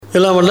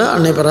எல்லாம் வல்ல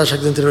அன்னை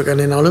பராசக்தியின்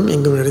திருக்கண்ணினாலும்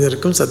எங்கும்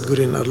நிறைந்திருக்கும்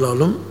சத்குருவின்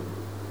அருளாலும்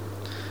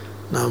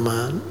நாம்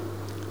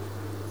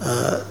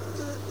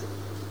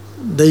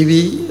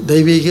தெய்வீ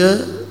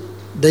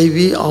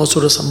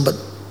ஆசுர சம்பத்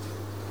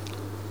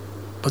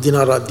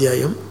 16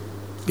 அத்தியாயம்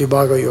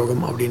விபாக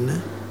யோகம் அப்படின்னு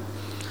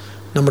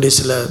நம்முடைய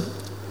சில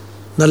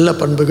நல்ல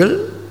பண்புகள்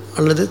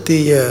அல்லது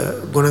தீய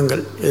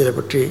குணங்கள்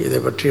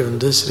இதை பற்றி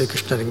வந்து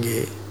ஸ்ரீகிருஷ்ணர் இங்கே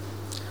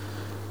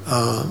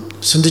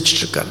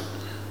சிந்திச்சிட்ருக்கார்.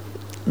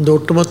 இந்த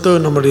ஒட்டுமொத்த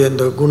நம்முடைய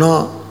இந்த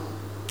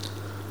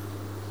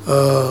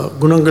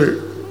குணங்கள்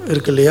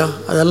இருக்கு இல்லையா,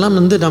 அதெல்லாம்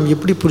வந்து நாம்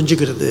எப்படி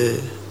புரிஞ்சுக்கிறது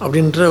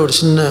அப்படின்ற ஒரு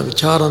சின்ன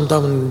விசாரம்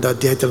தான் இந்த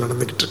அத்தியாயத்தில்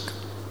நடந்துக்கிட்டு இருக்கு.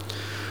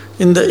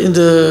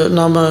 இந்த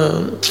நாம்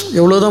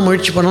எவ்வளோதான்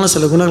முயற்சி பண்ணாலும்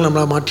சில குணங்கள்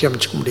நம்மளால் மாற்றி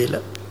அமைச்சிக்க முடியல.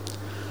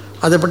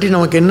 அதை பற்றி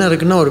நமக்கு என்ன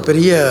இருக்குன்னா ஒரு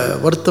பெரிய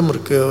வருத்தம்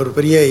இருக்குது, ஒரு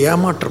பெரிய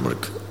ஏமாற்றம்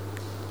இருக்குது.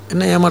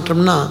 என்ன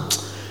ஏமாற்றம்னா,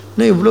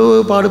 இன்னும் இவ்வளோ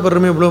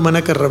பாடுபடுறோமே, இவ்வளோ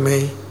மெனக்கடுறோமே,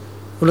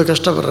 இவ்வளோ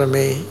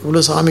கஷ்டப்படுறோமே,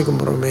 இவ்வளோ சாமி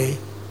கும்பிட்றோமே,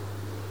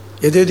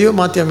 எதையோ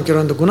மாற்றி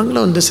அமைக்கிறோம், அந்த குணங்களை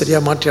வந்து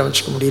சரியாக மாற்றி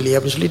அமைச்சிக்க முடியலையே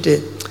அப்படின்னு சொல்லிட்டு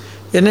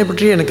என்னை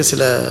பற்றி எனக்கு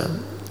சில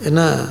என்ன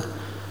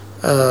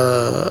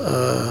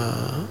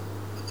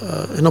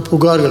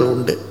புகார்கள்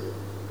உண்டு.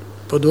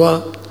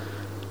 பொதுவாக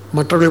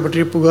மற்றவர்களை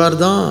பற்றிய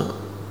புகார் தான்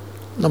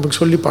நமக்கு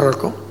சொல்லி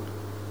பழக்கம்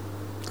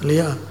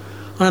இல்லையா.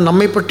 ஆனால்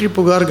நம்மை பற்றி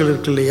புகார்கள்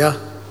இருக்கு இல்லையா,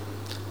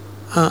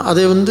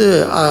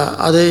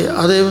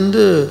 அதை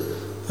வந்து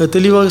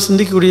தெளிவாக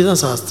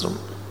சிந்திக்கக்கூடியதான் சாஸ்திரம்.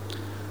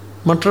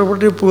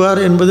 மற்றவற்றை புகார்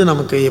என்பது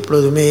நமக்கு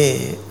எப்பொழுதுமே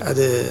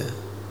அது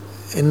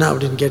என்ன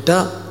அப்படின்னு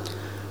கேட்டால்,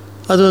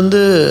 அது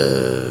வந்து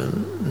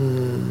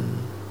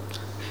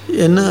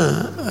என்ன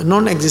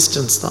நான்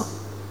எக்ஸிஸ்டன்ஸ் தான்,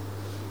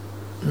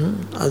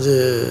 அது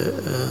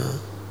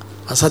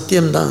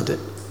அசத்தியம்தான் அது.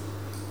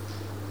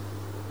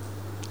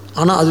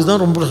 ஆனால்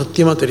அதுதான் ரொம்ப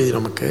சத்தியமாக தெரியுது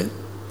நமக்கு.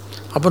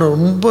 அப்புறம்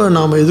ரொம்ப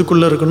நாம்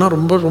எதுக்குள்ளே இருக்குன்னா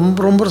ரொம்ப ரொம்ப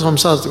ரொம்ப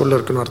சம்சாரத்துக்குள்ளே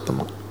இருக்குன்னு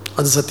அர்த்தமா.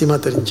 அது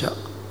சத்தியமாக தெரிஞ்சா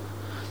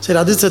சரி,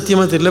 அது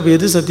சத்தியமாக தெரியல. இப்போ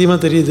எது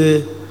சத்தியமாக தெரியுது,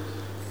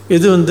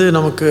 எது வந்து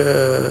நமக்கு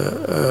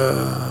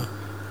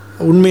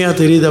உண்மையாக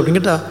தெரியுது அப்படின்னு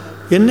கேட்டால்,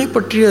 என்னை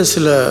பற்றிய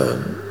சில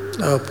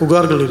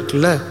புகார்கள்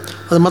இருக்குல்ல,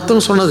 அது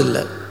மற்றவங்க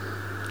சொன்னதில்லை.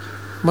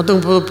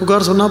 மற்றவங்க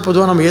புகார் சொன்னால்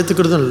பொதுவாக நம்ம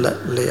ஏற்றுக்கிறதும்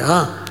இல்லையா.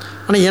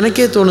 ஆனால்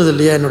எனக்கே தோணுது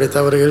இல்லையா, என்னுடைய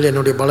தவறுகள்,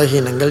 என்னுடைய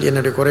பலகீனங்கள்,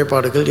 என்னுடைய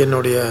குறைபாடுகள்,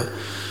 என்னுடைய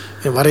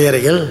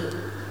வரையறைகள்.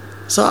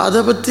 ஸோ அதை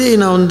பற்றி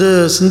நான் வந்து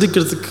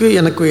சிந்திக்கிறதுக்கு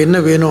எனக்கு என்ன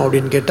வேணும்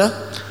அப்படின்னு கேட்டால்,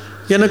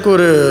 எனக்கு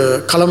ஒரு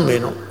களம்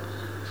வேணும்.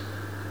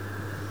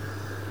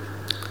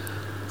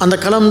 அந்த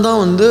களம் தான்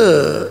வந்து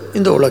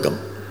இந்த உலகம்.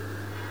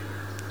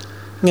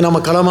 இங்கே நம்ம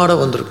களமாட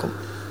வந்திருக்கோம்.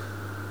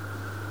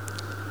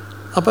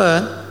 அப்போ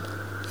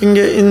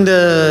இங்கே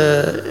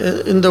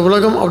இந்த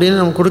உலகம்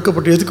அப்படின்னு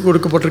நமக்கு எதுக்கு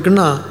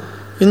கொடுக்கப்பட்டிருக்குன்னா,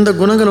 இந்த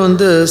குணங்கள்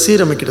வந்து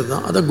சீரமைக்கிறது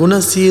தான். அதை குண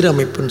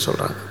சீரமைப்புன்னு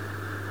சொல்கிறாங்க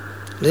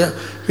இல்லையா.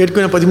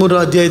 ஏற்கனவே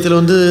 13 அத்தியாயத்தில்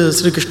வந்து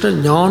ஸ்ரீகிருஷ்ணர்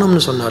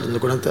ஞானம்னு சொன்னார் இந்த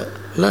குணத்தை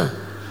இல்லை.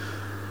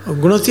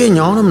 குணத்தையே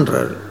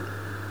ஞானம்ன்றார்.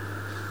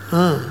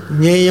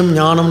 ஞேயம்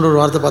ஞானம்ன்ற ஒரு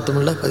வார்த்தை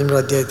பார்த்தோம்ல 13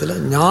 அத்தியாயத்தில்.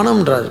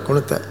 ஞானம்ன்றார்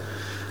குணத்தை.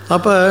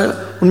 அப்போ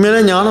உண்மையிலே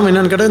ஞானம்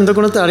என்னன்னு கேட்டால், இந்த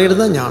குணத்தை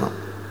அடையிறது தான் ஞானம்.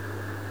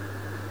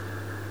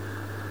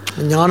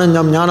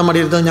 ஞானம்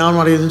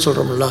அடையிறதுன்னு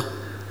சொல்கிறோம்ல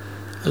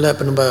இல்லை.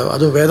 இப்போ நம்ம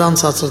அதுவும்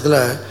வேதாந்த சாஸ்திரத்தில்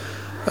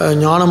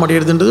ஞானம்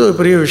அடையிறதுன்றது ஒரு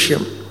பெரிய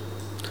விஷயம்.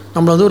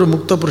 நம்மளை வந்து ஒரு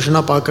முக்த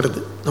புருஷனாக பார்க்குறது,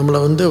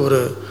 நம்மளை வந்து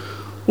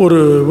ஒரு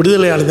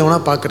விடுதலை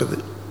அடைந்தவனாக பார்க்குறது.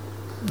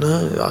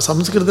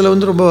 சம்ஸ்கிருதத்தில்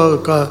வந்து ரொம்ப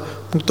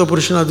முக்த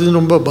புருஷன் அது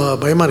ரொம்ப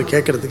பயமாக இருக்குது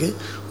கேட்குறதுக்கு.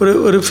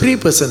 ஒரு ஃப்ரீ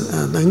பர்சன்,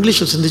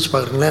 இங்கிலீஷில் சிந்திச்சு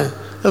பார்க்குறீங்களேன்,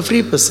 ஃப்ரீ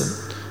பர்சன்,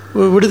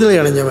 விடுதலை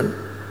அடைஞ்சவன்,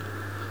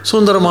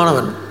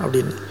 சுதந்திரமானவன்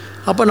அப்படின்னு.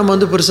 அப்போ நம்ம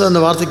வந்து பெருசாக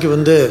அந்த வார்த்தைக்கு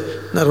வந்து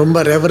ரொம்ப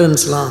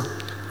ரெவரன்ஸ்லாம்,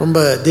 ரொம்ப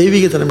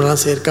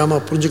தெய்வீகத்தன்மைலாம்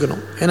சேர்க்காமல்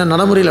புரிஞ்சுக்கணும். ஏன்னா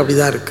நடைமுறையில் அப்படி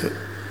தான் இருக்குது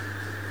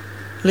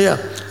இல்லையா.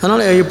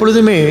 அதனால்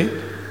எப்பொழுதுமே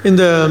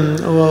இந்த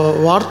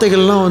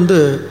வார்த்தைகள்லாம் வந்து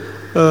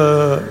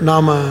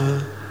நாம்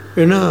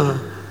என்ன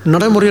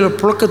நடைமுறையில்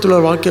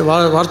புழக்கத்தில்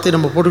வார்த்தையை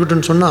நம்ம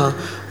போட்டுக்கிட்டோன்னு சொன்னால்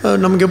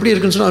நமக்கு எப்படி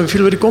இருக்குன்னு சொன்னால் ஐ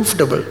ஃபீல் வெரி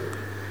கம்ஃபர்டபுள்.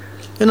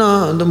 ஏன்னா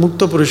அந்த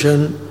முக்த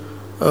புருஷன்,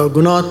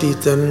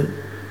 குணாதீத்தன்,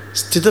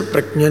 ஸ்தித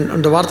பிரக்ஞன்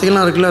அந்த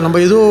வார்த்தைகள்லாம் இருக்குல்ல,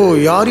 நம்ம ஏதோ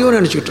யாரையோ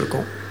நினச்சிக்கிட்டு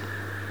இருக்கோம்.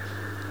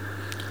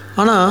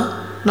 ஆனால்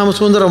நம்ம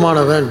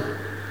சுதந்திரமானவன்,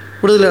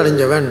 விடுதலை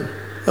அடைஞ்சவன்,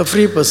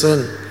 ஃப்ரீ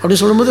பர்சன்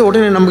அப்படின்னு சொல்லும்போது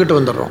உடனே நம்மக்கிட்ட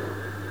வந்துடுறோம்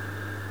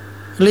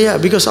இல்லையா.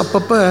 பிகாஸ்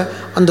அப்பப்போ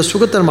அந்த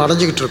சுகத்தை நம்ம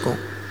அடைஞ்சிக்கிட்டு இருக்கோம்,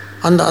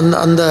 அந்த அந்த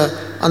அந்த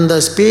அந்த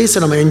ஸ்பேஸை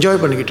நம்ம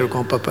என்ஜாய் பண்ணிக்கிட்டு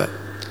இருக்கோம் அப்பப்போ.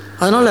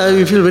 அதனால்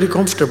வி ஃபீல் வெரி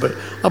கம்ஃபர்டபுள்.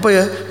 அப்போ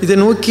இதை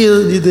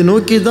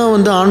நோக்கி தான்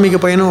வந்து ஆன்மீக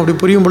பயணம் அப்படி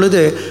புரியும்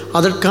பொழுது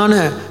அதற்கான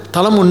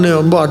தளம் ஒன்று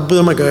ரொம்ப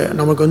அற்புதமாக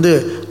நமக்கு வந்து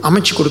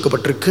அமைச்சு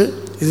கொடுக்கப்பட்டிருக்கு.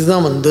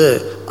 இதுதான் வந்து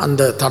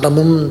அந்த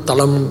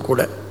தளமும்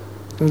கூட.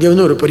 இங்கே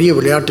வந்து ஒரு பெரிய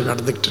விளையாட்டு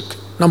நடந்துக்கிட்டு இருக்கு.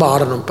 நம்ம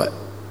ஆடணும். இப்போ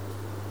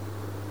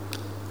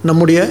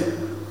நம்முடைய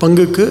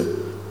பங்குக்கு,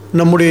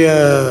 நம்முடைய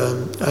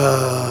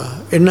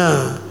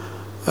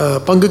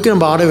பங்குக்கு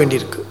நம்ம ஆட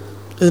வேண்டியிருக்கு.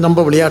 இது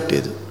நம்ம விளையாட்டு,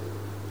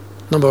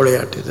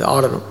 இது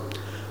ஆடணும்.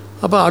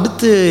 அப்போ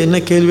அடுத்து என்ன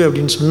கேள்வி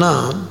அப்படின்னு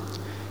சொன்னால்,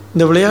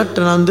 இந்த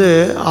விளையாட்டை நான் வந்து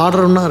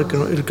ஆடுறோன்னா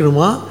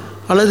இருக்கணுமா,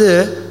 அல்லது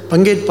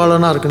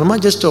பங்கேற்பாளனாக இருக்கணுமா,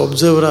 ஜஸ்ட்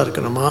அப்சர்வராக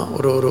இருக்கணுமா,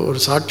 ஒரு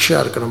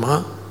சாட்சியாக இருக்கணுமா?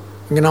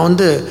 இங்கே நான்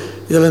வந்து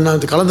இதில் நான்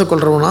இது கலந்து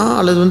கொள்கிறவனா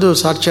அல்லது வந்து ஒரு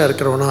சாட்சியாக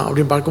இருக்கிறவனா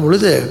அப்படின்னு பார்க்கும்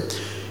பொழுது,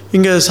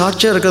 இங்கே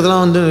சாட்சியாக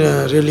இருக்கிறதுலாம் வந்து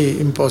ரியலி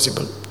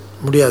இம்பாசிபிள்,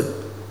 முடியாது.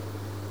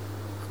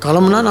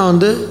 கிளம்புனா நான்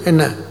வந்து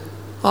என்ன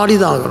ஆடி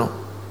தான் ஆகணும்.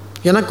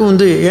 எனக்கும்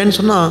வந்து ஏன்னு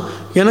சொன்னால்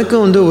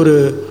எனக்கும் வந்து ஒரு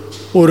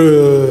ஒரு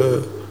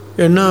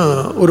என்ன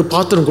ஒரு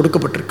பாத்திரம்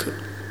கொடுக்கப்பட்டிருக்கு.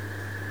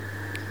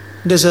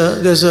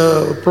 there's a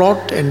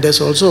plot and there's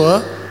also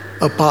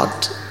a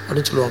part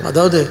அப்படின்னு சொல்லுவாங்க.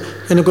 அதாவது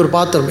எனக்கு ஒரு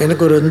பாத்திரம்,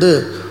 எனக்கு ஒரு வந்து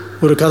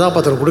ஒரு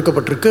கதாபாத்திரம்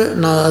கொடுக்கப்பட்டிருக்கு,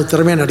 நான் அது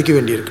திறமையாக நடிக்க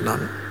வேண்டியிருக்கு.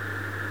 நான்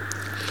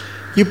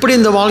இப்படி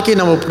இந்த வாழ்க்கையை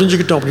நம்ம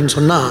புரிஞ்சுக்கிட்டோம் அப்படின்னு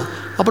சொன்னால்,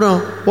 அப்புறம்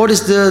what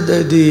is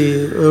the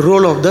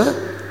role of the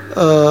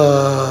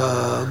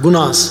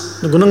gunas,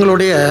 இந்த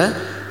குணங்களுடைய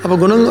அப்போ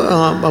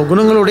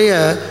குணங்களுடைய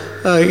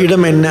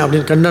இடம் என்ன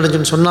அப்படின்னு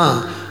கண்டடைஞ்சுன்னு சொன்னால்,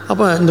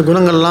 அப்போ இந்த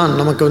குணங்கள்லாம்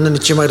நமக்கு வந்து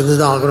நிச்சயமாக இருந்து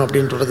தான் ஆகணும்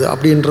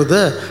அப்படின்றத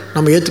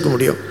நம்ம ஏற்றுக்க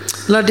முடியும்.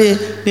 இல்லாட்டி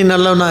நீ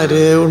நல்லவனா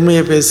இரு,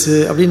 உண்மையை பேசு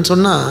அப்படின்னு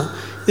சொன்னால்,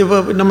 இப்போ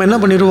நம்ம என்ன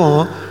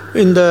பண்ணிடுவோம்,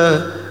 இந்த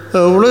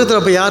உலகத்தில்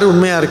இப்போ யார்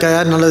உண்மையாக இருக்கா,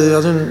 யார் நல்லது,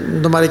 அதுவும்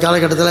இந்த மாதிரி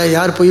காலகட்டத்தில்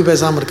யார் பொய்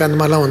பேசாமல் இருக்கா, இந்த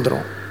மாதிரிலாம்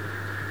வந்துடும்.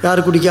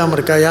 யார் குடிக்காமல்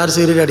இருக்கா, யார்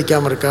சீரியல்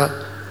அடிக்காமல் இருக்கா.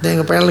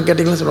 எங்கள் பையனை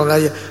கேட்டிங்கன்னு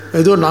சொல்லுவாங்க,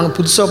 ஏதோ நாங்கள்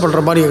புதுசாக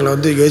பண்ணுற மாதிரி எங்களை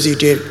வந்து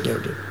யோசிக்கிட்டே இருக்கீங்க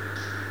அப்படின்னு.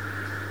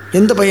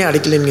 எந்த பையன்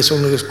அடிக்கலை நீங்கள்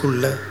சொன்னீங்க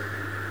ஸ்கூலில்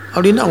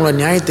அப்படின்னு அவங்கள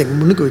நியாயத்தை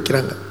முன்னுக்கு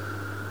வைக்கிறாங்க.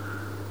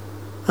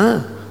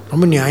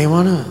 ரொம்ப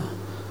நியாயமான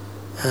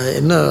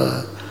என்ன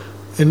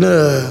என்ன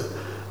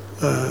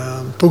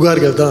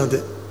புகார்கள் தான் அது.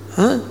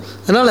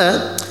 அதனால்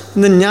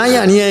இந்த நியாய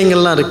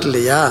அநியாயங்கள்லாம் இருக்கு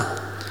இல்லையா,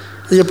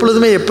 அது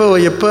எப்பொழுதுமே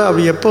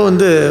எப்போ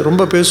வந்து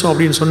ரொம்ப பேசும்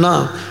அப்படின்னு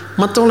சொன்னால்,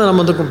 மற்றவங்கள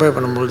நம்ம வந்து கம்பேர்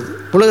பண்ணும் பொழுது,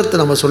 உலகத்தை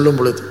நம்ம சொல்லும்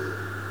பொழுது.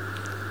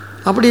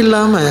 அப்படி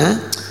இல்லாமல்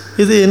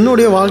இது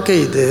என்னுடைய வாழ்க்கை,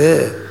 இது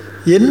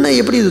என்ன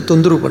எப்படி இது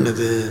தொந்தரவு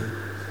பண்ணுது,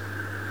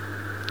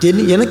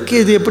 எனக்கு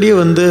இது எப்படியே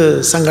வந்து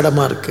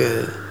சங்கடமாக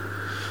இருக்குது.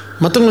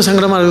 மற்றவங்களுக்கு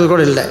சங்கடமாக இருக்கிறது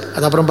கூட இல்லை,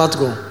 அது அப்புறம்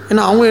பார்த்துக்குவோம்.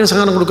 ஏன்னா அவங்க எனக்கு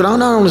சங்கடம் கொடுக்குறாங்க,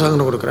 நான் அவங்களுக்கு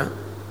சங்கடம் கொடுக்குறேன்.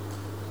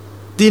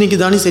 தீனிக்கு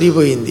தானே சரி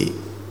போயிந்தி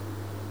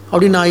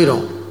அப்படின்னு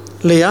ஆயிரும்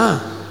இல்லையா.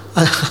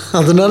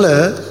 அதனால்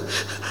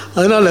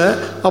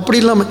அப்படி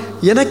இல்லாமல்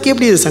எனக்கு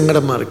எப்படி இது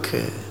சங்கடமாக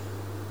இருக்குது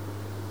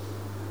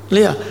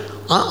இல்லையா.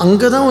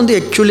 அங்கே தான் வந்து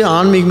ஆக்சுவலி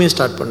ஆன்மீகமே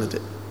ஸ்டார்ட் பண்ணுது.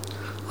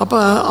 அப்போ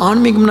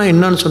ஆன்மீகம்னா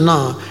என்னன்னு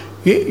சொன்னால்,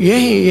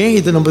 ஏன்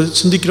இது நம்ம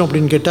சிந்திக்கிறோம்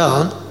அப்படின்னு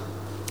கேட்டால்,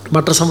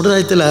 மற்ற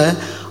சம்பிரதாயத்தில்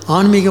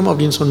ஆன்மீகம்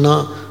அப்படின்னு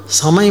சொன்னால்,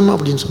 சமயம்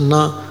அப்படின்னு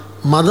சொன்னால்,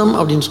 மதம்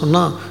அப்படின்னு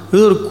சொன்னால்,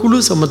 இது ஒரு குழு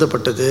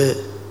சம்மந்தப்பட்டது,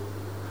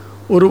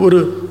 ஒரு ஒரு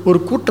ஒரு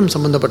கூட்டம்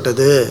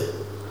சம்மந்தப்பட்டது,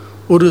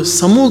 ஒரு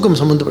சமூகம்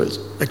சம்மந்தப்பட்டது.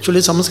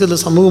 ஆக்சுவலி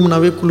சமஸ்கிருதத்தில்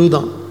சமூகம்னாவே குழு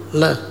தான்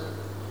இல்லை.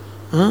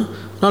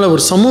 அதனால்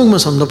ஒரு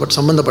சமூகம்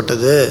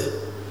சம்மந்தப்பட்டது,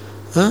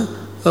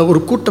 ஒரு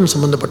கூட்டம்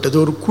சம்மந்தப்பட்டது,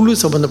 ஒரு குழு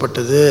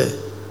சம்மந்தப்பட்டது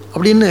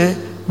அப்படின்னு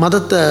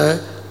மதத்தை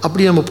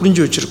அப்படி நம்ம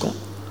புரிஞ்சு வச்சுருக்கோம்.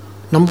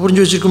 நம்ம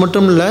புரிஞ்சு வச்சுருக்க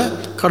மட்டும் இல்லை,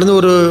 கடந்த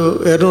ஒரு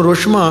 200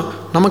 வருஷமாக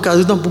நமக்கு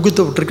அதுதான்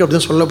புகுத்தப்பட்டிருக்கு, அப்படி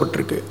தான்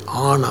சொல்லப்பட்டிருக்கு.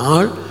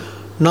 ஆனால்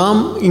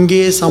நாம் இங்கே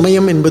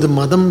சமயம் என்பது,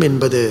 மதம்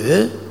என்பது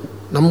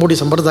நம்முடைய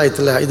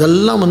சம்பிரதாயத்தில்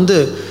இதெல்லாம் வந்து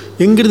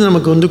எங்கிருந்து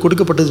நமக்கு வந்து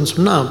கொடுக்கப்பட்டதுன்னு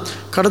சொன்னால்,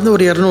 கடந்த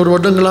ஒரு 200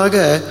 வருடங்களாக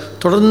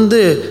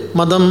தொடர்ந்து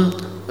மதம்,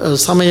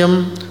 சமயம்,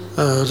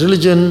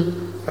 ரிலிஜன்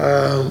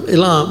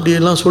எல்லாம்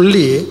அப்படியெல்லாம்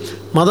சொல்லி,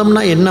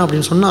 மதம்னா என்ன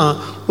அப்படின்னு சொன்னால்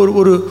ஒரு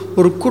ஒரு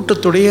ஒரு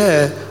கூட்டத்துடைய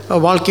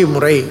வாழ்க்கை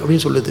முறை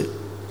அப்படின்னு சொல்லுது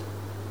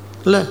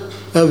இல்லை,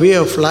 வே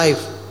ஆஃப்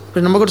லைஃப்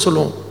அப்படி நம்ம கூட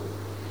சொல்லுவோம்.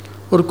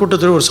 ஒரு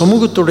கூட்டத்துடைய ஒரு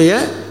சமூகத்துடைய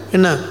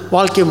என்ன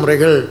வாழ்க்கை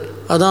முறைகள்,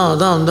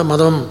 அதான் வந்து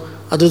மதம்,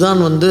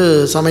 அதுதான் வந்து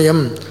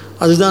சமயம்,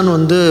 அதுதான்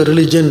வந்து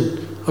ரிலிஜன்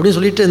அப்படின்னு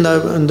சொல்லிட்டு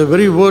இந்த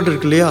வெரி வேர்டு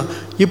இருக்கு இல்லையா.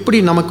 இப்படி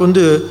நமக்கு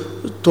வந்து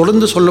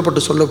தொடர்ந்து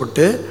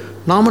சொல்லப்பட்டு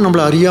நாம்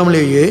நம்மளை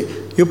அறியாமலேயே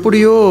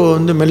எப்படியோ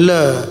வந்து மெல்ல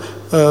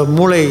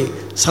மூளை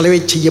சலவை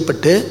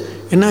செய்யப்பட்டு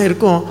என்ன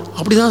இருக்கும்,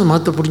 அப்படி தான்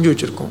மதத்தை புரிஞ்சு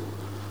வச்சுருக்கோம்.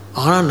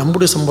 ஆனால்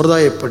நம்முடைய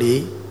சம்பிரதாயப்படி,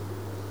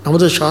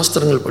 நமது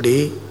சாஸ்திரங்கள் படி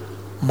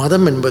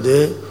மதம் என்பது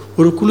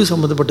ஒரு குழு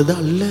சம்மந்தப்பட்டது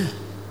அல்ல,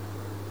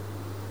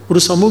 ஒரு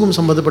சமூகம்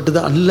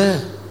சம்மந்தப்பட்டது அல்ல,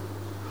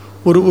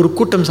 ஒரு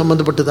கூட்டம்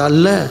சம்மந்தப்பட்டது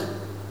அல்ல.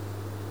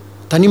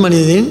 தனி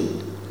மனிதனின்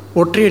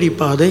ஒற்றையடி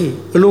பாதை,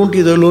 எலோன்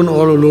இது எலோன்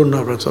ஆல் எலோன்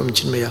அப்படின்னு சுவாமி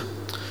சின்மையா.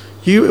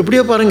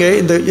 எப்படியோ பாருங்கள்,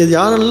 இந்த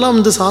யாரெல்லாம்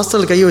வந்து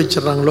சாஸ்திரத்தில் கை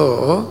வச்சிடறாங்களோ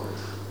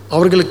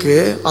அவர்களுக்கு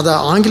அதை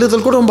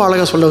ஆங்கிலத்தில் கூட ரொம்ப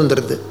அழகாக சொல்ல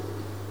வந்துடுது.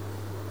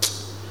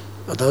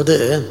 அதாவது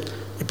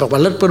இப்போ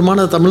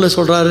வல்லற்பெருமான தமிழில்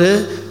சொல்கிறாரு,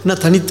 என்ன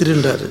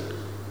தனித்திருன்றாரு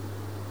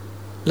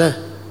இல்லை,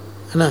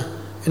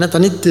 என்ன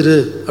தனித்திரு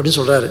அப்படின்னு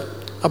சொல்கிறாரு.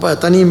 அப்போ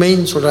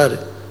தனிமைன்னு சொல்கிறாரு.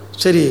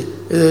 சரி,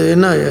 இது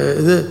என்ன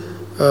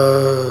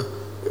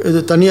இது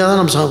தனியாக தான்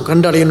நம்ம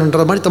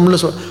கண்டடையணுன்ற மாதிரி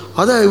தமிழில்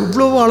அதை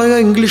இவ்வளோ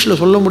அழகாக இங்கிலீஷில்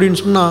சொல்ல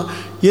முடியும்னு சொன்னால்,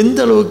 எந்த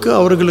அளவுக்கு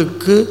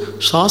அவர்களுக்கு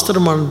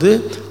சாஸ்திரமானது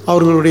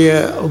அவர்களுடைய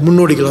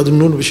முன்னோடிகள், அது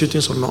இன்னொரு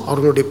விஷயத்தையும் சொன்னோம்,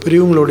 அவர்களுடைய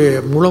பெரியவங்களுடைய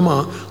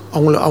மூலமாக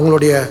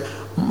அவங்களுடைய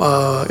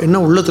என்ன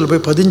உள்ளத்தில்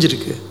போய்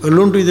பதிஞ்சிருக்கு.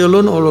 எல்லோன் இது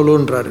எல்லோன்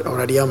அவ்வளோன்றாரு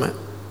அவர் அறியாமல்.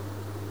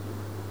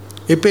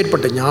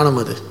 எப்பேற்பட்ட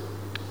ஞானம் அது.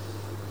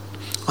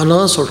 அதனால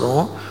தான்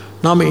சொல்கிறோம்,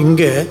 நாம்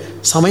இங்கே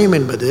சமயம்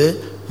என்பது,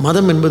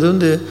 மதம் என்பது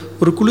வந்து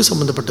ஒரு குழு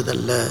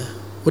சம்மந்தப்பட்டதல்ல,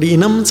 ஒரு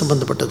இனம்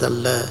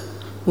சம்மந்தப்பட்டதல்ல,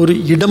 ஒரு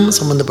இடம்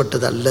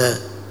சம்மந்தப்பட்டதல்ல.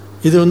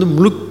 இது வந்து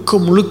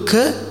முழுக்க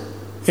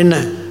என்ன,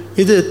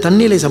 இது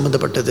தன்னிலை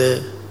சம்மந்தப்பட்டது,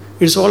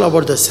 it's all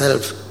about the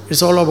self,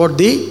 it's all about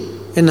the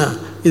என்ன,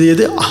 இது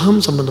எது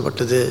அகம்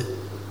சம்மந்தப்பட்டது,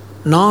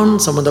 நான்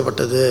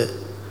சம்மந்தப்பட்டது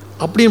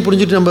அப்படின்னு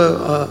புரிஞ்சுட்டு நம்ம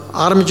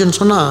ஆரம்பிச்சோன்னு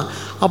சொன்னால்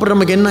அப்புறம்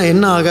நமக்கு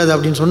என்ன ஆகாது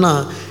அப்படின்னு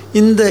சொன்னால்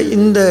இந்த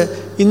இந்த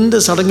இந்த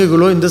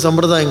சடங்குகளோ இந்த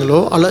சம்பிரதாயங்களோ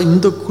அல்ல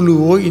இந்த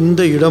குழுவோ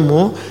இந்த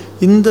இடமோ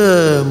இந்த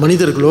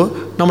மனிதர்களோ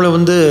நம்மளை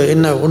வந்து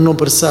என்ன ஒன்றும்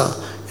பெருசாக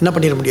என்ன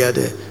பண்ணிட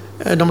முடியாது,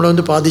 நம்மளை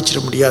வந்து பாதிச்சிட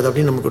முடியாது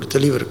அப்படின்னு நமக்கு ஒரு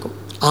தெளிவு இருக்கும்.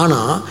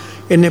 ஆனால்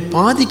என்னை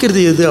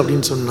பாதிக்கிறது எது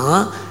அப்படின்னு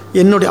சொன்னால்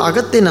என்னுடைய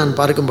அகத்தை நான்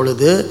பார்க்கும்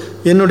பொழுது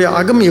என்னுடைய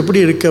அகம் எப்படி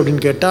இருக்குது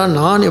அப்படின்னு கேட்டால்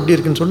நான் எப்படி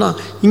இருக்குன்னு சொன்னால்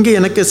இங்கே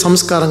எனக்கு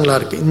சம்ஸ்காரங்களாக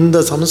இருக்குது. இந்த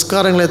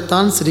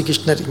சம்ஸ்காரங்களைத்தான்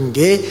ஸ்ரீகிருஷ்ணர்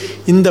இங்கே,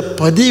 இந்த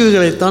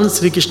பதிவுகளைத்தான்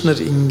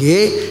ஸ்ரீகிருஷ்ணர் இங்கே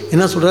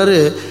என்ன சொல்கிறாரு,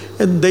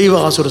 தெய்வ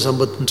ஆசுர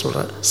சம்பத்துன்னு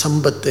சொல்கிறார்.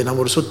 சம்பத்து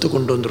நம்ம ஒரு சொத்து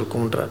கொண்டு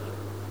வந்திருக்கோன்றார்.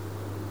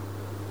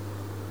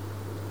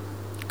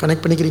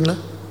 கனெக்ட் பண்ணிக்கிறீங்களா?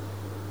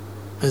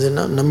 அது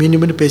என்ன, நம்ம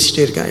இனிமேல்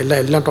பேசிகிட்டே இருக்கேன்,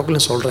 எல்லா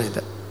டாக்லையும் சொல்கிறேன்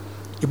இதை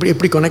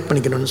எப்படி கனெக்ட்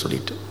பண்ணிக்கணும்னு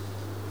சொல்லிட்டு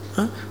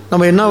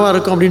நம்ம என்னவாக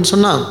இருக்கோம் அப்படின்னு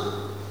சொன்னால்.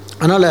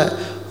 அதனால்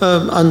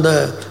அந்த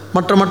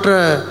மற்ற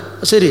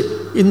சரி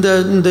இந்த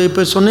இந்த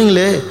இப்போ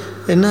சொன்னீங்களே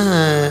என்ன,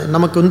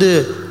 நமக்கு வந்து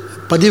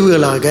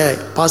பதிவுகளாக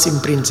பாஸ்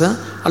இம்ப்ரின்ஸாக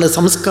அல்லது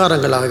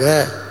சம்ஸ்காரங்களாக,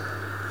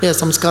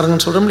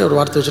 சம்ஸ்காரங்கள்னு சொல்கிறோம் இல்லையா, ஒரு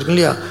வார்த்தை வச்சுருக்கோம்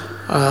இல்லையா,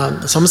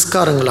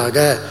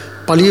 சம்ஸ்காரங்களாக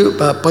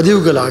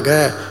பதிவுகளாக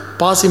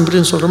பாஸ்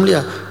இம்ப்ரின்ஸ் சொல்கிறோம் இல்லையா,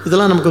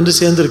 இதெல்லாம் நமக்கு வந்து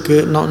சேர்ந்துருக்கு,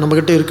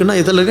 நம்மக்கிட்ட இருக்குன்னா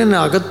இதில் இருக்க என்ன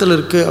அகத்தில்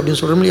இருக்குது அப்படின்னு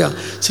சொல்கிறோம் இல்லையா.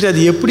 சரி, அது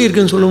எப்படி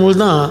இருக்குதுன்னு சொல்லும்போது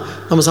தான்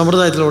நம்ம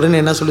சம்பிரதாயத்தில் உடனே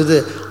என்ன சொல்லுது,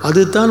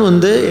 அதுதான்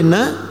வந்து என்ன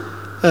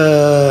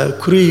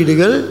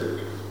குறியீடுகள்,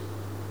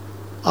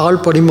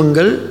 ஆள்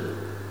படிமங்கள்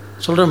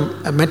சொல்கிறோம்,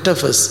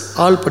 மெட்டஃபர்ஸ்,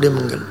 ஆள்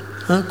படிமங்கள்,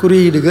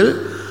 குறியீடுகள்,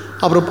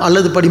 அப்புறம்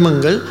அல்லது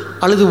படிமங்கள்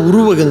அல்லது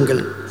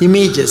உருவகங்கள்,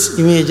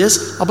 இமேஜஸ்,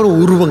 அப்புறம்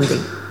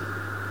உருவங்கள்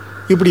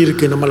இப்படி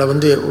இருக்குது நம்மளை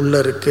வந்து உள்ளே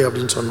இருக்குது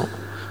அப்படின்னு சொன்னோம்.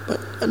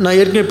 நான்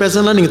ஏற்கனவே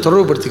பேசலாம், நீங்கள்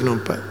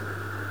தொடர்புபடுத்திக்கணும்.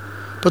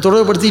 இப்போ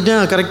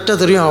தொடர்புபடுத்திக்கிட்டேன் கரெக்டாக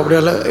தெரியும்,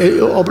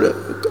 அப்படி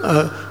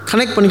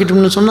கனெக்ட்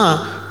பண்ணிக்கிட்டோம்னு சொன்னால்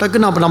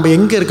டக்குன்னு அப்போ நம்ம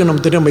எங்கே இருக்குன்னு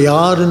நமக்கு தெரியும், நம்ம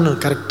யாருன்னு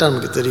கரெக்டாக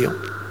நமக்கு தெரியும்.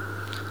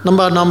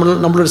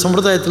 நம்மளோட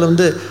சம்பிரதாயத்தில்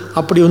வந்து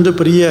அப்படி வந்து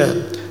பெரிய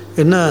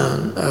என்ன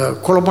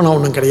குழப்பம்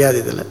ஒன்றும் கிடையாது.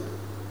 இதில்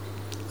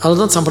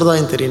அதுதான்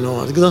சம்பிரதாயம் தெரியணும்,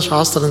 அதுக்கு தான்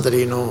சாஸ்திரம்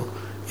தெரியணும்.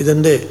 இது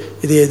வந்து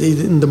இது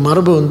இந்த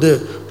மரபு வந்து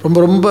ரொம்ப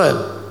ரொம்ப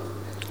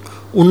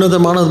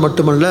உன்னதமானது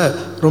மட்டுமல்ல,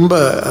 ரொம்ப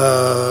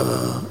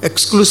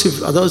எக்ஸ்க்ளூசிவ்,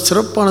 அதாவது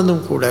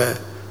சிறப்பானதும் கூட.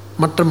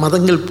 மற்ற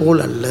மதங்கள்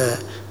போல் அல்ல.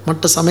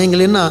 மற்ற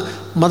சமயங்கள் என்ன,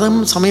 மதம்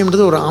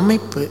சமயம்ன்றது ஒரு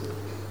அமைப்பு,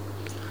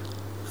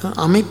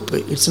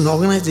 it's an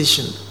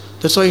organization.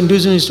 That's why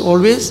Hinduism is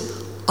always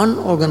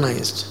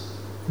unorganized,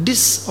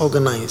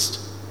 disorganized.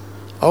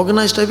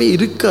 ஆர்கனைஸ்டாகவே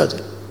இருக்காது,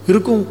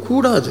 இருக்கும்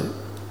கூடாது,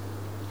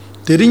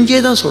 தெரிஞ்சே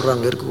தான்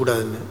சொல்கிறாங்க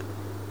இருக்கக்கூடாதுன்னு.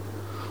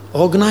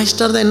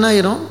 ஆர்கனைஸ்டாக தான் என்ன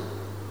ஆயிரும்,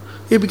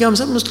 it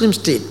becomes a Muslim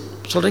state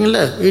சொல்கிறீங்கள.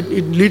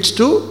 It leads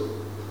to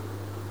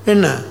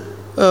என்ன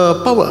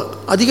பவர்,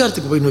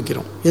 அதிகாரத்துக்கு போய்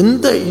நோக்கிறோம்.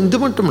 இது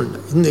மட்டும் இல்லை,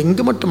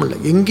 இங்கே மட்டும் இல்லை,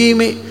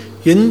 எங்கேயுமே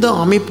எந்த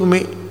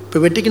அமைப்புமே. இப்போ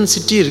வெட்டிக்கன்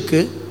சிட்டி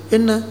இருக்குது,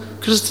 என்ன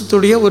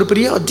கிறிஸ்தத்துடைய ஒரு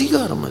பெரிய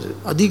அதிகாரம், அது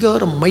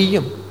அதிகார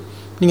மையம்.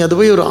 நீங்கள் அதை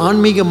போய் ஒரு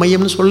ஆன்மீக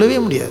மையம்னு சொல்லவே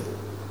முடியாது.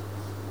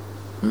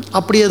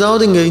 அப்படி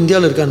ஏதாவது இங்கே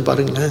இந்தியாவில் இருக்கான்னு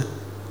பாருங்களேன்,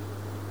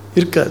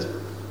 இருக்காது.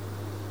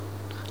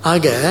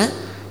 ஆக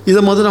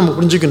இதை முதல்ல நம்ம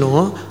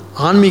புரிஞ்சுக்கணும்.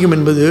 ஆன்மீகம்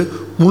என்பது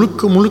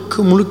முழுக்க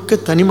முழுக்க முழுக்க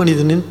தனி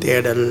மனிதனின்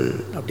தேடல்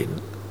அப்படின்னு.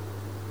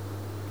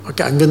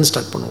 ஓகே, அங்கேருந்து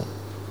ஸ்டார்ட் பண்ணுவோம்.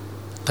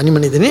 தனி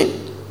மனிதனே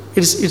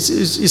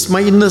இட்ஸ்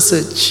மை இன்னர்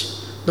சர்ச்.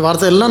 இந்த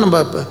வார்த்தை எல்லாம் நம்ம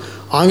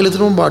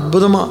ஆங்கிலத்தில் ரொம்ப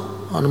அற்புதமாக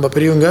நம்ம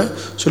பெரியவங்க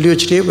சொல்லி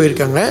வச்சுட்டே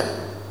போயிருக்காங்க.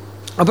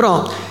 அப்புறம்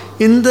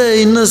இந்த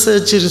இன்னர்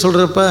சர்ச்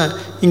சொல்கிறப்ப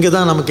இங்கே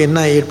தான் நமக்கு என்ன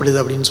ஏற்படுது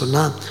அப்படின்னு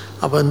சொன்னால்,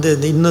 அப்போ வந்து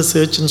இந்த இன்னர்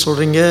சர்ச்னு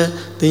சொல்கிறீங்க,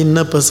 இந்த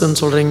இன்னர்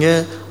பர்சன் சொல்கிறீங்க,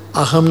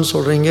 அகம்னு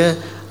சொல்கிறீங்க.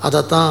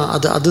 அதைத்தான்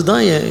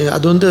அதுதான்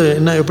அது வந்து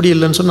என்ன எப்படி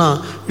இல்லைன்னு சொன்னால்,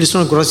 இட்ஸ்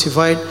நாட்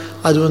க்ராசிஃபைட்.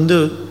 அது வந்து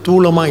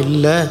தூளமாக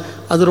இல்லை,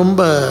 அது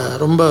ரொம்ப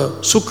ரொம்ப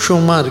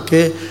சூக்ஷ்மமாக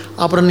இருக்குது.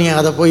 அப்புறம் நீங்கள்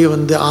அதை போய்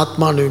வந்து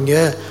ஆத்மானுவீங்க,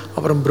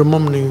 அப்புறம்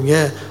பிரம்மம்னுவீங்க,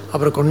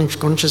 அப்புறம்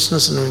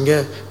கான்ஷியஸ்னஸ்னுவீங்க.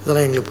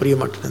 இதெல்லாம் எங்களுக்கு புரிய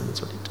மாட்டேங்குதுன்னு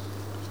சொல்லிட்டு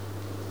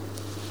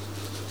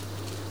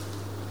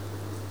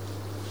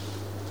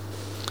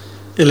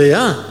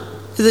இல்லையா.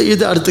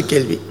 இது அடுத்த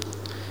கேள்வி.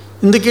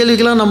 இந்த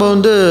கேள்விக்கெல்லாம் நம்ம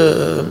வந்து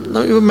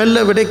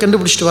மெல்ல விடை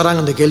கண்டுபிடிச்சிட்டு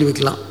வராங்க இந்த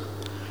கேள்விக்கெல்லாம்.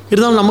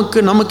 இருந்தாலும்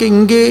நமக்கு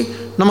இங்கே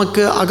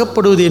நமக்கு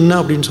அகப்படுவது என்ன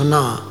அப்படின்னு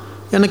சொன்னால்,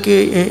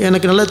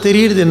 எனக்கு நல்லா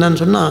தெரியுது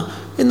என்னன்னு சொன்னால்,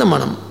 இந்த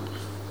மனம்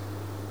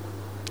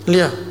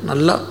இல்லையா.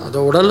 நல்லா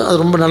அது உடல் அது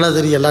ரொம்ப நல்லா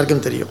தெரியும்,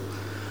 எல்லாருக்கும் தெரியும்.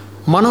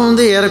 மனம்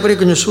வந்து ஏறக்குறைய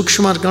கொஞ்சம்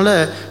சூக்ஷ்மமாக இருக்கனால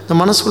இந்த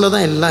மனசுக்குள்ளே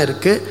தான் எல்லாம்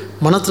இருக்குது.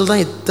 மனத்தில்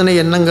தான் இத்தனை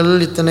எண்ணங்கள்,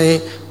 இத்தனை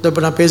இந்த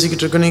இப்போ நான்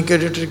பேசிக்கிட்டு இருக்கேன், நீங்கள்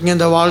கேட்டுட்ருக்கீங்க,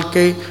 இந்த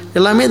வாழ்க்கை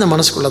எல்லாமே இந்த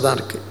மனசுக்குள்ளே தான்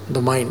இருக்குது.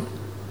 இந்த மைண்ட்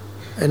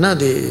என்ன,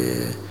 அது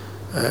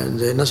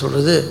இந்த என்ன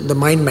சொல்கிறது, இந்த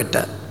மைண்ட்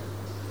மெட்டர்,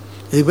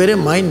 இது பேர்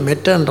மைண்ட்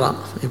மெட்டர்ன்றான்.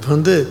 இப்போ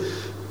வந்து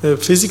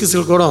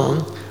ஃபிசிக்ஸில் கூட,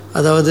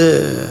 அதாவது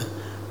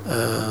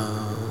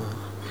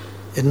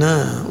என்ன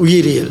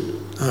உயிரியல்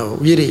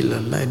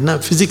இல்லை என்ன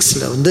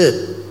ஃபிசிக்ஸில் வந்து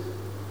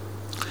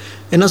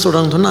என்ன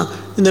சொல்கிறாங்கன்னு சொன்னால்,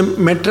 இந்த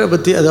மெட்டரை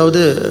பற்றி,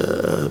 அதாவது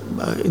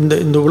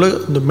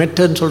இந்த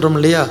மெட்டர்ன்னு சொல்கிறோம்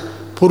இல்லையா,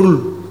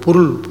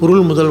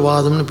 பொருள் முதல்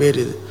வாதம்னு பேர்.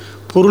 இது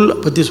பொருள்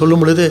பற்றி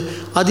சொல்லும் பொழுது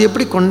அது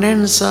எப்படி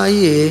கொண்டென்ஸ்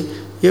ஆகி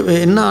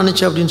என்ன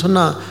ஆணுச்சு அப்படின்னு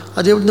சொன்னால்,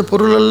 அது எப்படி இந்த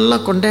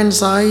பொருளெல்லாம்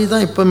கொண்டென்ஸ் ஆகி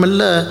தான் இப்போ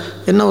மெல்ல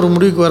என்ன ஒரு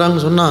முடிவுக்கு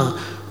வராங்கன்னு சொன்னால்,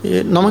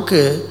 நமக்கு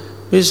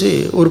பேசி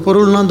ஒரு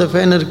பொருள்னால் அந்த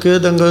ஃபேன்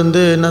இருக்குது, அங்கே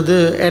வந்து என்னது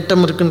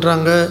ஏட்டம்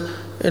இருக்குன்றாங்க,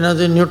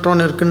 என்னது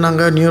நியூட்ரான்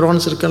இருக்குன்னாங்க,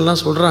 நியூரான்ஸ்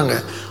இருக்குன்னெலாம் சொல்கிறாங்க.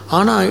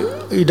 ஆனால்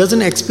it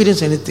doesn't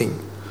experience anything.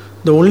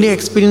 The only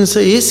experience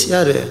is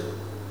யார்?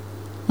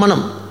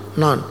 மனம்,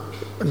 நான்.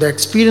 இந்த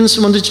எக்ஸ்பீரியன்ஸ்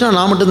வந்துச்சுன்னா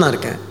நான் மட்டும்தான்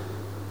இருக்கேன்.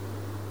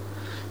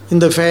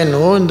 இந்த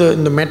ஃபேனோ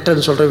இந்த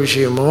மெட்டர்னு சொல்கிற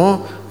விஷயமோ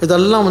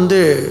இதெல்லாம் வந்து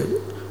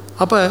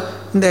அப்போ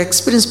இந்த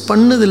எக்ஸ்பீரியன்ஸ்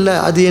பண்ணுதில்லை.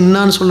 அது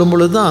என்னான்னு சொல்லும்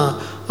பொழுது தான்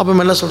அப்போ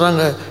மெல்ல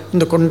சொல்கிறாங்க,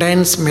 இந்த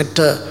condensed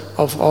matter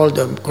of all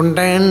the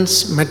condensed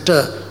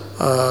matter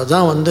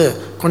தான் வந்து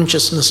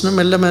கான்ஷியஸ்னஸ்னு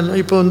மெல்ல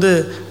இப்போ வந்து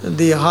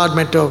the hard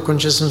matter of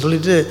consciousness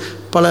சொல்லிட்டு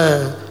பல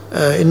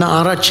இன்னும்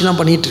ஆராய்ச்சிலாம்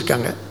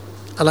பண்ணிகிட்ருக்காங்க.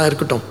 அதெல்லாம்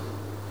இருக்கட்டும்.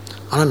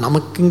 ஆனால்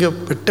நமக்கு இங்கே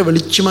வெட்ட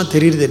வெளிச்சமாக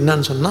தெரியுது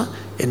என்னன்னு சொன்னால்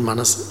என்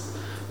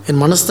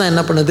மனசு தான்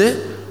என்ன பண்ணுது.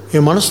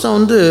 என் மனசு தான்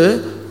வந்து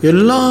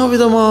எல்லா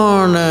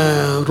விதமான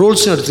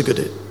ரோல்ஸும்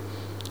எடுத்துக்குது.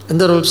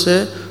 எந்த ரோல்ஸு?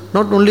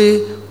 நாட் ஒன்லி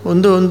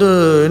வந்து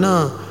என்ன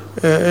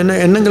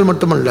எண்ணங்கள்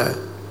மட்டுமல்ல,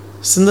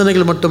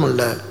 சிந்தனைகள்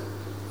மட்டுமல்ல,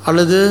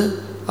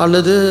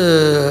 அல்லது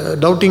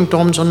டவுட்டிங்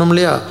டாம் சொன்னோம்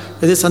இல்லையா,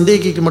 எது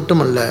சந்தேகிக்கு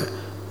மட்டுமல்ல,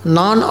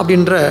 நான்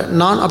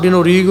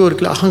அப்படின்ற ஒரு ஈகோ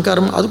இருக்குல்ல,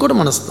 அகங்காரம், அது கூட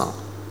மனசு தான்.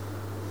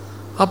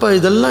 அப்போ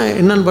இதெல்லாம்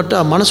என்னன்னு பார்த்தா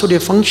மனசுடைய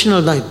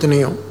ஃபங்க்ஷனல் தான்.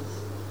 இத்தனையும்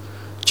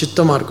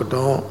சித்தமாக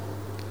இருக்கட்டும்,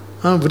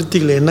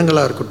 விருத்திகள்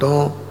எண்ணங்களாக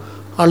இருக்கட்டும்,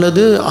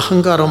 அல்லது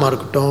அகங்காரமாக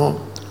இருக்கட்டும்,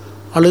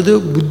 அல்லது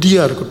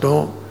புத்தியாக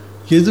இருக்கட்டும்,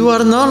 எதுவாக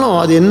இருந்தாலும்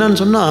அது என்னன்னு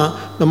சொன்னால்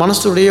இந்த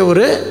மனசுடைய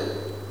ஒரு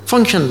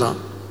ஃபங்க்ஷன் தான்.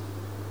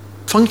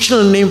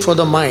 Functional name for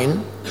the mind,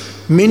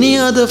 many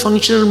other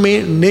functional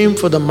name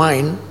for the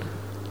mind.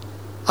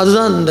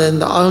 அதுதான்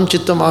இந்த அகம்,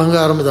 சித்தம்,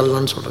 அகங்காரம்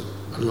இதெல்லாம் சொல்கிறது.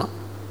 எல்லாம்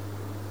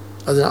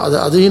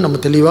அதையும் நம்ம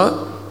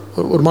தெளிவாக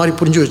ஒரு மாதிரி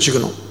புரிஞ்சு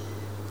வச்சுக்கணும்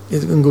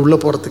இது இங்கே உள்ளே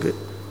போகிறதுக்கு.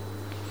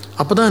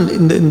 அப்போ தான்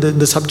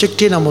இந்த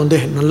சப்ஜெக்டே நம்ம வந்து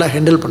நல்லா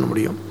ஹேண்டில் பண்ண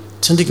முடியும்,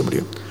 சிந்திக்க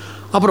முடியும்.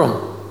 அப்புறம்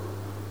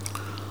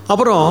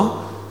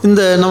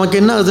இந்த நமக்கு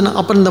என்ன ஆகுதுன்னா,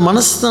 அப்போ இந்த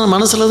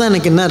மனசில் தான்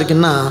எனக்கு என்ன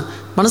இருக்குன்னா,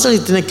 மனசில்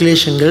இத்தனை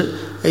கிளேஷங்கள்,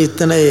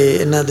 இத்தனை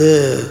என்னது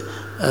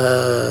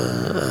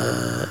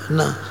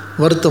என்ன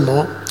வருத்தமோ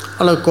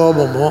அல்லது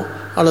கோபமோ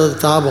அல்லது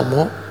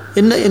தாபமோ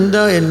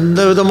எந்த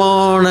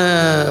விதமான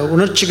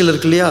உணர்ச்சிகள்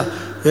இருக்கு இல்லையா,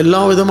 எல்லா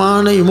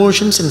விதமான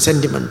இமோஷன்ஸ் அண்ட்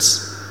சென்டிமெண்ட்ஸ்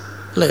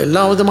இல்லை,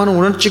 எல்லா விதமான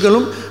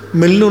உணர்ச்சிகளும்,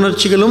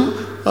 மெல்லுணர்ச்சிகளும்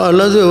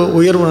அல்லது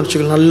உயர்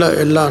உணர்ச்சிகள்,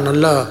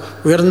 நல்லா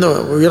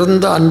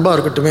உயர்ந்த அன்பாக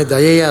இருக்கட்டுமே,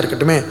 தயையாக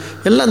இருக்கட்டுமே,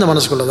 எல்லாம் இந்த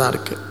மனசுக்குள்ளே தான்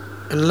இருக்குது.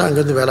 எல்லாம்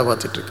அங்கேருந்து வேலை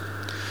பார்த்துட்ருக்கு.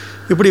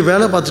 இப்படி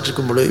வேலை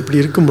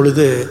இப்படி இருக்கும்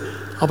பொழுது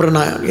அப்புறம்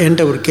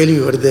என்கிட்ட ஒரு கேள்வி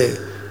வருது.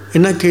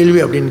 என்ன கேள்வி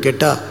அப்படின்னு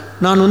கேட்டால்,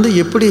 நான் வந்து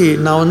எப்படி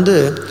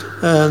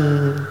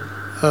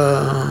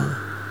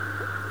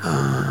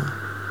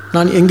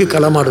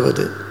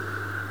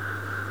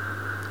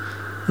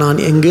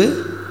நான் எங்கு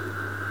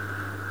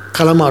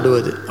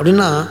களமாடுவது,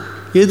 அப்படின்னா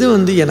எது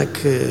வந்து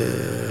எனக்கு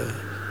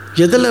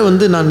எதில்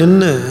வந்து நான்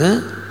நின்று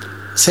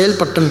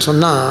செயல்பட்டேன்னு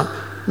சொன்னால்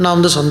நான்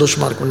வந்து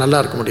சந்தோஷமாக இருக்கும், நல்லா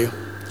இருக்க முடியும்.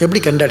 எப்படி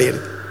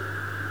கண்டடையிறது?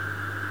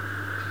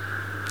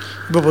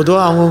 இப்போ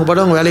பொதுவாக அவங்கவுங்க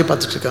பாட்டு அவங்க வேலையை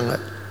பார்த்துட்ருக்காங்க,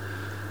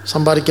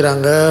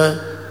 சம்பாதிக்கிறாங்க,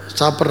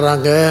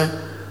 சாப்பிட்றாங்க,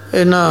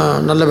 என்ன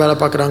நல்ல வேலை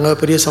பார்க்குறாங்க,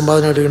 பெரிய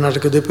சம்பாதனை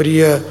நடக்குது,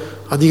 பெரிய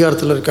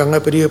அதிகாரத்தில் இருக்காங்க,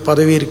 பெரிய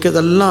பதவி இருக்குது,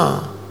 இதெல்லாம்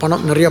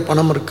பணம், நிறையா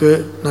பணம்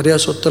இருக்குது, நிறையா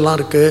சொத்துலாம்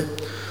இருக்குது,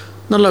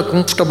 நல்லா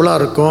கம்ஃபர்டபுளாக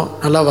இருக்கும்,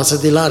 நல்லா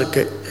வசதிலாம்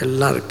இருக்குது,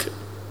 எல்லாம் இருக்குது,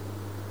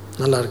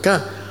 நல்லா இருக்கா?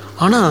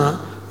 ஆனால்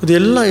இது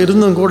எல்லாம்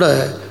இருந்தும் கூட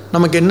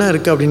நமக்கு என்ன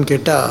இருக்குது அப்படின்னு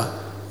கேட்டால்,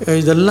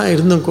 இதெல்லாம்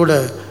இருந்தும் கூட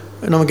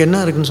நமக்கு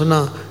என்ன இருக்குதுன்னு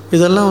சொன்னால்,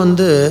 இதெல்லாம்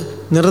வந்து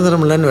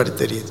நிரந்தரம் இல்லைன்னு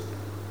வேறு தெரியுது.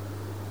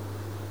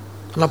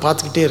 எல்லாம்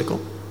பார்த்துக்கிட்டே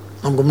இருக்கும்,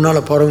 நமக்கு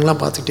முன்னால்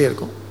போகிறவங்களாம் பார்த்துக்கிட்டே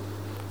இருக்கும்.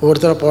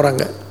 ஒவ்வொருத்தராக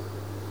போகிறாங்க,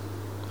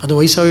 அது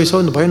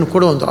வயசாக இந்த பையன்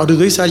கூட வந்துடும்.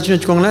 60 வயசு ஆயிடுச்சுன்னு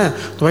வச்சுக்கோங்களேன்,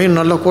 இந்த பையன்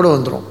நல்லா கூட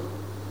வந்துடும்.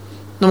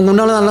 நமக்கு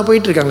முன்னால் நல்லா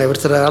போயிட்டுருக்காங்களே,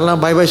 ஒருத்தர்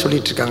எல்லாம் பாய்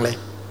சொல்லிகிட்ருக்காங்களே,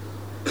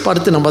 இப்போ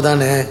அடுத்து நம்ம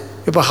தானே,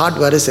 இப்போ ஹார்ட்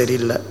வேறு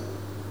சரியில்லை,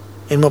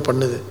 என்னமோ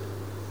பண்ணுது,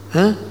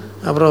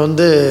 அப்புறம்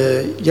வந்து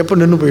எப்போ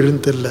நின்று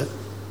போயிடுன்னு தெரில.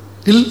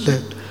 இல்லை,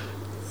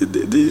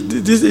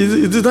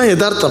 இதுதான்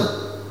யதார்த்தம்.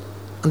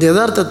 அந்த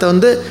யதார்த்தத்தை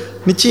வந்து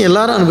நிச்சயம்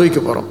எல்லாரும் அனுபவிக்க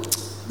போகிறோம்.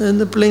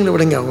 இந்த பிள்ளைங்களை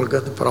விடுங்க, அவங்களுக்கு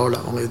அது பரவாயில்ல,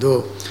 அவங்க ஏதோ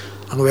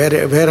அவங்க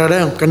வேறு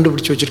இடம்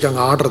கண்டுபிடிச்சி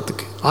வச்சுருக்காங்க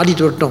ஆடுறதுக்கு,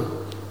 ஆடிட்டு வரட்டும்.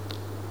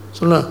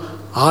 சொல்ல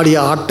ஆடிய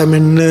ஆட்டம்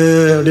என்ன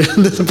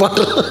அப்படின்னு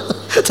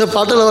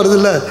பாட்டெல்லாம் வருது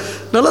இல்லை,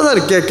 நல்லா தான்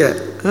இருக்கு கேட்க.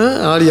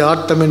 ஆடிய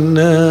ஆட்டம் என்ன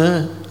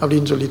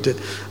அப்படின்னு சொல்லிட்டு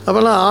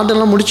அப்போல்லாம்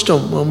ஆட்டெல்லாம்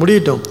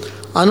முடியட்டும்.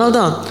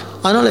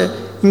 அதனால்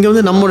இங்கே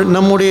வந்து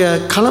நம்முடைய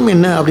களம்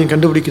என்ன அப்படின்னு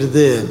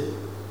கண்டுபிடிக்கிறது,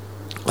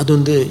 அது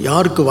வந்து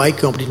யாருக்கு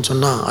வாய்க்கும் அப்படின்னு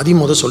சொன்னால்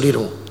அதையும் முதல்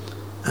சொல்லிடுவோம்.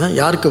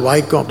 யாருக்கு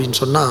வாய்க்கும் அப்படின்னு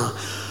சொன்னால்,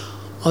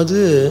 அது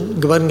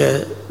இங்கே பாருங்க,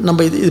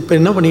 நம்ம இப்போ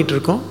என்ன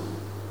பண்ணிகிட்ருக்கோம்,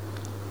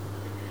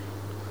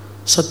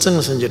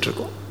 சத்சங்கம்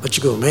செஞ்சிட்ருக்கோம்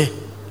வச்சுக்கோமே,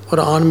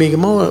 ஒரு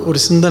ஆன்மீகமாக ஒரு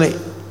சிந்தனை,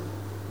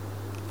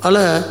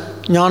 அதில்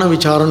ஞான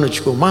விசாரம்னு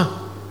வச்சுக்கோமா,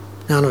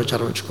 ஞான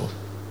விசாரம் வச்சுக்குவோம்.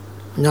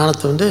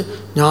 ஞானத்தை வந்து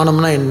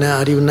ஞானம்னா என்ன,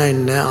 அறிவுனா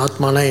என்ன,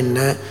 ஆத்மானா என்ன,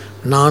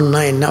 நான்னா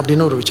என்ன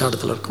அப்படின்னு ஒரு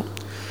விசாரத்தில் இருக்கும்.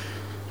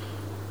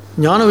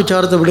 ஞான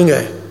விசாரத்தை விடுங்க.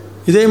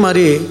 இதே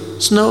மாதிரி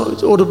சின்ன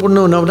ஒரு பொண்ணு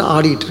ஒன்று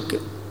ஆடிட்டுருக்கு,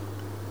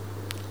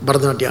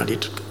 பரதநாட்டியம்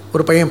ஆடிட்டுருக்கு.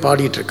 ஒரு பையன்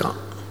பாடிட்டுருக்கான்.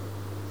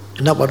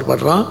 என்ன பாட்டு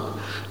பாடுறான்?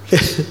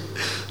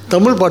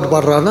 தமிழ் பாட்டு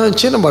பாடுறான்னா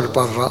சீன பாட்டு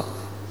பாடுறான்.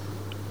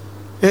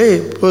 ஏய்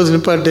போது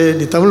நிப்பாட்டு,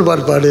 நீ தமிழ்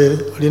பாட்டு பாடு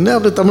அப்படின்னு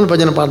அப்படி தமிழ்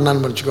பஜனை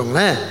பாடினான்னு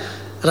வச்சுக்கோங்களேன்.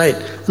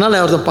 ரைட்.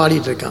 அதனால் ஒருத்தன்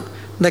பாடிட்டுருக்கான்.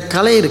 இந்த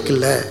கலை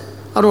இருக்குல்ல,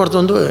 அவர்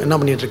ஒருத்தன் வந்து என்ன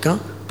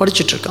பண்ணிகிட்ருக்கான்?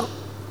 படிச்சுட்ருக்கான்.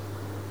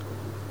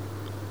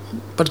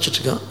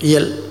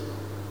 இயல்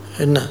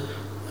என்ன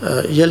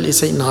இயல்,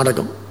 இசை,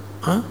 நாடகம்.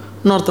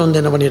 இன்னொருத்தன் வந்து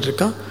என்ன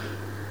பண்ணிகிட்ருக்கான்?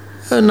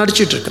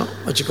 நடிச்சிட்ருக்கான்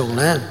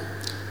வச்சுக்கோங்களேன்.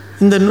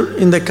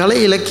 இந்த கலை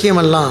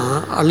இலக்கியமெல்லாம்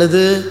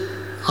அல்லது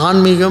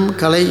ஆன்மீகம்,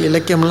 கலை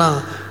இலக்கியம்லாம்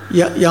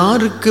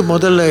யாருக்கு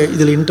முதல்ல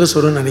இதில் இன்ட்ரெஸ்ட்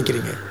வரும்னு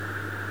நினைக்கிறீங்க?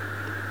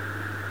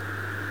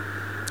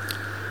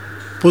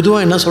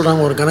 பொதுவாக என்ன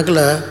சொல்கிறாங்க, ஒரு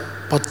கணக்கில்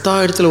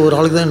 10,000 ஒரு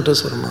ஆளுக்கு தான்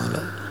இன்ட்ரெஸ்ட் வருமா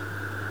அதில்.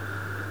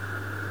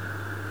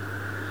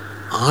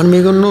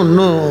 ஆன்மீகம்னு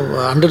இன்னும்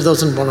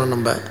 100,000 போனோம்.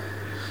 நம்ம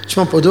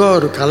சும்மா பொதுவாக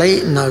ஒரு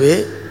கலைன்னாவே,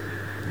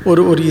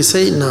 ஒரு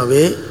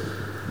இசைன்னாவே,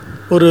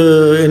 ஒரு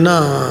என்ன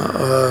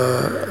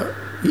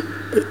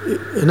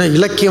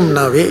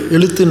இலக்கியம்னாவே,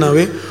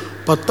 எழுத்துனாவே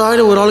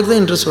 10,000 ஒரு ஆளுக்கு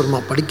தான் இன்ட்ரெஸ்ட் வருமா.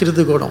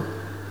 படிக்கிறது கூட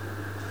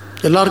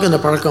எல்லாருக்கும் அந்த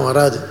பழக்கம்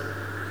வராது.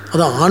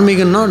 அதான்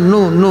ஆன்மீகம்னா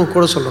இன்னும்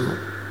கூட சொல்லணும்.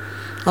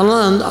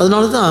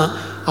 அதனால தான்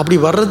அப்படி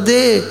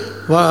வர்றதே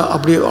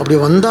அப்படி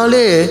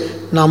வந்தாலே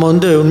நாம்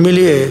வந்து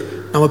உண்மையிலேயே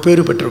நம்ம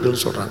பேறு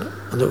பெற்றவர்கள்னு சொல்கிறாங்க.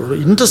 அந்த ஒரு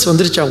இன்ட்ரெஸ்ட்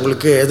வந்துருச்சு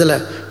அவங்களுக்கு. எதில்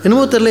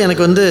என்னமோ தெரியல,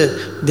 எனக்கு வந்து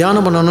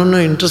தியானம் பண்ணணும்னு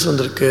இன்ட்ரெஸ்ட்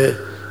வந்திருக்கு,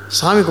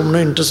 சாமி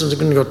கும்பிடணும் இன்ட்ரெஸ்ட்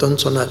வந்துருக்குன்னு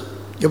ஒருத்தவங்க சொன்னார்.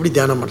 எப்படி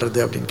தியானம் பண்ணுறது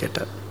அப்படின்னு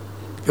கேட்டார்.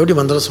 எப்படி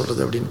மந்திரம்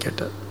சொல்கிறது அப்படின்னு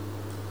கேட்டார்.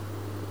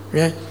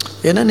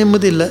 ஏன்னா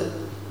நிம்மதி இல்லை,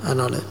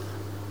 அதனால்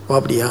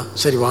அப்படியா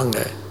சரி வாங்க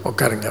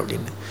உட்காருங்க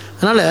அப்படின்னு.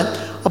 அதனால்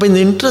அப்போ இந்த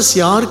இன்ட்ரெஸ்ட்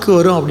யாருக்கு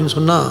வரும் அப்படின்னு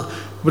சொன்னால்,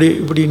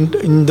 இப்படி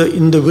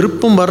இந்த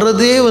விருப்பம்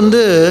வர்றதே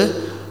வந்து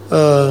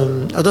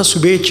அதான்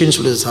சுபேட்சைன்னு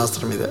சொல்லுது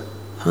சாஸ்திரம். இதை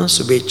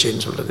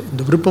சுபேட்சைன்னு சொல்கிறது.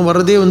 இந்த விருப்பம்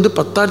வர்றதே வந்து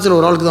 10,000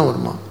 ஒரு ஆளுக்கு தான்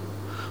வருமா.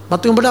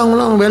 மற்றவங்க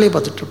அவங்களாம் அவங்க வேலையை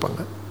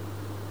பார்த்துட்ருப்பாங்க.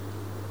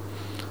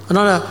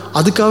 அதனால்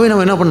அதுக்காகவே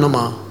நம்ம என்ன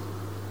பண்ணணுமா,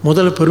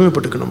 முதல்ல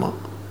பெருமைப்பட்டுக்கணுமா,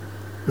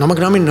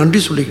 நமக்கு நாமே நன்றி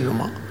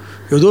சொல்லிக்கணுமா.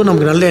 ஏதோ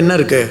நமக்கு நல்ல என்ன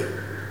இருக்குது,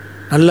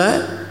 நல்ல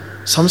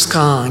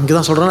சம்ஸ்காரம். இங்கே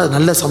தான் சொல்கிறோன்னா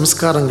நல்ல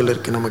சம்ஸ்காரங்கள்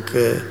இருக்குது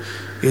நமக்கு.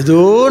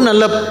 ஏதோ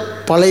நல்ல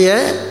பழைய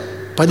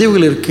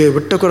பதிவுகள் இருக்குது,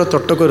 விட்டக்குறை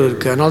தொட்டக்குறை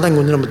இருக்குது. அதனால தான்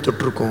இங்கே வந்து நம்ம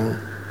தொட்டிருக்கோம்.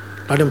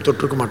 இல்லாட்டி நம்ம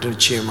தொட்டிருக்க மாட்டோம்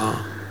நிச்சயமாக.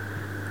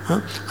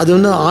 அது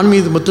வந்து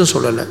ஆன்மீகத்தை மட்டும்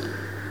சொல்லலை,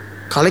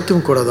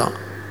 கலைக்கும் கூட தான்,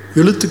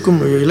 எழுத்துக்கும்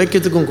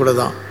இலக்கியத்துக்கும் கூட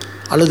தான்,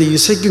 அல்லது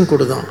இசைக்கும்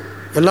கூட தான்.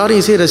 எல்லோரும்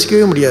இசையை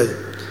ரசிக்கவே முடியாது.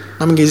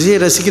 நமக்கு இசையை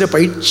ரசிக்கிற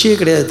பயிற்சியே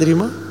கிடையாது,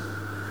 தெரியுமா?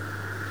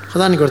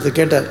 அதான் இன்றைக்கி ஒருத்தர்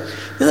கேட்டார்,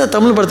 ஏதோ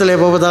தமிழ் படத்தில்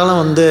எப்போ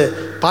பார்த்தாலும் வந்து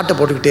பாட்டை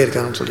போட்டுக்கிட்டே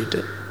இருக்காங்கன்னு சொல்லிட்டு.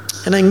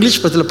 ஏன்னா இங்கிலீஷ்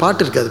படத்தில்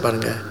பாட்டு இருக்காது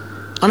பாருங்கள்,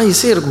 ஆனால்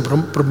இசை இருக்கும்,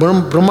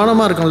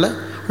 பிரம்மாண்டமாக இருக்கும்ல.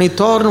 நீ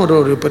தோர்னு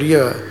ஒரு பெரிய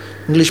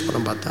இங்கிலீஷ்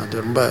படம் பார்த்தேன்.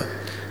 அது ரொம்ப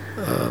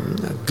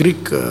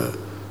கிரீக்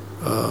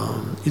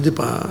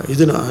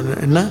இது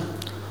என்ன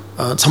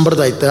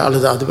சம்பிரதாயத்தை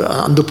அல்லது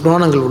அந்த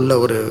புராணங்கள் உள்ள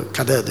ஒரு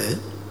கதை. அது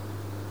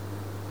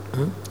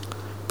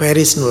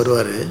பாரிஸ்னு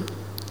வருவார்.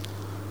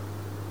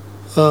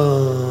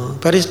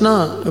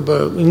 பாரிஸ்னால் இப்போ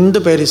இந்த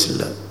பாரிஸ்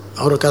இல்லை,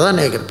 அவர்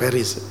கதாநாயகர்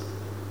பாரிஸ்.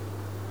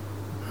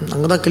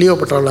 அங்கே தான்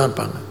கிளியோபட்ராலாம்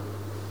இருப்பாங்க.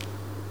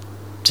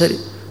 சரி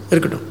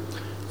இருக்கட்டும்,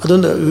 அது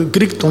வந்து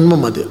கிரீக்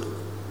தொன்மம் அது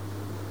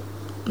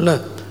இல்லை.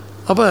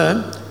 அப்போ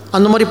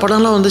அந்த மாதிரி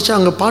படம்லாம் வந்துச்சு,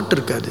 அங்கே பாட்டு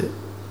இருக்காது,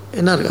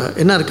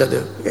 என்ன இருக்காது,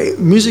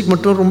 மியூசிக்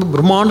மட்டும் ரொம்ப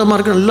பிரம்மாண்டமாக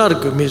இருக்குது, நல்லா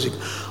இருக்குது மியூசிக்.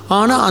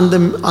 ஆனால்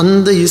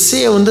அந்த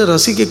இசையை வந்து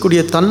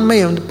ரசிக்கக்கூடிய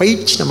தன்மையை வந்து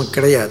பயிற்சி நமக்கு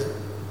கிடையாது.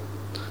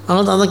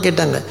 அதனால தான் அதான்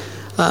கேட்டாங்க.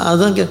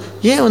 அதான்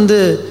ஏன் வந்து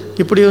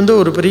இப்படி வந்து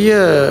ஒரு பெரிய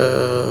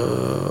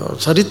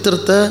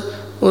சரித்திரத்தை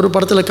ஒரு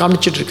படத்தில்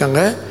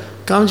காமிச்சிட்ருக்காங்க,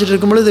 காமிச்சிட்டு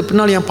இருக்கும்பொழுது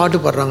பின்னாடி ஏன் பாட்டு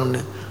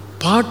பாடுறாங்கன்னு.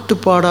 பாட்டு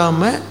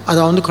பாடாமல் அதை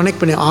வந்து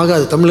கனெக்ட் பண்ணி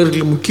ஆகாது.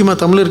 தமிழர்களுக்கு முக்கியமாக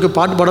தமிழருக்கு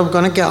பாட்டு பாட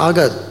கணக்கே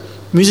ஆகாது.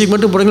 மியூசிக்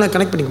மட்டும் போடுங்களா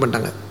கனெக்ட் பண்ணிக்க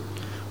மாட்டாங்க.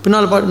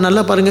 பின்னால் பாட்டு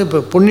நல்லா பாருங்கள். இப்போ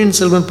பொன்னியின்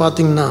செல்வன்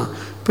பார்த்திங்கன்னா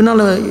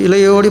பின்னால்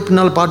இலையோடு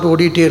பின்னால் பாட்டு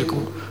ஓடிக்கிட்டே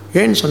இருக்கும்.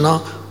 ஏன்னு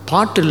சொன்னால்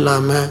பாட்டு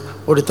இல்லாமல்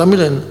ஒரு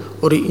தமிழன்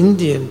ஒரு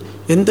இந்தியன்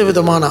எந்த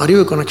விதமான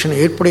அறிவு கனெக்ஷன்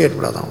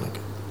ஏற்படாது அவனுக்கு.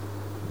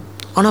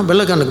 ஆனால்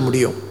வெள்ளைக்காரனுக்கு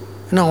முடியும்,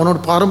 ஏன்னா அவனோட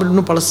பாரம்பரியம்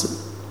இன்னும் பழசு.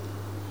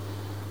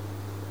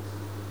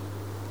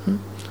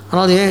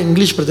 ஆனால் ஏன்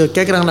இங்கிலீஷ் படத்தை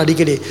கேட்குறாங்களா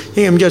அடிக்கடி,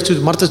 ஏன்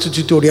எம்ஜிஆர் மரத்தை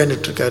சுற்றி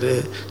ஓடியாண்டுட்டுருக்காரு,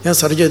 ஏன்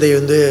சரோஜாதை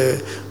வந்து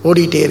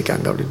ஓடிக்கிட்டே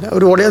இருக்காங்க அப்படின்னு.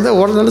 அவர்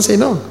ஓடனாலும்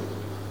செய்யணும்,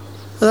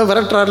 அதான்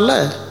விரட்டுறாருல,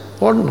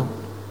 ஓடணும்.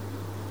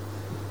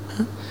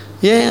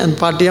 ஏன் அந்த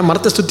பாட்டு ஏன்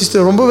மரத்தை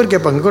சுற்றி ரொம்ப பேர்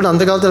கேட்பாங்க கூட.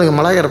 அந்த காலத்தில் எனக்கு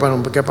மலையாள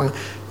ரொம்ப கேட்பாங்க,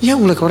 ஏன்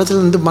உங்களுக்கு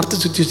படத்தில் வந்து மரத்தை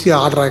சுற்றி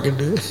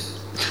ஆடுறாங்கன்னு.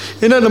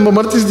 ஏன்னா நம்ம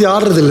மரத்தை சுற்றி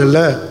ஆடுறது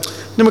இல்லைல்ல,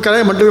 நம்ம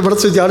கலையை மட்டுமே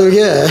மரத்தை சுற்றி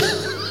ஆடுவீங்க.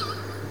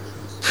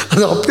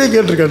 அது அப்படியே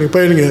கேட்டிருக்காங்க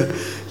பையனுங்க,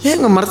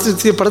 ஏங்க மரத்தை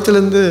சுற்றி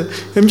படத்துலேருந்து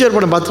எம்ஜிஆர்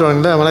படம்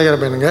பார்த்துருவாங்களே மலையாள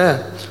பையனுங்க,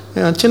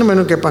 சின்ன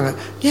பையனும் கேட்பாங்க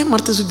ஏன்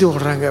மரத்தை சுற்றி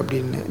ஓடுறாங்க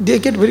அப்படின்னு. They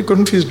get very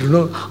confused.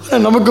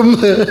 ஆனால்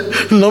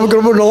நமக்கு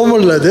ரொம்ப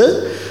நார்மல். அது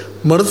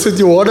மரத்தை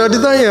சுற்றி ஓடாட்டி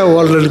தான் ஏன்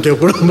ஓடலைன்னு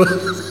கேட்போம்.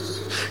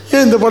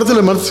 ஏன் இந்த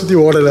படத்தில் மரத்தை சுற்றி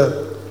ஓடலை,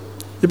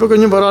 இப்போ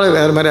கொஞ்சம் பரவாயில்ல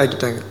வேறு மாதிரி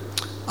ஆக்கிட்டாங்க.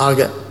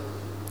 ஆக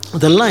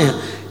இதெல்லாம்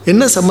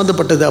என்ன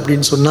சம்மந்தப்பட்டது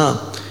அப்படின்னு சொன்னால்,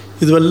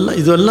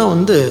 இதுவெல்லாம்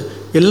வந்து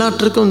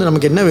எல்லாற்றுக்கும் வந்து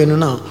நமக்கு என்ன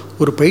வேணும்னா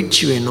ஒரு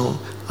பயிற்சி வேணும்.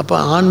 அப்போ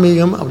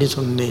ஆன்மீகம் அப்படின்னு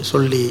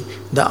சொல்லி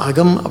இந்த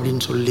அகம்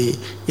அப்படின்னு சொல்லி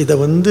இதை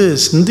வந்து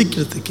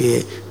சிந்திக்கிறதுக்கே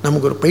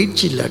நமக்கு ஒரு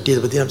பயிற்சி இல்லாட்டி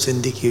இதை பற்றி நம்ம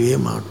சிந்திக்கவே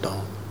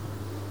மாட்டோம்.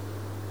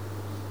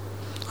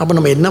 அப்போ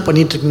நம்ம என்ன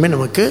பண்ணிகிட்ருக்குமே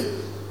நமக்கு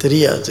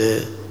தெரியாது.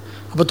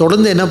 அப்போ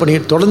தொடர்ந்து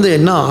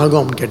என்ன ஆகும்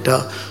அப்படின்னு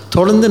கேட்டால்,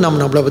 தொடர்ந்து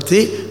நம்மளை பற்றி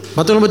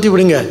மற்றவங்களை பற்றி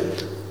விடுங்க,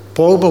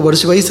 போக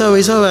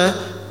வயசாக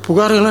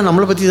புகார்கள்லாம்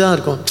நம்மளை பற்றி தான்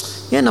இருக்கும்.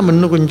 ஏன் நம்ம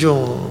இன்னும்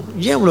கொஞ்சம்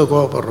ஏன் இவ்வளோ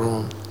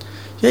கோவப்படுறோம்,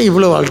 ஏன்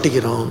இவ்வளோ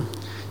அழட்டிக்கிறோம்,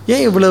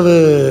 ஏன் இவ்வளவு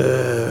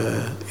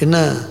என்ன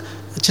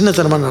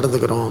சின்னத்தனமாக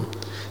நடந்துக்கிறோம்,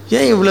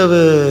 ஏன் இவ்வளவு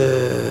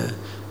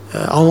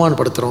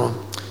அவமானப்படுத்துகிறோம்,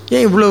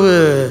 ஏன் இவ்வளவு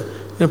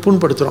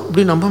புண்படுத்துகிறோம்,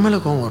 இப்படி நம்ம மேலே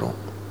கோவம் வரும்.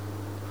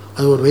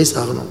 அது ஒரு வயசு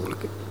ஆகணும்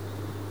உங்களுக்கு.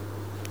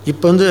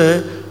 இப்போ வந்து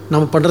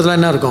நம்ம பண்ணுறதுலாம்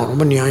என்ன இருக்கும்,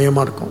 ரொம்ப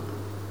நியாயமாக இருக்கும்.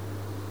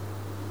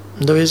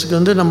 இந்த வயசுக்கு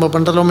வந்து நம்ம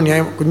பண்ணுறது ரொம்ப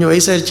நியாயம். கொஞ்சம்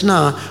வயசாகிடுச்சுன்னா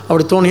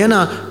அப்படி தோணும். ஏன்னா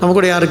நம்ம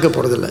கூட யாருக்கு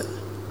போகிறதில்ல.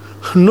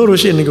 இன்னொரு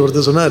விஷயம் இன்றைக்கி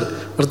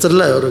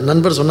ஒருத்தரில் ஒரு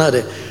நண்பர் சொன்னார்,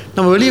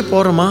 நம்ம வெளியே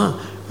போகிறோமா,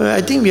 ஐ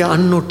திங்க் வி ஆர்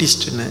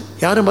அன்னோட்டிஸ்டுன்னு.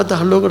 யாரும் பார்த்தா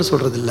ஹலோ கூட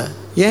சொல்கிறதில்ல.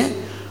 ஏன்?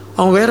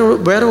 அவங்க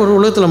வேறு ஒரு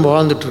உலகத்தில் நம்ம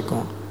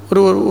வாழ்ந்துட்டுருக்கோம்.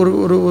 ஒரு ஒரு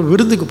ஒரு ஒரு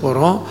விருந்துக்கு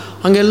போகிறோம்,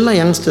 அங்கே எல்லாம்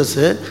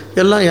யங்ஸ்டர்ஸு,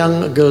 எல்லாம்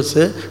யங்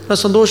கேர்ள்ஸு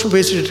எல்லாம் சந்தோஷம்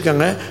பேசிகிட்டு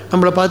இருக்காங்க.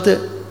 நம்மளை பார்த்து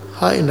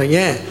என்ன,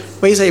 ஏன்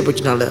வயசாகி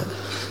போச்சுனால.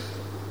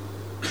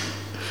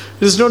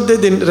 It's not that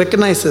they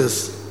recognize us.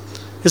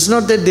 It's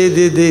not that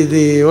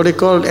they what they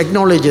call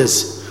acknowledges.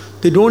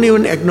 They don't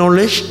even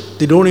acknowledge,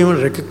 they don't even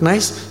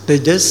recognize, they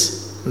just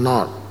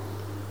nod.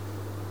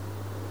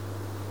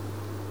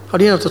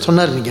 அப்படின்னு ஒருத்தர்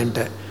சொன்னார் நீங்கள்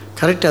என்கிட்ட.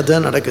 கரெக்ட்,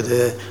 அதுதான் நடக்குது.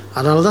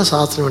 அதனால தான்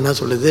சாஸ்திரம் என்ன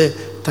சொல்லுது,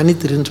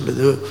 தனித்திருன்னு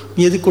சொல்லுது.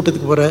 நீ எதுக்கு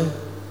கூட்டத்துக்கு போகிற,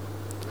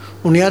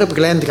 உன்னை யார் இப்போ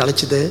கல்யாணத்துக்கு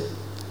அழைச்சிது,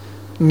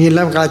 நீ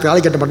எல்லாம் தாலி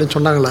கட்ட மாட்டேன்னு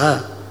சொன்னாங்களா?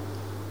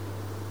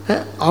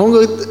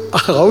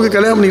 அவங்க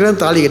கல்யாணம் பண்ணிக்கிறாங்க,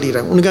 தாலி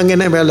கட்டிக்கிறாங்க. உனக்கு அங்கே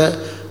என்ன வேலை,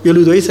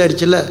 70 வயசு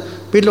ஆகிடுச்சில்ல,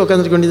 வீட்டில்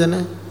உட்காந்துருக்க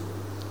வேண்டியதானே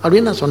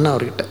அப்படின்னு நான் சொன்னேன்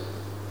அவர்கிட்ட.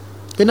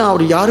 ஏன்னா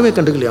அவர் யாருமே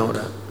கண்டுக்கலையா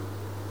அவரை.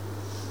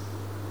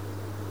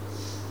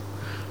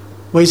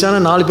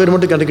 வயசான 4 பேர்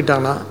மட்டும்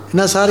கண்டுக்கிட்டாங்கன்னா,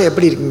 என்ன சார்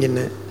எப்படி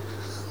இருக்கீங்கன்னு.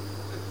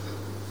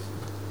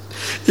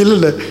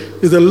 இல்லை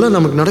இதெல்லாம்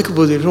நமக்கு நடக்க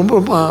போகுது. ரொம்ப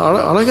ரொம்ப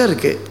அழகாக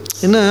இருக்குது.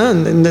 ஏன்னா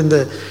இந்த இந்த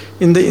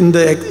இந்த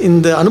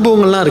இந்த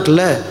அனுபவங்கள்லாம்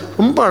இருக்குல்ல,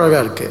 ரொம்ப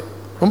அழகாக இருக்குது,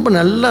 ரொம்ப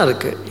நல்லா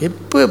இருக்குது.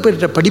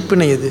 எப்பேற்பட்ட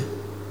படிப்பினை இது,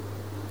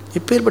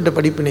 எப்பேற்பட்ட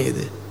படிப்பினை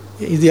இது.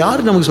 இது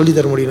யார் நமக்கு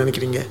சொல்லித்தர முடியும்னு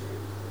நினைக்கிறீங்க?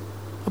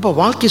 அப்போ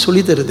வாழ்க்கை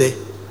சொல்லித்தருதே.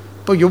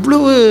 இப்போ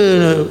எவ்வளவு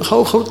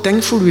how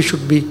thankful we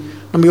should be.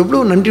 நம்ம எவ்வளோ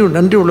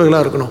நன்றி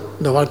உள்ளவர்களாக இருக்கணும்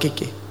இந்த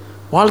வாழ்க்கைக்கு.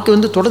 வாழ்க்கை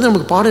வந்து தொடர்ந்து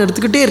நமக்கு பாடம்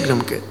எடுத்துக்கிட்டே இருக்குது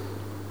நமக்கு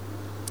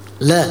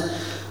இல்லை.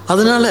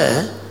 அதனால்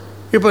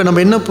இப்போ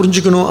நம்ம என்ன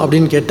புரிஞ்சுக்கணும்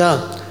அப்படின்னு கேட்டால்,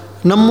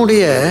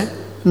 நம்முடைய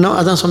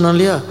அதான் சொன்னோம்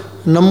இல்லையா,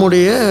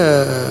 நம்முடைய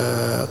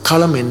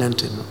களம் என்னன்னு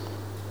தெரியணும்.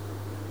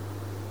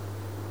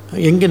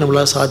 எங்கே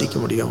நம்மளால் சாதிக்க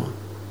முடியும்,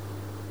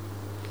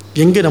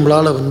 எங்கே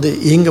நம்மளால் வந்து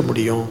இயங்க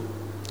முடியும்.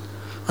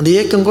 அந்த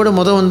இயக்கம் கூட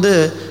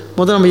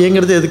முதல் நம்ம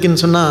இயங்கிறது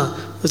எதுக்குன்னு சொன்னால்,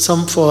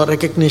 சம் ஃபார்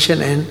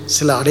ரெக்கக்னிஷன் அண்ட்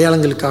சில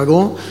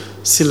அடையாளங்களுக்காகவும்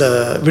சில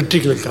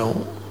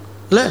வெற்றிகளுக்காகவும்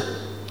இல்லை.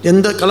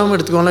 எந்த களம்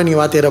எடுத்துக்கோங்களேன்,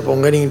 நீங்கள் வாத்தியாராக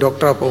போங்க, நீங்கள்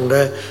டாக்டராக போங்க,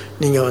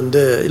 நீங்கள்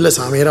வந்து இல்லை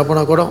சாமியாராக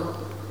போனால் கூட.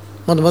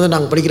 முதல்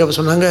நாங்கள் படிக்கிறப்ப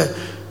சொன்னாங்க,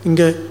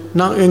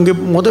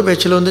 எங்கள்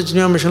பேச்சில் வந்து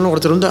சின்ன மிஷனில்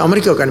ஒருத்தர் வந்து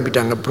அமெரிக்காவுக்கு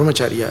அனுப்பிட்டாங்க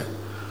பிரம்மச்சாரியை.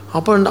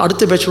 அப்போ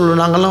அடுத்த பேச்சில் உள்ள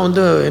நாங்கள்லாம்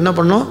வந்து என்ன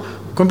பண்ணோம்,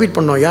 கம்பீட்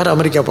பண்ணோம், யார்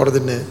அமெரிக்கா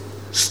போகிறதுன்னு.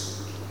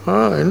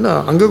 என்ன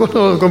அங்கே கூட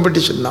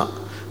காம்படிஷன் தான்.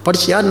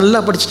 யார் நல்லா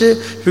படிச்சுட்டு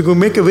you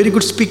make a very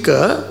good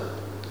speaker,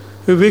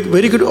 you make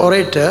very good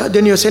orator,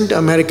 then you send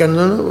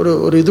அமெரிக்கான்னு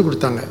ஒரு இது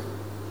கொடுத்தாங்க.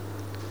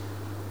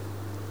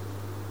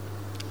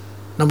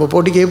 நம்ம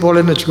போட்டிக்கே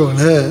போகலன்னு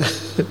வச்சுக்கோங்களேன்,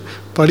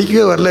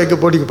 படிக்கவே வரல, எங்கே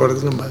போட்டிக்கு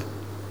போகிறது நம்ம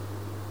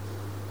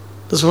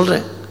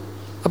சொல்கிறேன்.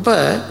 அப்போ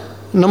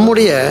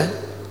நம்முடைய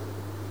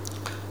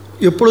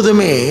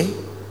எப்பொழுதுமே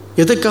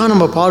எதுக்காக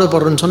நம்ம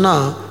பாடுபடுறோன்னு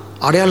சொன்னால்,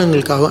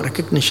 அடையாளங்களுக்காகவும்.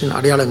 ரெக்கக்னிஷன்,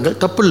 அடையாளங்கள்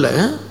தப்பு இல்லை,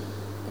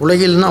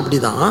 உலகில்னா அப்படி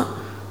தான்.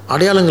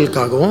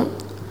 அடையாளங்களுக்காகவும்,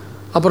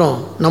 அப்புறம்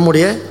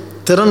நம்முடைய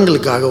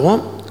திறன்களுக்காகவும்,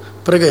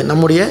 பிறகு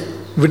நம்முடைய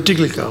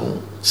வெற்றிகளுக்காகவும்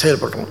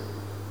செயல்படுறோம்.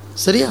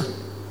 சரியா?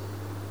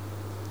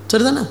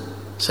 சரிதானே?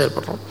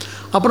 செயல்படுறோம்.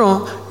 அப்புறம்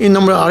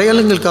நம்ம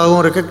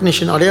அடையாளங்களுக்காகவும்,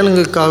 ரெக்கக்னிஷன்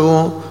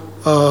அடையாளங்களுக்காகவும்,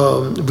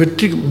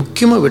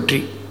 முக்கியமாக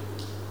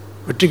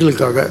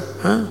வெற்றிகளுக்காக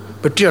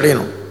வெற்றி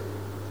அடையணும்.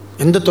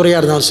 எந்த துறையாக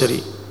இருந்தாலும் சரி,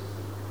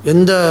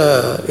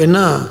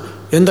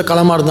 எந்த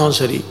களமாக இருந்தாலும்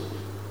சரி.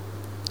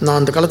 நான்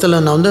அந்த காலத்தில்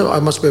நான் வந்து I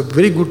must be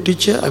very good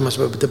teacher, I must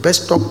be the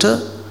best doctor,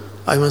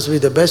 I must be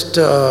the best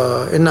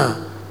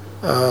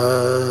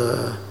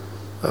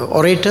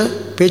orator.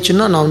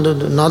 பேச்சுன்னா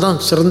நான்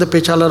தான் சிறந்த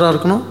பேச்சாளராக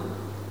இருக்கணும்.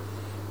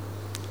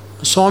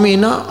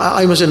 சுவாமின்னா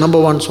ஐ மஸ்ட்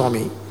நம்பர் 1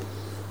 சுவாமி.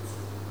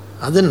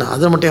 அதை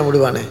மட்டும் ஏன்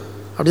விடுவானே,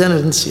 அப்படி தானே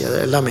இருந்துச்சு அது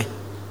எல்லாமே.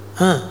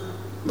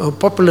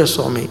 Popular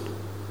swami,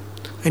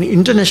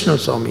 international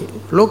swami,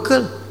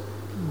 local,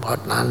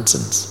 what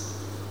nonsense.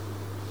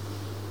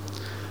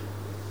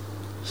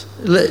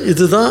 இல்லை,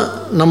 இதுதான்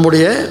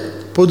நம்முடைய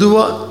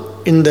பொதுவாக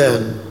இந்த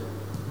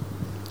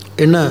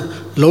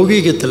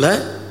லௌகீகத்தில்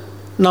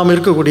நாம்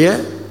இருக்கக்கூடிய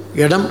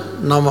இடம்,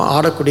 நாம்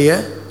ஆடக்கூடிய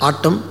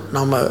ஆட்டம்,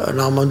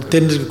 நாம் வந்து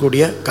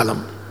தெரிஞ்சிருக்கக்கூடிய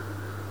களம்.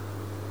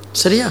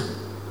 சரியா?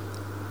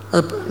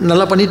 அது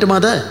நல்லா பண்ணிட்டோமா?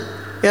 அதை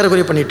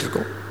ஏறக்குறைய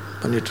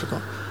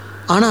பண்ணிகிட்ருக்கோம்.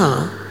 ஆனால்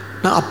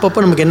நான்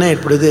அப்பப்போ நமக்கு என்ன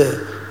ஏற்படுது?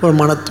 ஒரு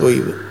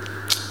மனத்தோய்வு.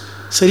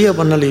 சரியாக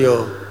பண்ணலையோ,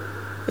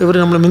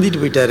 இவர் நம்மளை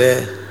மிந்திட்டு போயிட்டாரே,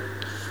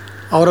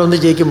 அவரை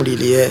வந்து ஜெயிக்க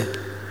முடியலையே.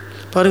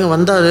 பாருங்கள்,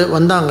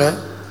 வந்தாங்க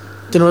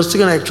இத்தனை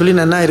வருஷத்துக்கு நான் ஆக்சுவலி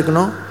நான் என்ன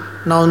இருக்கணும்?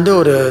 நான் வந்து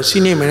ஒரு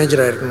சீனியர்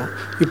மேனேஜராக இருக்கணும்.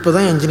 இப்போ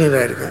தான்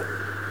இன்ஜினியராக இருக்கேன்.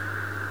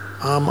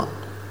 ஆமாம்,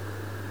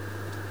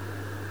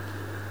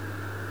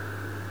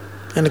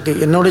 எனக்கு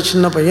என்னோடய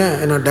சின்ன பையன்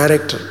என்னோட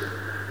டைரக்டர்,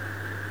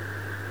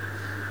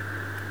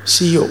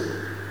 சிஓ.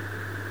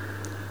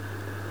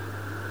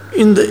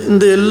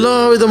 இந்த எல்லா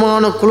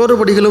விதமான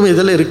குளறுபடிகளும்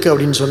இதில் இருக்குது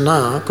அப்படின்னு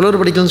சொன்னால்,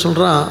 குளறுபடிகள்னு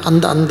சொல்கிறான்.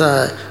 அந்த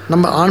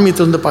நம்ம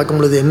ஆன்மீகத்திலேருந்து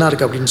பார்க்கும்பொழுது என்ன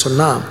இருக்குது அப்படின்னு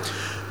சொன்னால்,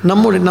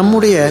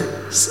 நம்முடைய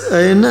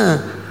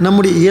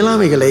நம்முடைய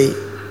இயலாமைகளை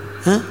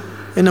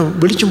என்ன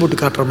வெளிச்சம் போட்டு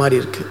காட்டுற மாதிரி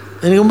இருக்குது.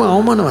 எனக்கு ரொம்ப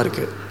அவமானமாக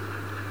இருக்குது.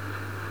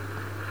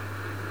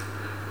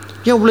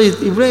 ஏன்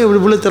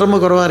இவ்வளோ திறமை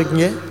குறைவாக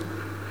இருக்கீங்க?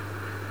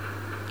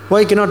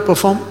 why cannot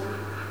perform?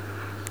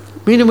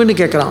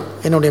 மீண்டும் கேட்குறான்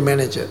என்னுடைய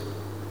மேனேஜர்,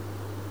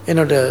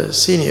 என்னோட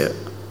சீனியர்,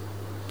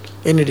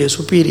 என்னுடைய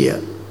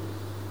superior.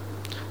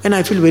 and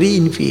I feel very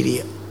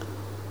inferior.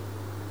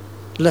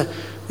 இல்லை,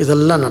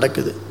 இதெல்லாம்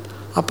நடக்குது.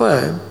 அப்போ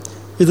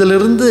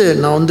இதிலிருந்து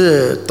நான் வந்து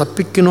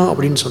தப்பிக்கணும்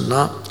அப்படின்னு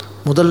சொன்னால்,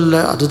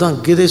 முதல்ல அதுதான்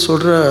கீதை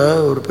சொல்கிற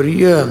ஒரு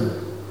பெரிய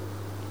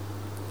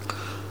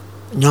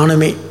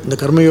ஞானமே. இந்த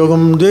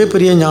கர்மயோகம்தே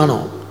பெரிய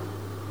ஞானம்.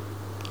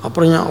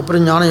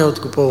 அப்புறம் ஞான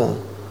யோகத்துக்கு போவோம்.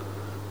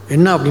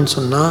 என்ன அப்படின்னு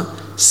சொன்னால்,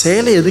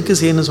 செயலை எதுக்கு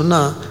செய்யணும்னு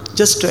சொன்னால்,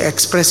 just to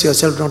express your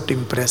self, not to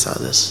impress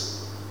others.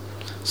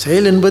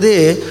 செயல் என்பதே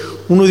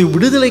உன்னுடைய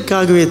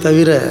விடுதலைக்காகவே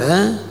தவிர,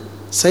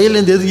 செயல்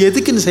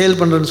எதுக்கு நீ செயல்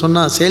பண்ணுறேன்னு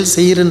சொன்னால், செயல்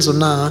செய்கிறேன்னு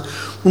சொன்னால்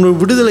உன்னுடைய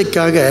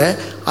விடுதலைக்காக,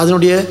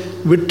 அதனுடைய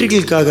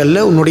வெற்றிகளுக்காக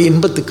அல்ல, உன்னுடைய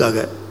இன்பத்துக்காக.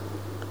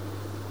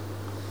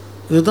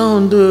 இதுதான்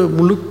வந்து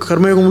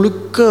கர்மயோகம்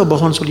முழுக்க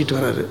பகவான் சொல்லிட்டு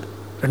வர்றாரு.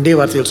 2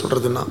 வார்த்தைகள்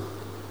சொல்கிறதுன்னா,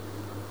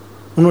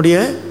 உன்னுடைய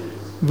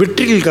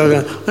வெற்றிகளுக்காக.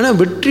 ஆனால்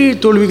வெற்றி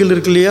தோல்விகள்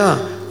இருக்கு இல்லையா,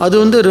 அது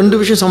வந்து 2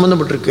 விஷயம்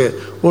சம்மந்தப்பட்டிருக்கு.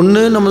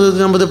 ஒன்று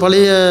நமது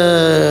பழைய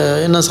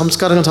என்ன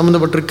சம்ஸ்காரங்கள்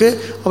சம்மந்தப்பட்டிருக்கு.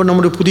 அப்புறம்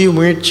நம்முடைய புதிய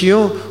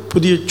முயற்சியும்,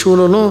 புதிய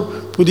சூழலும்,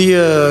 புதிய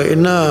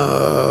என்ன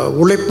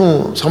உழைப்பும்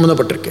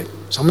சம்மந்தப்பட்டிருக்கு.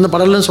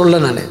 சம்மந்தப்படலைன்னு சொல்ல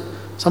நான்,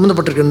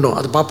 சம்மந்தப்பட்டிருக்கேன்டும்.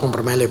 அது பார்ப்போம்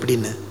அப்புறம் மேலே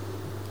எப்படின்னு.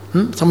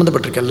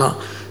 சம்மந்தப்பட்டிருக்கெல்லாம்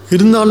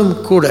இருந்தாலும்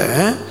கூட,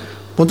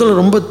 முதல்ல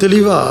ரொம்ப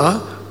தெளிவாக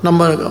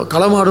நம்ம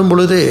களமாடும்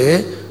பொழுதே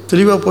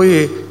தெளிவாக போய்,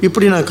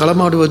 இப்படி நான்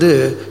களமாடுவது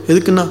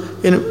எதுக்குன்னா,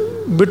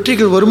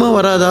 வெற்றிகள் வருமா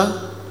வராதா?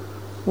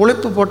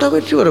 உழைப்பு போட்டால்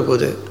வெற்றி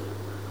வரப்போகுது,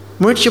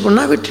 முயற்சி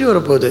பண்ணால் வெற்றி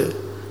வரப்போகுது.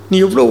 நீ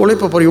எவ்வளோ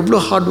உழைப்ப போகிற, எவ்வளோ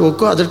ஹார்ட்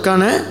ஒர்க்கோ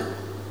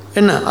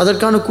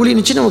அதற்கான கூலி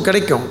நிச்சயம் நமக்கு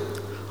கிடைக்கும்.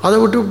 அதை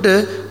விட்டு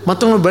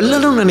மற்றவங்க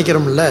வெல்லணும்னு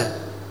நினைக்கிறோம்ல.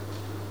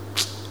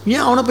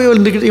 ஏன் அவனை போய்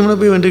வென்றுக்கிட்டு இவனை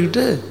போய்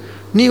வென்றுக்கிட்டு,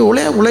 நீ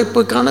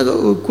உழைப்புக்கான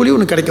கூலி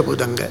ஒன்று கிடைக்க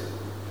போகுது அங்கே,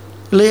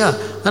 இல்லையா?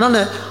 அதனால்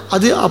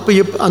அது அப்போ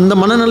அந்த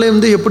மனநிலை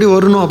வந்து எப்படி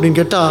வரணும் அப்படின்னு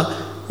கேட்டால்,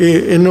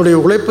 என்னுடைய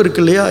உழைப்பு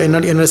இருக்கு இல்லையா,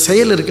 என்னோட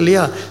செயல் இருக்கு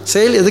இல்லையா,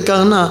 செயல்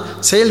எதுக்காகனா,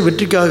 செயல்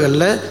வெற்றிக்காக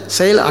அல்ல,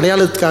 செயல்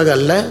அடையாளத்துக்காக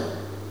அல்ல.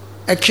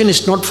 action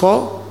is not for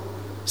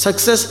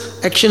success,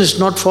 action is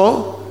not for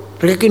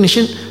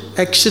recognition,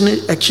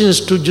 action is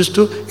to just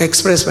to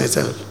express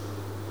myself.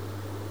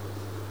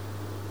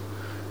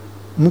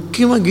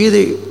 முக்கியமாக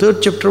கீதை 3rd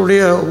chapter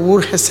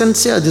ஒரு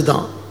எசன்ஸே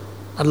அதுதான்.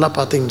 நல்லா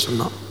பார்த்தீங்கன்னு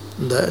சொன்னான்,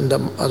 இந்த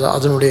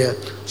அதனுடைய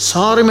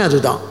சாரமே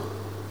அதுதான்.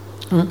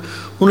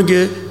 உனக்கு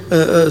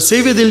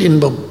செய்வதில்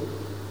இன்பம்,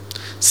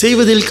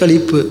 செய்வதில்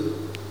களிப்பு,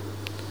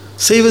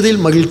 செய்வதில்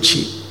மகிழ்ச்சி.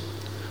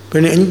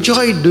 when you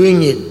enjoy doing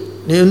it,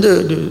 நீ வந்து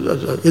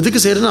எதுக்கு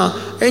செய்கிறேன்னா,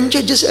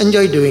 ஜஸ்ட்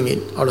என்ஜாய் டூயிங்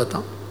இட்,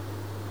 அவ்வளோதான்.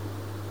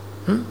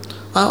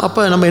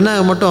 அப்போ நம்ம என்ன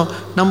ஆக மாட்டோம்,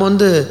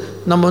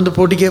 நம்ம வந்து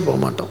போட்டிக்கே போக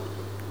மாட்டோம்.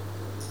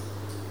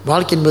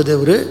 வாழ்க்கை என்பது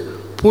ஒரு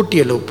போட்டி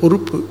அல்ல,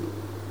 பொறுப்பு.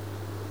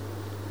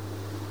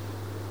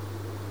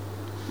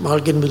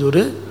 வாழ்க்கை என்பது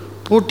ஒரு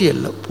போட்டி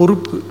அல்ல,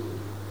 பொறுப்பு.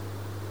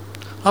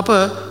 அப்போ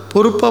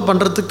பொறுப்பாக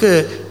பண்ணுறதுக்கு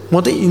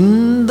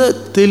இந்த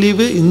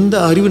தெளிவு, இந்த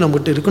அறிவு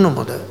நம்மகிட்ட இருக்கணும்.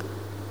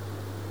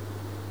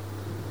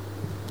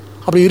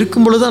 அப்படி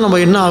இருக்கும் பொழுது தான் நம்ம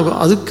என்ன ஆகும்,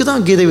 அதுக்கு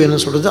தான் கீதை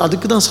வேணும்னு சொல்லுது,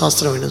 அதுக்கு தான்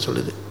சாஸ்திரம் வேணும்னு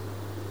சொல்லுது.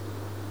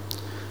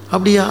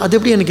 அப்படியா? அது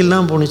எப்படி எனக்கு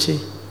இல்லாமல் போணுச்சு?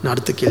 நான்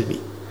அடுத்த கேள்வி.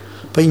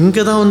 இப்போ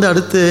இங்கே தான் வந்து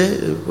அடுத்து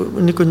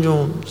இன்னும்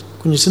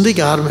கொஞ்சம்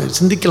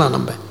சிந்திக்கலாம்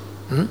நம்ம.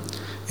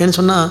 ஏன்னு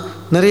சொன்னால்,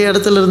 நிறைய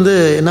இடத்துல இருந்து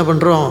என்ன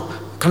பண்ணுறோம்,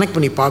 கனெக்ட்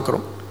பண்ணி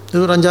பார்க்குறோம்.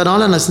 இது ஒரு 5-6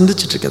 நாளாக நான்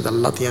சிந்திச்சிட்ருக்கேன். இது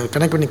எல்லாத்தையும்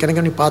கனெக்ட்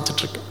பண்ணி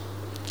பார்த்துட்ருக்கேன்.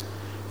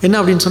 என்ன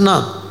அப்படின்னு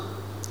சொன்னால்,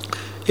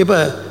 இப்போ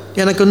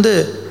எனக்கு வந்து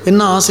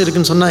என்ன ஆசை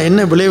இருக்குதுன்னு சொன்னால், என்ன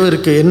விளைவு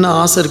இருக்குது, என்ன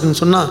ஆசை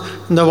இருக்குதுன்னு சொன்னால்,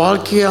 இந்த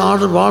வாழ்க்கையை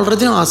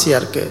வாழ்கிறதையும் ஆசையாக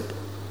இருக்குது.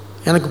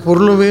 எனக்கு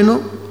பொருளும்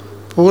வேணும்,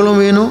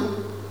 புகழும் வேணும்,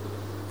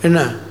 என்ன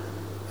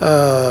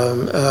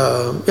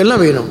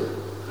எல்லாம் வேணும்.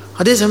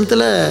 அதே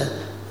சமயத்தில்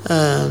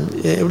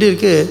எப்படி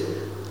இருக்குது,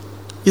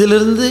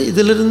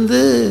 இதிலிருந்து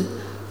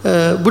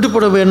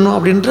விடுபட வேணும்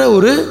அப்படின்ற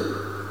ஒரு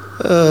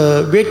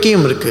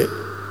வேட்கையும் இருக்குது.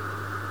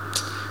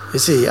 You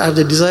see, I have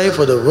the desire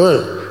for the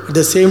world at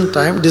the same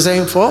time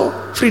desire for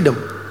freedom.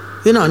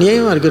 இது என்ன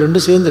அநியாயமாக இருக்குது,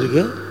 ரெண்டும்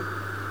சேர்ந்துருக்கு.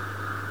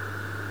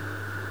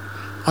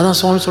 அதான்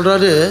சுவாமி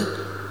சொல்கிறாரு,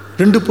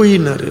 ரெண்டு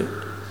பொய்னாரு.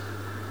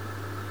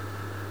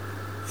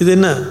 இது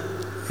என்ன,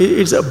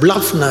 இட்ஸ் அ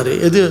பிளாஃப்னாரு.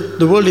 எது,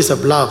 the world is a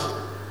bluff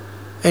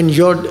and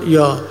your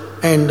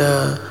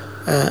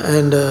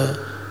and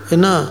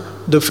என்ன,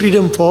 த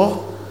ஃப்ரீடம் ஃபார்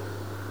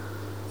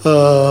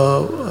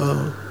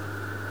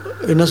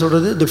என்ன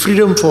சொல்கிறது, த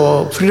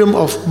ஃப்ரீடம்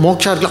ஆஃப்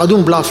மோக்ஷா இருக்குல்ல,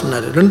 அதுவும்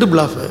பிளாஃப்னாரு. ரெண்டு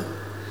பிளாஃபு.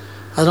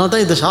 அதனால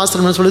தான் இந்த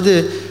சாஸ்திரம் என்ன சொல்லுது,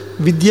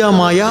 வித்யா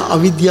மாயா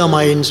அவித்யா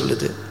மாயின்னு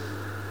சொல்லுது.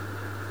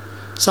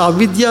 ஸோ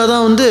அவித்யா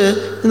தான்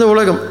இந்த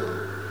உலகம்.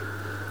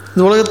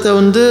 இந்த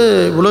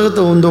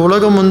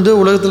உலகம்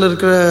உலகத்தில்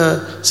இருக்கிற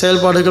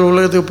செயல்பாடுகள்,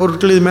 உலகத்துக்கு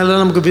பொருட்கள், இது மேலே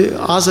நமக்கு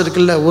ஆசை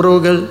இருக்குல்ல,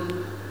 உறவுகள்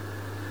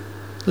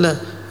இல்லை,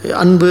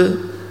 அன்பு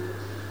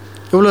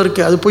எவ்வளோ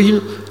இருக்குது, அது பொய்.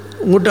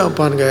 உங்கள்கிட்ட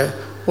பாருங்கள்,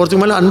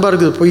 ஒருத்தருக்கு மேலே அன்பாக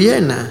இருக்குது, பொய்யா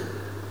என்ன?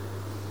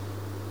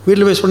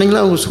 வீட்டில் போய்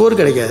சொன்னீங்களா, அவங்க சோறு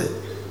கிடைக்காது.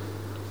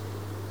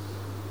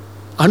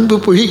 அன்பு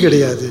பொய்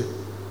கிடையாது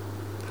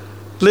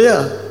இல்லையா?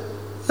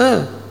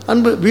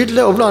 அன்பு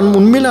வீட்டில் அவ்வளோ அன்பு,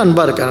 உண்மையிலே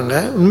அன்பாக இருக்காங்க,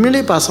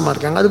 உண்மையிலே பாசமாக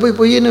இருக்காங்க, அது போய்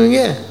பொய்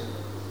என்னவீங்க?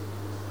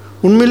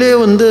 உண்மையிலே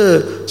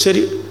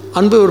சரி,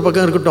 அன்பு ஒரு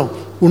பக்கம் இருக்கட்டும்,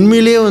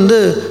 உண்மையிலே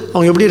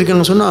அவங்க எப்படி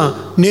இருக்காங்கன்னு சொன்னால்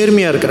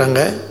நேர்மையாக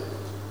இருக்கிறாங்க,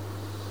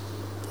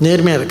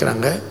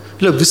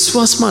 இல்லை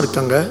விசுவாசமாக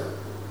இருக்காங்க,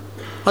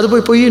 அது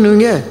போய் பொய்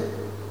என்னவீங்க?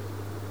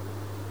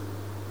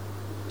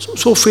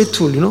 So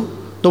faithful,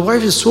 the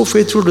wife is so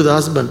faithful to the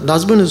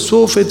husband is so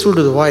faithful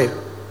to the wife,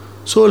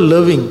 so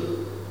loving,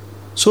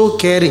 so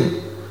caring,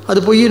 அது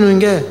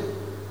பொய்னுவீங்க?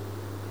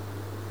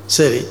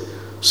 சரி,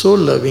 so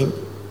loving,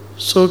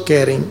 so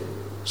caring,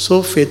 so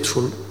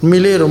faithful,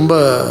 உண்மையிலே ரொம்ப,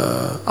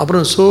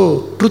 அப்புறம் so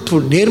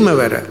truthful, நேர்மை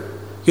வேறு,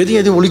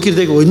 எதையும்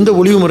ஒழிக்கிறதுக்கு எந்த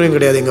ஒளிவு முறையும்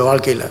கிடையாது எங்கள்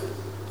வாழ்க்கையில்,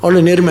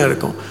 அவ்வளோ நேர்மையாக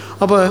இருக்கும்.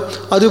 அப்போ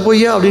அது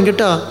பொய்யா அப்படின்னு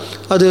கேட்டால்,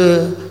 அது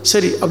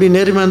சரி, அப்படி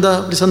நேர்மையாக இருந்தால்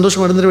அப்படி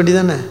சந்தோஷமாக இருந்துட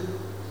வேண்டியதானே?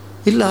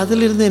 இல்லை,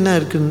 அதிலிருந்து என்ன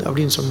இருக்குது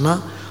அப்படின்னு சொன்னால்,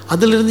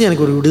 அதிலிருந்து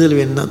எனக்கு ஒரு விடுதலை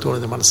வேணும்னு தான்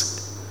தோணுது மனசுக்கு.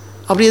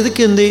 அப்படி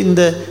எதுக்கு இந்த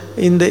இந்த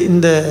இந்த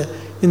இந்த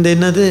இந்த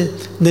என்னது,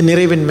 இந்த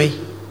நிறைவின்மை?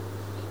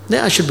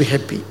 I should be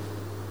happy.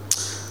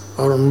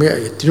 அவர்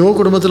உண்மையாக, எத்தனையோ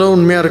குடும்பத்தில்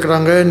உண்மையாக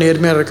இருக்கிறாங்க,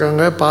 நேர்மையாக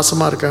இருக்காங்க,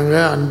 பாசமாக இருக்காங்க,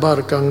 அன்பாக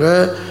இருக்காங்க,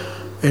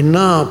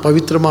 என்ன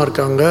பவித்திரமாக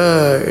இருக்காங்க,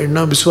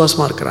 என்ன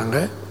விசுவாசமாக இருக்கிறாங்க.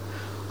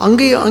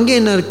 அங்கே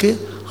என்ன இருக்குது?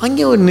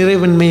 அங்கே ஒரு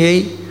நிறைவின்மையை,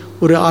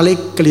 ஒரு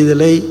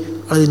அலைக்கழிதலை,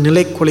 அது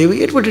நிலைக்குலைவு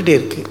ஏற்பட்டுகிட்டே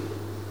இருக்குது.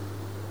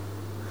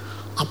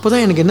 அப்போ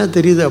தான் எனக்கு என்ன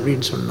தெரியுது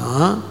அப்படின்னு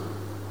சொன்னால்,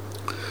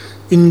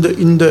 இந்த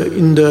இந்த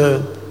இந்த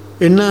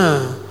என்ன,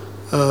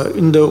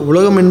 இந்த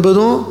உலகம்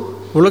என்பதும்,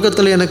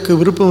 உலகத்தில் எனக்கு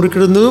விருப்பம்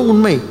இருக்கிறதும்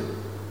உண்மை,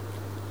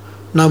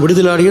 நான்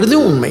விடுதலை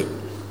அடைகிறதும் உண்மை,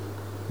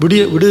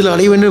 விடுதலை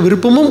அடைய வேண்டிய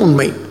விருப்பமும்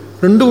உண்மை,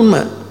 ரெண்டும்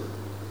உண்மை.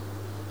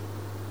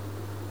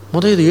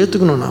 இதை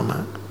ஏற்றுக்கணும்.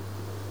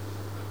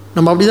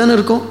 நம்ம அப்படி தானே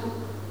இருக்கோம்.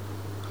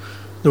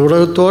 இந்த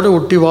உலகத்தோடு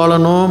ஒட்டி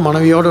வாழணும்,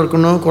 மனைவியோடு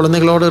இருக்கணும்,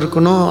 குழந்தைகளோடு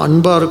இருக்கணும்,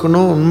 அன்பாக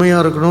இருக்கணும்,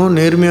 உண்மையாக இருக்கணும்,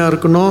 நேர்மையாக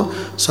இருக்கணும்,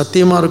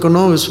 சத்தியமாக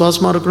இருக்கணும்,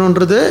 விசுவாசமாக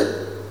இருக்கணுன்றது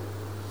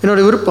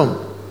என்னுடைய விருப்பம்.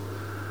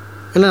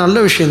 எல்லாம் நல்ல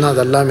விஷயந்தான்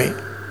அது எல்லாமே.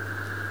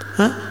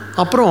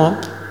 அப்புறம்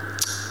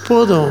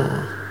போதும்,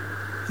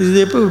 இது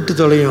எப்போ விட்டு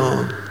தொலையும்,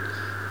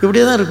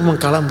 இப்படியே தான் இருக்குமா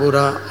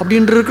கிளம்பூரா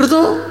அப்படின்ற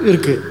இருக்கிறதும்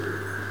இருக்குது.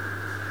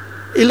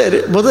 இல்லை,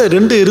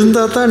 ரெண்டு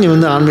இருந்தால் தான் நீ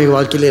ஆன்மீக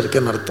வாழ்க்கையிலே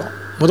இருக்கன்னு அர்த்தம்.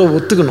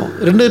 ஒத்துக்கணும்,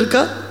 ரெண்டு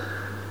இருக்கா?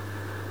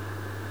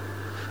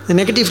 இந்த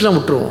நெகட்டிவ்லாம்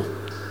விட்டுருவோம்,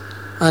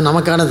 அது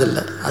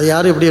நமக்கானதில்லை, அது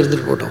யாரும் எப்படி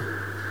இருந்துட்டு போட்டோம்.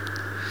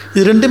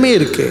 இது ரெண்டுமே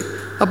இருக்குது.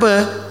 அப்போ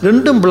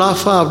ரெண்டும்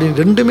பிளாஃபா அப்படின்னு,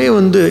 ரெண்டுமே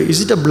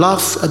இஸ் இட் அ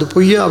பிளாஃப், அது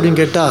பொய்யா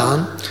அப்படின்னு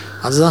கேட்டால்,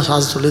 அதுதான்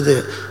சாஸ்திரம் சொல்லுது,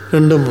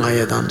 ரெண்டும்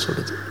மாயதான்னு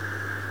சொல்லுது.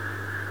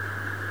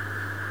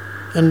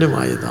 ரெண்டு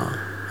மாயதான்.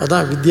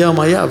 அதான் வித்யா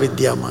மாயா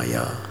அவித்யா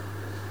மாயா,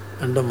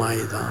 ரெண்டும்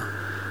மாயதான்.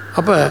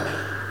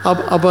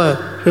 அப்போ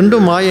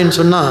ரெண்டும் மாயன்னு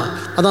சொன்னால்,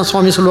 அதான்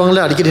சுவாமி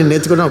சொல்லுவாங்களே, அடிக்கடி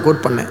நேற்று கூட நான்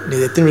கோட் பண்ணேன், நீ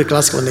எத்தனை மணி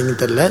கிளாஸுக்கு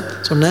வந்தீங்கன்னு தெரில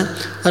சொன்னேன்.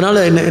 அதனால்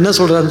என்ன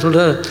சொல்கிறாருன்னு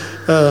சொல்கிறார்,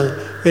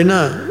 என்ன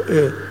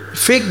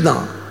ஃபேக்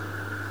தான்,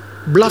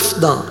 பிளஃப்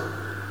தான்.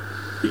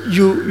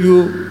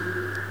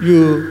 யூ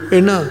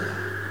என்ன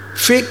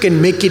ஃபேக்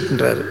அண்ட் மேக்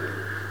இட்ன்றாரு.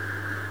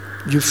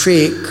 யூ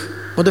ஃபேக்,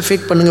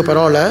 ஃபேக் பண்ணுங்கள்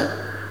பரவாயில்ல,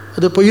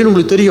 அது பொய்ன்னு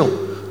உங்களுக்கு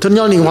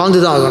தெரிஞ்சாலும் நீங்கள்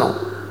வாழ்ந்து தான் ஆகணும்,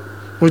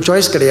 உங்களுக்கு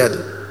சாய்ஸ் கிடையாது.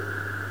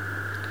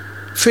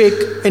 ஃபேக்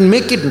அண்ட்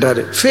மேக்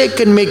இட்ன்றாரு, ஃபேக்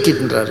அண்ட் மேக்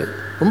இட்ன்றாரு.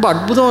 ரொம்ப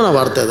அற்புதமான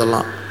வார்த்தை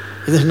இதெல்லாம்.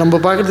 இது நம்ம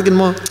பார்க்குறதுக்கு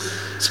என்னமோ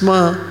சும்மா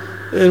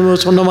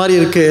சொன்ன மாதிரி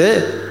இருக்குது,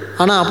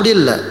 ஆனால் அப்படி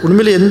இல்லை.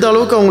 உண்மையில் எந்த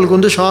அளவுக்கு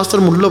அவங்களுக்கு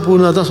சாஸ்திரம் உள்ளே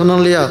போகுது, அதான்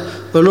சொன்னாங்க இல்லையா,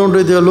 அலோன்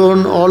வித்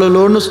அலோன் ஆல்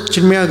அலோன்னு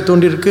சின்மையாக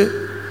தோன்றியிருக்கு.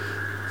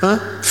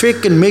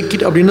 ஃபேக் அண்ட் மேக்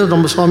இட் அப்படின்னு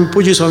நம்ம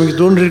பூஜை சுவாமிக்கு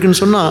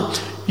தோன்றியிருக்குன்னு சொன்னால்,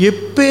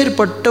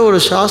 எப்பேற்பட்ட ஒரு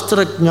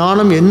சாஸ்திர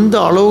ஞானம் எந்த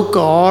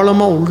அளவுக்கு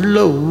ஆழமாக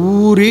உள்ளே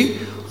ஊறி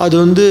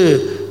அது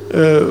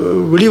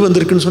வெளியே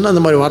வந்திருக்குன்னு சொன்னால்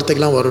அந்த மாதிரி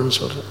வார்த்தைகள்லாம் வரும்னு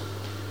சொல்கிறேன்.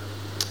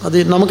 அது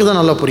நமக்கு தான்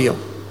நல்லா புரியும்,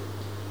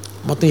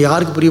 மொத்தம்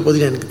யாருக்கு புரிய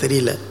போகுதுன்னு எனக்கு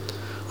தெரியல,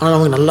 ஆனால்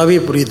நமக்கு நல்லாவே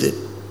புரியுது.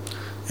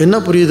 என்ன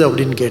புரியுது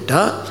அப்படின்னு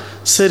கேட்டால்,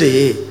 சரி,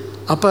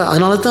 அப்போ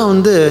அதனால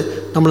தான்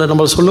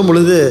நம்மளை சொல்லும்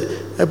பொழுது,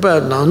 இப்போ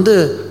நான்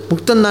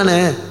முக்தன் தானே,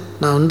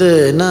 நான்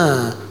என்ன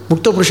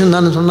முக்த புருஷன்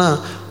தானே சொன்னால்,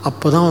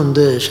 அப்போ தான்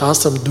வந்து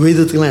சாஸ்திரம்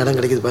துவைதத்துக்குலாம் இடம்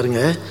கிடைக்கிது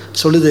பாருங்கள்.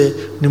 சொல்லுது,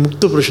 நீ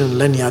முக்த புருஷன்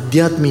இல்லை, நீ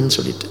அத்தியாத்மின்னு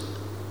சொல்லிட்டு.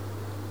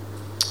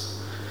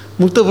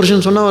 முக்த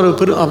புருஷன் சொன்னால் ஒரு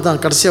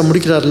அப்பதான் கடைசியாக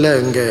முடிக்கிறார்ல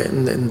இங்கே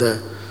இந்த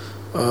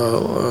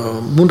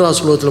 3வது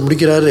ஸ்லோகத்தில்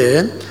முடிக்கிறாரு.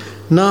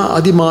 நான்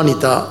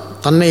அதிமானிதா,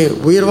 தன்னை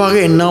உயர்வாக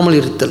எண்ணாமல்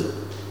இருத்தல்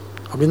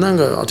அப்படின்னு தான்.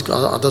 அங்கே அதுக்கு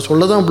அதை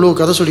சொல்ல தான் இவ்வளோ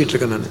கதை சொல்லிகிட்டு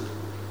இருக்கேன் நான்.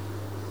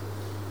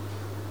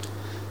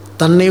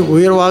 தன்னை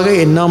உயர்வாக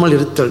எண்ணாமல்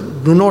இருத்தல்,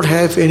 டு நாட்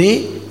ஹேவ் எனி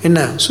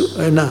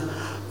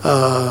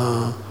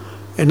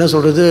என்ன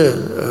சொல்கிறது,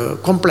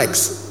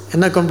 காம்ப்ளெக்ஸ்.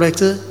 என்ன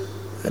காம்ப்ளெக்ஸு?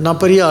 நான்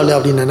பெரிய ஆள்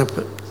அப்படின்னு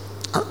நினைப்பு.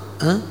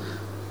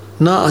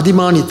 நான்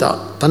அதிமானிதா,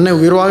 தன்னை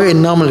உயர்வாக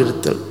எண்ணாமல்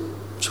இருத்தல்,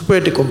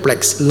 சுப்பேரிட்டி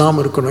காம்ப்ளெக்ஸ்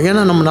இல்லாமல் இருக்கணும்.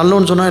 ஏன்னா நம்ம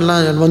நல்லவன்னு சொன்னால்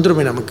எல்லாம்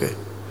வந்துடுமே நமக்கு.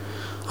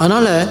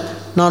 அதனால்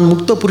நான்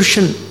முக்த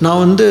புருஷன்,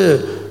 நான் வந்து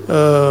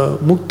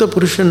முக்த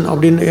புருஷன்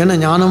அப்படின்னு. ஏன்னா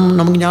ஞானம்,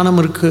 நமக்கு ஞானம்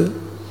இருக்குது,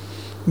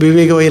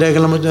 விவேக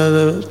வைராகம், நம்ம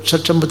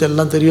சச்சம்பத்து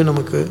எல்லாம் தெரியும்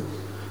நமக்கு.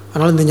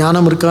 அதனால் இந்த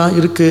ஞானம்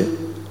இருக்குது.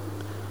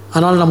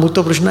 அதனால் நான் முக்த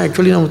புருஷனா,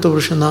 ஆக்சுவலி நான் முக்த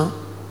புருஷன் தான்,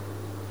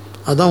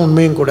 அதுதான்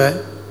உண்மையும் கூட.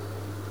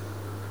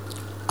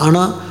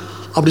 ஆனால்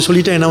அப்படி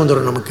சொல்லிட்டா என்ன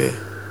வந்துடும் நமக்கு?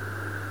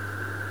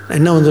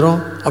 என்ன வந்துடும்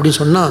அப்படின்னு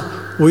சொன்னால்,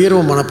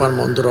 உயர்வு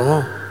மனப்பான்மை வந்துடும்,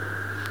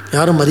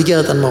 யாரும்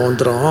மதிக்காத தன்மை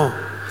வந்துடும்,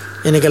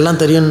 எனக்கு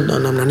எல்லாம் தெரியும்னு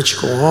நம்ம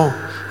நினச்சிக்குவோம்.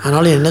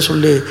 அதனால் என்ன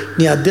சொல்லு,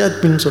 நீ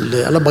அத்தியாத்மின்னு சொல்லு,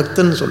 அல்ல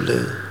பக்தன்னு சொல்லு.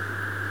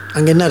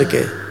 அங்கே என்ன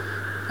இருக்குது?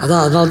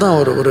 அதனால தான்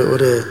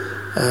ஒரு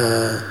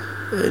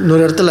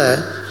இன்னொரு இடத்துல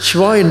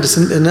சிவா என்று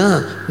என்ன,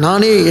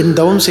 நானே என்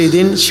தவம்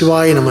செய்தேன்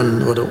சிவாய நமன்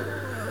வரும்.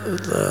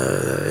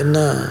 என்ன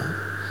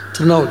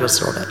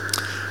திருநாவுக்கரசரோட,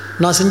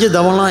 நான் செஞ்ச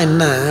தவம்லாம்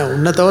என்ன,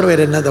 உன்னை தவிர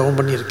வேறு என்ன தவம்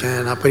பண்ணியிருக்கேன்,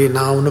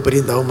 நான் ஒன்றும்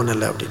பெரிய தவம்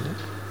பண்ணலை அப்படின்னு.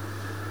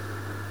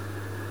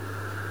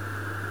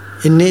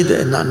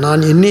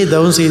 நான் என்னை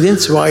தவம்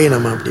செய்தேன் சிவாய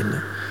நம அப்படின்னு.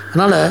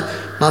 அதனால்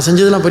நான்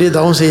செஞ்சதெல்லாம் பெரிய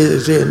தவம்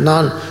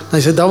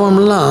நான் செய்த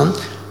தவம்லாம்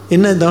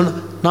என்ன தவம்,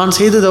 நான்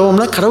செய்த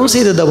தவம்னா கடவுள்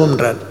செய்த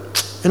தவம்ன்றார்.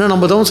 ஏன்னா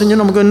நம்ம தவம்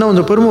செஞ்சோம் நமக்கு என்ன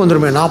வந்து பெருமை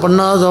வந்துடுமே, நான்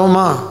பண்ணாத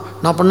தவமா,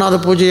 நான் பண்ணாத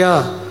பூஜையா,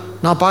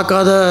 நான்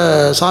பார்க்காத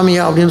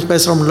சாமியா அப்படின்னு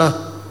பேசுகிறோம்ல,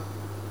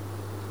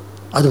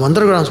 அது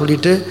வந்துருக்கிறான்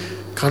சொல்லிட்டு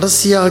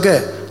கடைசியாக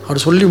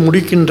அவர் சொல்லி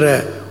முடிக்கின்ற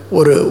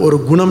ஒரு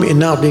குணம்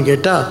என்ன அப்படின்னு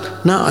கேட்டால்,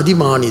 நான்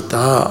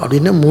அதிமானிதா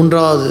அப்படின்னு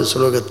 3வது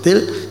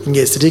ஸ்லோகத்தில்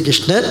இங்கே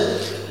ஸ்ரீகிருஷ்ணர்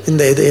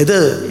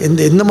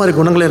எந்த மாதிரி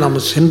குணங்களை நாம்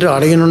சென்று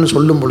அடையணும்னு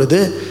சொல்லும் பொழுது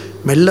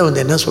மெல்ல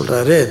வந்து என்ன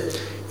சொல்கிறாரு,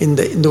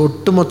 இந்த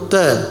ஒட்டுமொத்த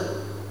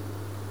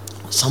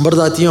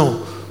சம்பிரதாயத்தையும்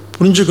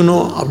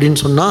புரிஞ்சுக்கணும் அப்படின்னு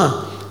சொன்னால்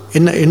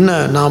என்ன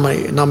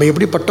நாம்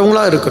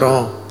எப்படிப்பட்டவங்களாக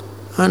இருக்கிறோம்,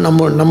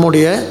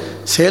 நம்முடைய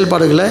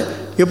செயல்பாடுகளை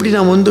எப்படி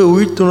நாம் வந்து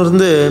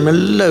உயிர்த்துணர்ந்து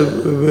மெல்ல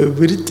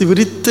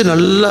விரித்து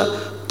நல்லா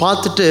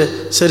பார்த்துட்டு,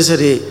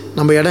 சரி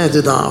நம்ம இடம்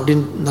இதுதான்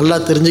அப்படின்னு நல்லா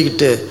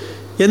தெரிஞ்சுக்கிட்டு,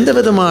 எந்த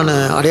விதமான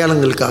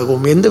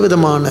அடையாளங்களுக்காகவும் எந்த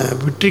விதமான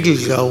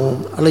வெற்றிகளுக்காகவும்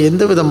அல்ல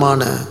எந்த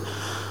விதமான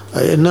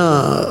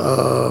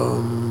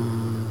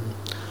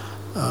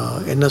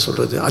என்ன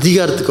சொல்கிறது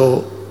அதிகாரத்துக்கோ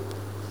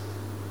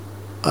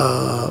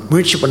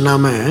முயற்சி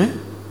பண்ணாமல்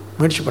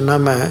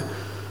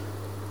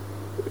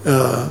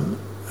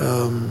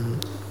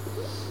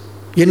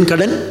என்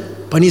கடன்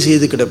பணி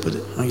செய்து கிடப்பது.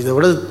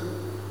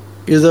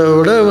 இதை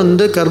விட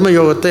வந்து கர்ம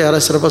யோகத்தை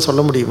யாராவது சிறப்பாக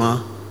சொல்ல முடியுமா?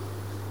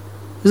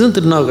 இதுவும்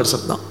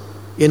திருநாவுக்கரசர் தான்.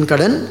 என்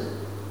கடன்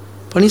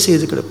பணி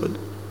செய்து கிடப்பது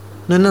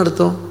என்ன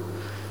அர்த்தம்?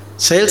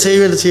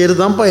 செய்கிறது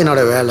தான்ப்பா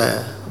என்னோடய வேலை,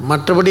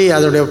 மற்றபடி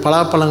அதோடைய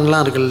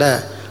பலாப்பழங்கள்லாம் இருக்குல்ல,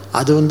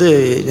 அது வந்து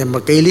நம்ம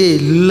கையிலே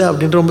இல்லை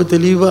அப்படின்ற ரொம்ப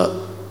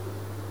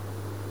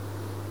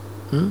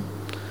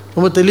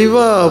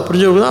தெளிவாக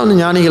புரிஞ்சவங்க தான் வந்து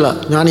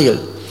ஞானிகள்.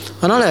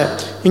 அதனால்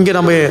இங்கே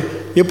நம்ம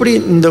எப்படி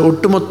இந்த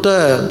ஒட்டுமொத்த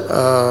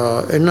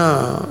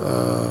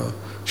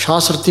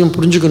சாஸ்திரத்தையும்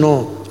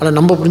புரிஞ்சுக்கணும், அல்ல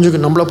நம்மளை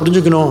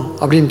புரிஞ்சுக்கணும்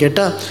அப்படின்னு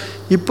கேட்டால்,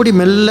 இப்படி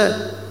மெல்ல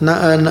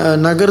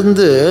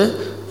நகர்ந்து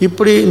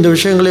இப்படி இந்த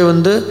விஷயங்களை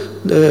வந்து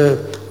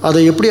அதை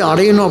எப்படி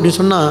அடையணும்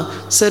அப்படின்னு சொன்னால்,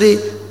 சரி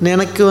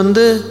எனக்கு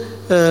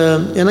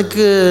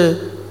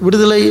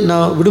விடுதலை,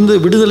 நான்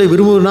விடுதலை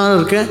விரும்புகிறனா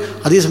இருக்கேன்,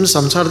 அதே சமயம்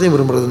சம்சாரத்தையும்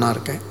விரும்புகிறது நான்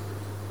இருக்கேன்.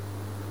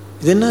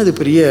 இது என்ன, இது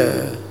பெரிய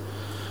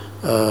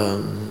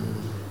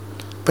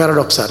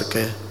பேரடாக்ஸாக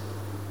இருக்கு.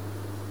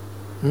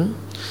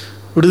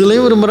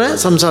 விடுதலையும் விரும்புகிறேன்,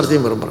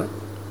 சம்சாரத்தையும் விரும்புகிறேன்.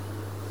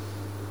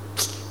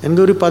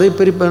 எனக்கு ஒரு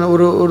பதவி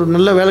ஒரு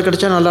நல்ல வேலை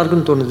கிடைச்சா நல்லா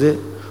இருக்குன்னு தோணுது,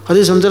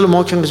 அதே சமயத்தில்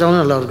மோட்சம்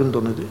கிடைச்சாலும் நல்லா இருக்குன்னு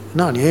தோணுது.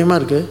 என்ன அநியாயமாக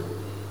இருக்குது.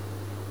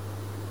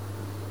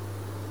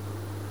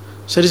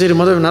 சரி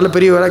முதல் நல்ல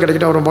பெரிய வேலை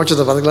கிடைக்கிட்டா அப்புறம்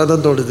மோட்சத்தை பார்த்துக்கலாம்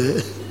தான் தோணுது.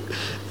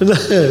 இல்லை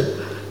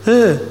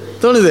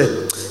தோணுது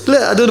இல்லை,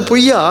 அது ஒரு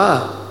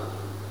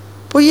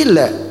பொய்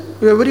இல்லை.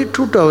 we are very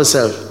true to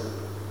ourselves.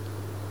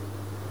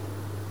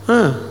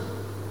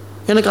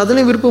 எனக்கு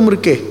அதுலேயும் விருப்பம்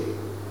இருக்கே.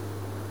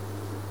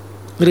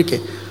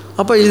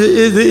 அப்போ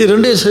இது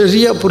ரெண்டையும்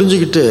சரியாக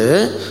புரிஞ்சுக்கிட்டு,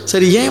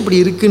 சரி ஏன் இப்படி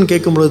இருக்குதுன்னு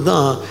கேட்கும்பொழுது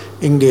தான்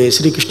இங்கே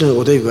ஸ்ரீகிருஷ்ணர்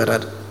உதவி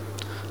வர்றார்.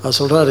 அவர்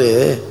சொல்கிறாரு,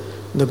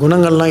 இந்த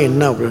குணங்கள்லாம்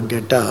என்ன அப்படின்னு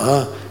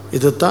கேட்டால்,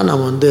 இதைத்தான்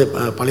நம்ம வந்து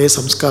பழைய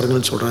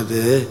சம்ஸ்காரங்கள்னு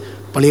சொல்கிறது.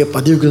 பழைய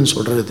பதிவுகள்னு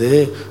சொல்கிறது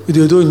இது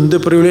ஏதோ இந்த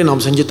பிரிவிலே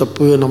நாம் செஞ்ச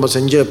தப்பு, நம்ம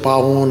செஞ்ச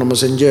பாவம், நம்ம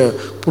செஞ்ச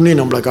புண்ணியம்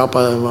நம்மளை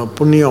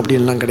புண்ணியம்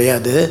அப்படின்லாம்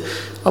கிடையாது.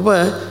 அப்போ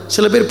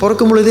சில பேர்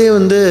பிறக்கும் பொழுதே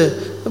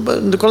இப்போ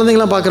இந்த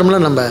குழந்தைங்களாம் பார்க்குறோம்ல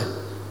நம்ம,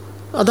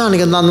 அதான்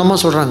அன்றைக்கி அந்த அம்மா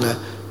சொல்கிறாங்க,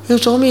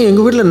 சுவாமி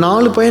எங்கள் வீட்டில்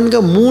 4 பையனுங்க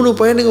 3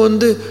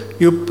 பையனுங்க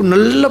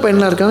நல்ல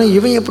பையனாக இருக்காங்க,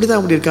 இவன் எப்படி தான்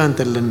அப்படி இருக்கான்னு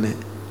தெரிலன்னு.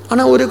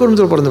 ஆனால் ஒரே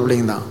குடும்பத்தில் பிறந்த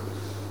பிள்ளைங்க தான்.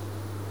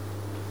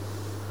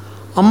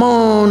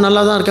 அம்மாவும்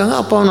நல்லா தான் இருக்காங்க,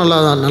 அப்பாவும்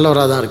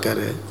நல்லவராக தான்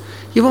இருக்கார்,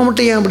 இவன்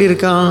மட்டும் ஏன் அப்படி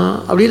இருக்கான்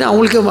அப்படின்னு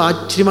அவங்களுக்கு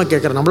ஆச்சரியமாக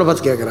கேட்குறாங்க, நம்மளை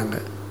பார்த்து கேட்குறாங்க.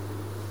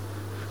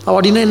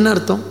 அப்படின்னா என்ன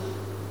அர்த்தம்?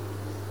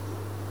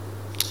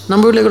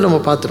 நம்ம வீட்டில் கூட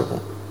நம்ம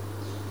பார்த்துருப்போம்,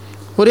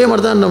 ஒரே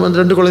மாதிரி தான் நம்ம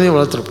 2 குழந்தையும்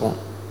வளர்த்துருப்போம்,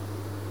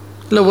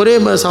 இல்லை ஒரே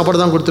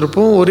சாப்பாடு தான்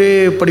கொடுத்துருப்போம், ஒரே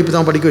படிப்பு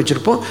தான் படிக்க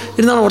வச்சுருப்போம்,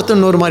 இருந்தாலும் ஒருத்தர்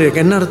இன்னொரு மாதிரி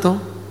இருக்கு. என்ன அர்த்தம்?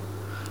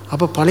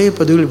 அப்போ பழைய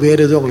பதிவுகள்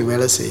வேறு எதுவும் அவங்களுக்கு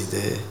வேலை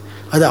செய்யுது.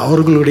 அது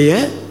அவர்களுடைய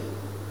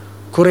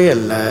குறை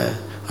அல்ல,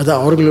 அது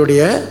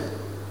அவர்களுடைய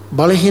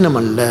பலகீனம்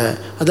அல்ல,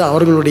 அது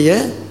அவர்களுடைய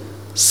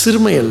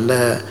சிறுமை அல்ல.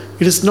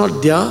 It is not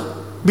their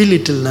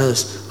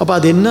பிலிட்டில்னஸ். அப்போ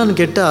அது என்னன்னு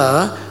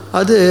கேட்டால்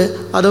அதை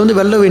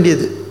வெல்ல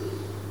வேண்டியது.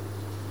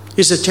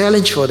 It's a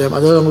challenge for them.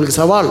 அது அவங்களுக்கு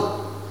சவால்.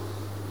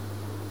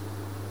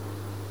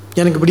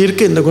 எனக்கு இப்படி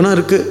இருக்குது, இந்த குணம்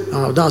இருக்குது.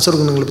 அதுதான் அசுர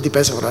குணங்களை பற்றி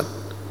பேச வராது.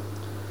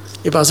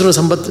 இப்போ அசுர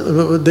சம்பத்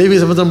தெய்வீக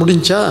சம்பத்தை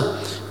முடிஞ்சா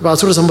இப்போ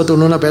அசுர சம்பத்து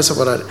ஒன்று பேச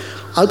போகிறாரு.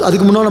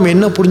 அதுக்கு முன்னால் நம்ம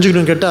என்ன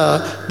புரிஞ்சுக்கணும்னு கேட்டால்,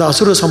 இந்த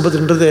அசுர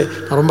சம்பத்துன்றது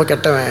நான் ரொம்ப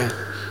கெட்டவன்,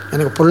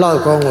 எனக்கு பொல்லாத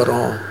கோபம்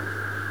வரும்,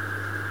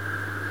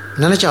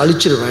 நினச்சி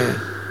அழிச்சிருவேன்,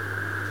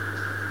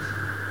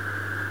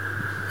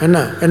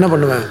 என்ன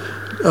பண்ணுவேன்,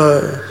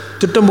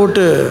 திட்டம்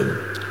போட்டு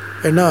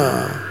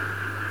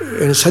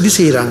சதி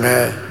செய்கிறாங்க,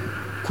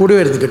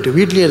 கூடவே இருந்துக்கிட்டு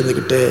வீட்லேயே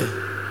இருந்துக்கிட்டு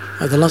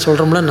அதெல்லாம்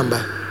சொல்கிறோம்ல. நம்ம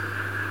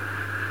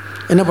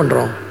என்ன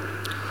பண்ணுறோம்?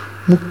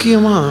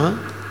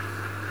 முக்கியமாக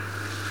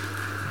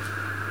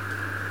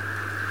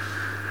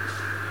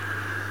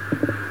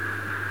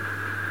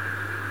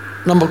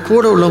நம்ம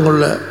கூட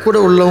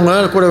உள்ளவங்க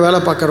கூட வேலை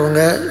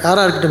பார்க்குறவங்க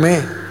யாராக இருக்கட்டுமே,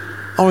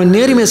 அவங்க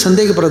நேர்மையை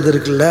சந்தேகப்படுறது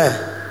இருக்குல்ல,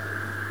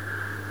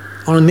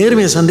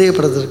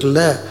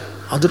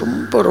 அது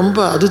ரொம்ப ரொம்ப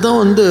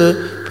அதுதான்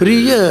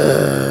பெரிய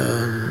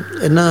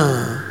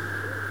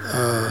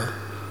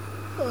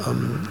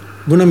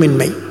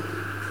குணமின்மை.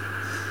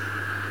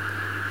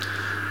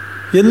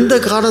 எந்த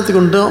காரணத்துக்கு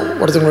கொண்டும்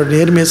ஒருத்தவங்களோட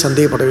நேர்மையை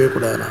சந்தேகப்படவே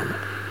கூடாது. நாம்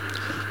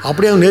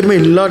அப்படியே அவங்க நேர்மை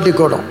இல்லாட்டி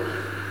கூட,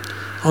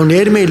 அவங்க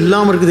நேர்மை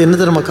இல்லாமல் இருக்குது என்ன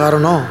தெரியுமா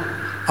காரணம்?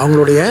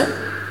 அவங்களுடைய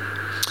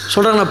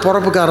சொல்கிறாங்களா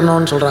பிறப்பு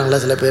காரணம்னு சொல்கிறாங்களே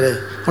சில பேர்,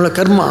 அவங்கள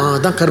கர்மா,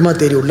 அதான் கர்மா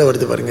தேரி உள்ளே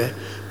வருது பாருங்கள்,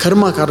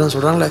 கர்மா காரணம்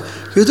சொல்கிறாங்களே,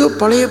 ஏதோ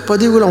பழைய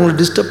பதிவுகள் அவங்களை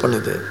டிஸ்டர்ப்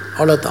பண்ணுது,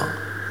 அவ்வளோதான்.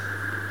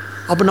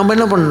 அப்போ நம்ம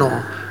என்ன பண்ணணும்?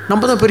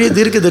 நம்ம தான் பெரிய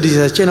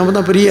தீர்க்கதரிசியாச்சே, நம்ம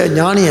தான் பெரிய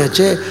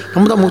ஞானியாச்சே,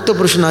 நம்ம தான் முக்த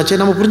புருஷனாச்சே,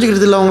 நம்ம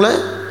புரிஞ்சுக்கிறது இல்லை அவங்கள.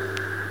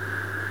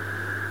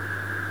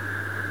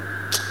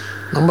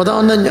 நம்ம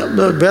தான்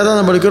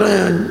வேதாந்தம்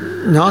படிக்கிறோம்,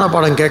 ஞான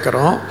பாடம்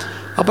கேட்குறோம்.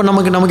 அப்போ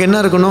நமக்கு என்ன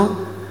இருக்கணும்?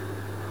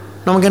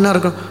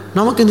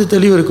 நமக்கு இந்த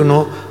தெளிவு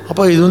இருக்கணும்.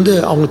 அப்போ இது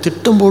அவங்க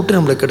திட்டம் போட்டு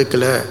நம்மளை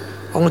கெடுக்கலை,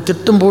 அவங்க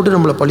திட்டம் போட்டு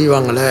நம்மளை பழி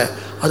வாங்கலை,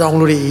 அது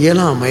அவங்களுடைய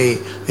இயலாமை,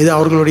 இது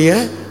அவர்களுடைய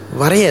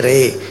வரையறை,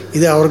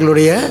 இது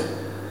அவர்களுடைய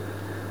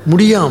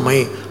முடியாமை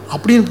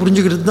அப்படின்னு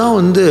புரிஞ்சுக்கிட்டு தான்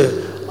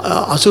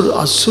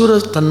அசுர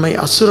தன்மை,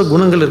 அசுர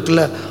குணங்கள்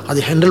இருக்குல்ல, அதை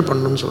ஹேண்டில்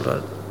பண்ணணும்னு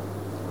சொல்கிறாரு.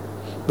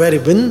 வேறு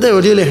எந்த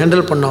வழியில்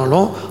ஹேண்டில்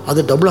பண்ணாலும் அது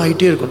டபுள்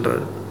ஆகிட்டே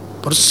இருக்குன்றாரு,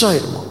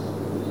 பெருசாகிடுமா.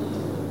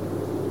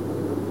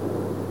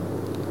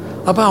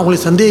 அப்போ அவங்களை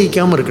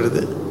சந்தேகிக்காமல்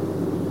இருக்கிறது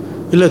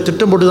இல்லை,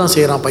 திட்டம் போட்டு தான்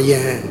செய்கிறான்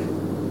பையன்,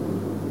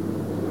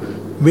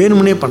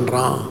 வேணுமுனே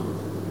பண்ணுறான்,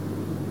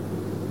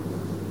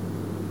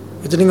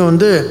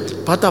 இத்தனைங்க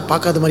பார்த்தா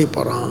பார்க்காத மாதிரி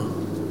போகிறான்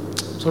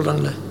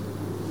சொல்கிறாங்களே,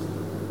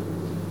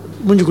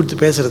 மூஞ்சி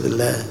கொடுத்து பேசுகிறது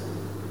இல்லை.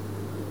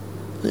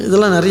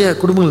 இதெல்லாம் நிறைய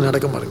குடும்பங்கள்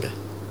நடக்கும் பாருங்க,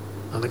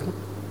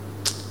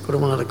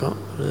 குடும்பம் நடக்கும்.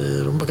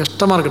 ரொம்ப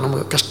கஷ்டமாக இருக்கும்,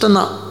 நமக்கு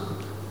கஷ்டம்தான்,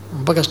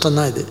 ரொம்ப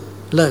கஷ்டம்தான் இது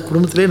இல்லை,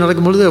 குடும்பத்திலே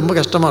நடக்கும்பொழுது ரொம்ப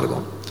கஷ்டமாக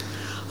இருக்கும்.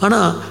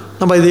 ஆனால்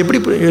நம்ம இது எப்படி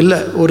இல்லை,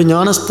 ஒரு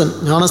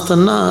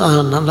ஞானஸ்தன்னா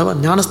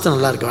ஞானஸ்தன்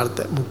நல்லா இருக்குது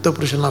வார்த்தை, முக்த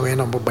புருஷன்லாம்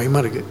வேணும், ரொம்ப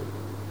பயமாக இருக்குது.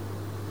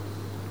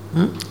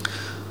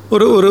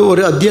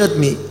 ஒரு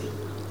அத்தியாத்மி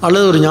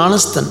அல்லது ஒரு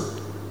ஞானஸ்தன்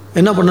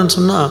என்ன பண்ணுன்னு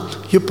சொன்னால்,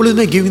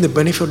 எப்பொழுதுமே giving the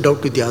benefit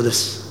doubt to the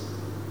others.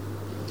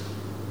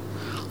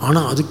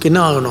 ஆனால் அதுக்கு என்ன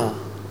ஆகணும்?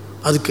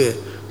 அதுக்கு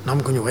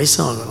நம்ம கொஞ்சம்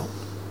வயசாகணும்.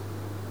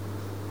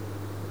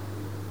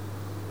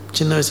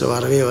 சின்ன வயசில்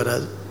வரவே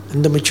வராது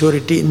இந்த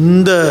மெச்சூரிட்டி,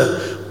 இந்த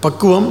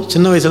பக்குவம்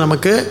சின்ன வயசில்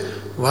நமக்கு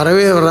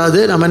வரவே வராது.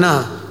 நம்ம என்ன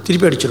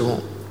திருப்பி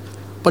அடிச்சிடுவோம்,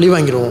 பழி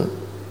வாங்கிடுவோம்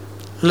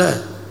இல்லை.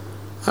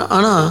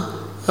 ஆனால்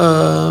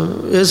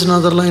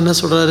இயேசுநாதர்லாம் என்ன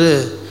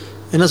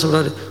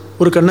சொல்கிறாரு,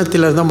 ஒரு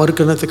கன்னத்தில் இருந்தால் மறு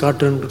கன்னத்தை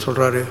காட்டுன்னு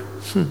சொல்கிறாரு.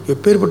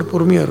 எப்பேற்பட்ட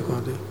பொறுமையாக இருக்கும்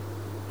அது,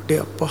 அப்படியே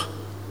அப்பா.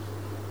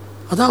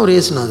 அதான் ஒரு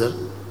இயேசுநாதர்.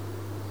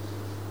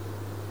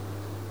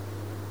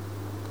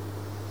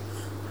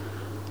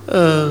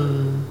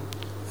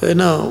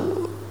 என்ன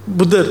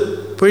புத்தர்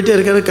போயிட்டே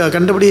இருக்காரு,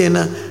 கண்டபடி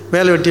என்ன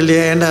வேலை வெட்டி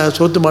இல்லையா, ஏன்டா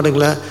சோத்து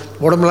மாடுங்களா,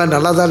 உடம்புலாம்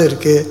நல்லா தானே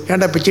இருக்குது,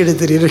 ஏன்டா பிச்சை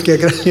எடுத்து தெரியுது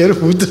கேட்குறாரு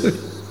புத்தர்.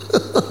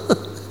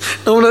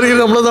 நம்மள இருக்கிற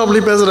நம்மள தான்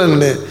அப்படி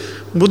பேசுகிறாங்கன்னு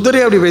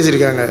புத்தரே அப்படி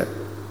பேசியிருக்காங்க.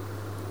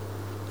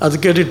 அது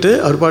கேட்டுட்டு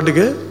அவர்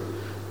பாட்டுக்கு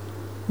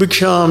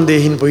பிக்ஷாம்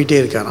தேகின்னு போயிட்டே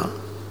இருக்காராம்.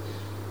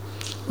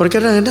 அவர்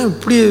கேட்டால் என்ன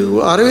இப்படி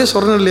அறவே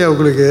சொல்கிறேன் இல்லையா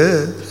உங்களுக்கு,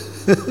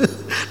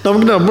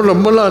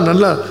 ரொம்பலாம்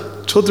நல்லா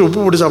சோத்துல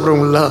உப்பு போட்டு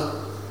சாப்பிட்றவங்களா,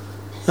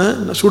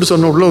 சூடு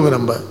சொன்ன உள்ளவங்க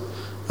நம்ம,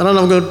 ஆனால்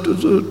நமக்கு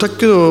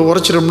டக்கு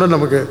உரைச்சிடும்னா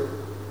நமக்கு.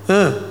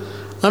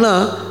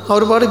 ஆனால்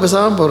அவர் பாட்டுக்கு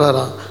பேசாமல்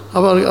போகிறாராம்.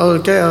 அவர்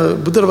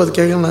புத்தரை பார்த்து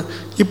கேட்கலாம்,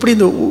 இப்படி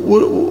இந்த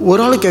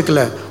ஒரு ஆள்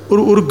கேட்கல,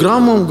 ஒரு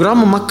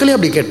கிராம மக்களே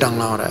அப்படி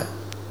கேட்டாங்களாம் அவரை.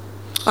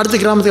 அடுத்த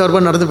கிராமத்துக்கு அவர்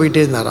பாட்டு நடந்து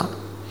போயிட்டே இருந்தாராம்.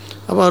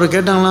 அப்போ அவர்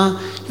கேட்டாங்களாம்,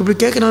 இப்படி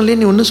கேட்குறாங்களே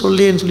நீ ஒன்றும்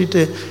சொல்லியேன்னு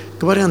சொல்லிட்டு,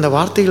 இங்கே பாருங்கள் அந்த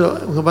வார்த்தைகள்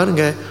இங்கே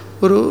பாருங்கள்,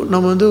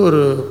 நம்ம வந்து ஒரு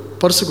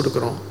பர்ஸு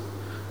கொடுக்குறோம்,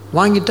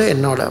 வாங்கிட்டா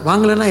என்னோட,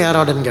 வாங்கலைன்னா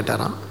யாரோடன்னு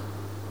கேட்டாராம்.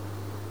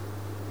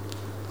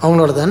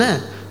 அவங்களோட தானே,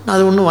 நான்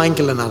அது ஒன்றும்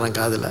வாங்கிக்கலன்னாரான்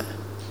காதில்.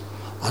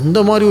 அந்த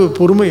மாதிரி ஒரு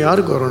பொறுமை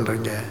யாருக்கு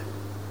வரும்ன்றீங்க?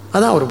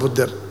 அதான் ஒரு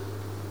புத்தர்.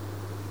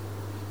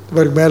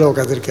 இவருக்கு மேலே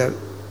உட்காந்துருக்கார்,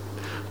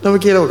 நம்ம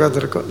கீழே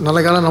உட்காந்துருக்கோம். நல்ல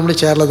காலம் நம்மளே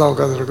சேரில் தான்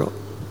உட்காந்துருக்கோம்,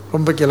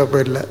 ரொம்ப கீழே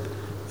போயிடல.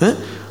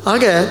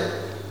 ஆக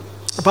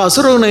இப்போ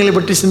அசுரகுணங்களை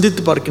பற்றி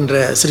சிந்தித்து பார்க்கின்ற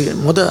சரி,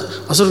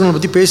 அசுரகுணங்களை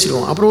பற்றி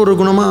பேசிடுவோம். அப்புறம் ஒரு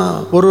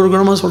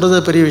குணமாக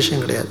சொல்கிறது பெரிய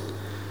விஷயம் கிடையாது.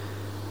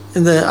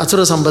 இந்த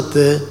அசுர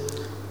சம்பத்து,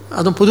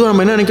 அதுவும் பொதுவாக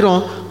நம்ம என்ன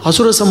நினைக்கிறோம்,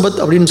 அசுர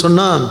சம்பத் அப்படின்னு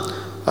சொன்னால்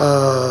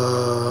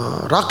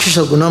ராட்சச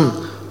குணம்,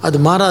 அது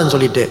மாறாதுன்னு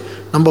சொல்லிட்டு,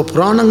 நம்ம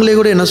புராணங்களே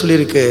கூட என்ன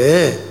சொல்லியிருக்கு,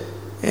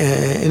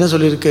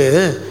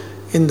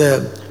 இந்த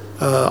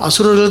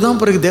அசுரர்கள் தான்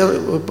பிறகு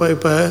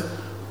இப்போ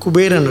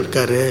குபேரன்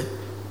இருக்கார்,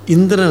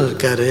 இந்திரன்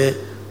இருக்கார்,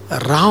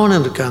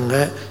 ராவணன் இருக்காங்க,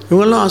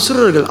 இவங்கெல்லாம்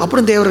அசுரர்கள்,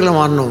 அப்புறம் தேவர்களை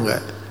மாறினவங்க.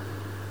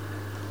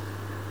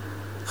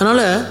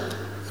 அதனால்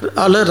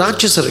அதில்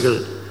ராட்சசர்கள்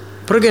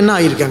பிறகு என்ன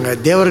ஆகியிருக்காங்க,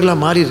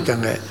 தேவர்களாக மாறி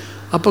இருக்காங்க.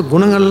 அப்போ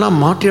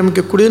குணங்கள்லாம் மாற்றி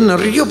அமைக்கக்கூடிய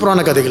நிறைய புராண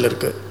கதைகள்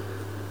இருக்குது.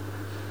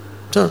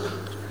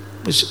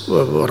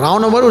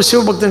 ராவண மாதிரி ஒரு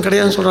சிவபக்தன்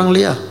கிடையாதுன்னு சொல்கிறாங்க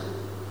இல்லையா?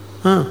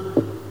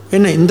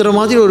 என்ன இந்திர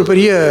மாதிரி ஒரு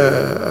பெரிய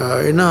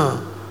என்ன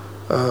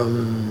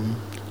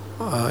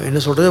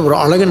சொல்கிறது, ஒரு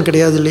அழகன்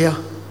கிடையாது இல்லையா?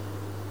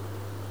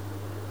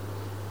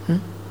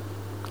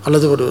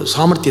 அல்லது ஒரு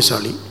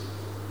சாமர்த்தியசாலி,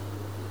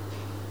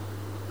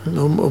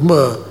 ரொம்ப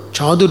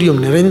சாதுரியம்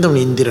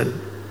நிறைந்தவன் இந்திரன்.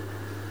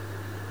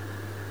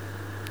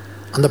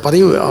 அந்த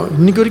பதவி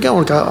இன்னைக்கு வரைக்கும்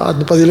அவனுக்கு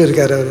அந்த பதவியில்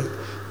இருக்கார். அவர்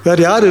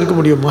வேறு யார் இருக்க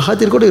முடியும்?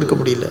 மகாதீர் கூட இருக்க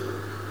முடியல.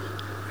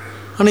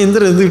 ஆனால்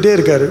இந்திரன் இருந்துக்கிட்டே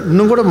இருக்கார்,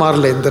 இன்னும் கூட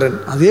மாறல இந்திரன்,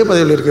 அதே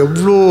பதவியில் இருக்க.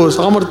 எவ்வளோ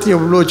சாமர்த்தியம்,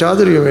 எவ்வளோ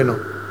சாதுரியம்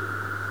வேணும்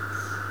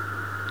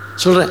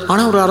சொல்கிறேன்.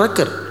 ஆனால் ஒரு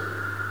அரக்கர்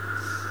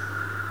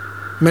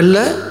மெல்ல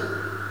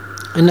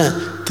என்ன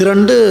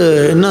திரண்டு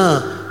என்ன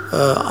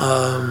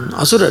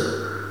அசுரர்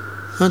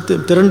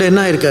திரண்டு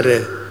என்ன இருக்கார்,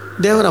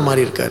 தேவராக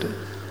மாறி இருக்கார்.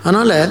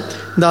 அதனால்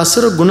இந்த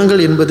அசுர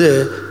குணங்கள் என்பது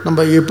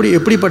நம்ம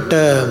எப்படிப்பட்ட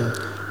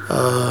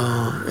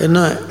என்ன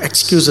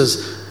எக்ஸ்கியூசஸ்,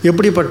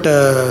 எப்படிப்பட்ட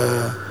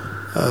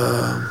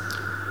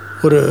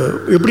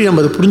எப்படி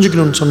நம்ம அதை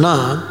புரிஞ்சுக்கணும்னு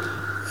சொன்னால்,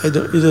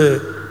 இது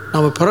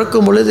நம்ம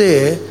பிறக்கும் பொழுதே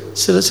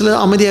சில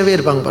அமைதியாகவே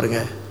இருப்பாங்க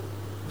பாருங்கள்,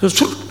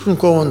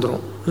 கோவம்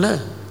வந்துடும் இல்லை?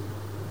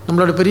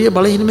 நம்மளோட பெரிய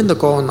பலகீனமே இந்த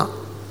கோவம் தான்.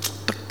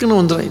 டக்குன்னு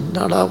வந்துடும்,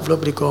 என்னடா இவ்வளோ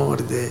பெரிய கோவம்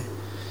வருது,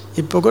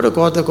 இப்போ கூட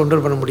கோவத்தை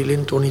கண்ட்ரோல் பண்ண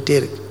முடியலன்னு தோணிகிட்டே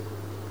இருக்கு,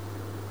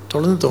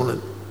 தொடர்ந்து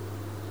தோணுது.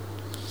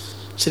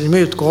 சரி,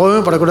 இனிமேல் கோவமே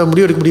படக்கூடாது,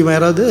 முடிவு எடுக்க முடியுமா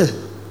யாராவது?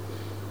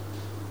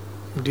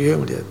 முடியவே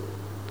முடியாது.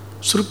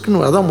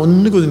 சுருக்குன்னு அதான்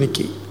ஒன்றுக்கு இது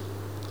நிற்கி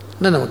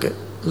இல்லை நமக்கு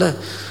இல்லை.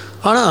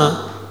 ஆனால்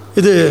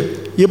இது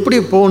எப்படி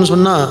போகணும்னு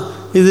சொன்னால்,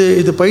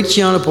 இது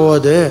பயிற்சியால்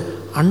போகாது,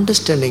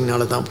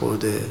 அண்டர்ஸ்டாண்டிங்னால தான்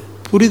போகுது,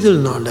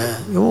 புரிதல்னால.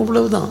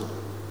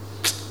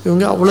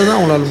 இவங்க அவ்வளோதான்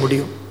அவங்களால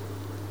முடியும்.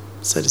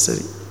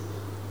 சரி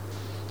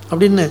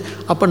அப்படின்னு.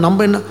 அப்போ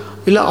நம்ம என்ன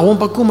இல்லை,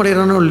 அவன் பக்குவம்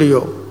அடைகிறானோ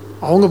இல்லையோ,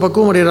 அவங்க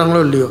பக்குவம்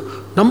அடைகிறாங்களோ இல்லையோ,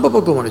 நம்ம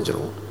பக்குவம்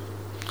அடைஞ்சிருவோம்,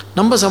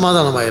 நம்ம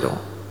சமாதானம் ஆயிரும்.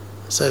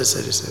 சரி,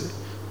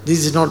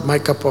 this is not my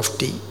cup of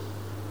tea.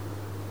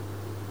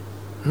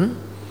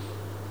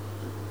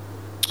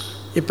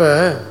 இப்போ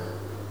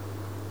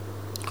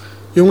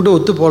இவங்ககிட்ட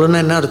ஒத்து போகலன்னா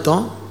என்ன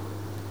அர்த்தம்?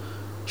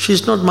 She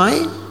is not my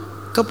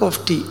cup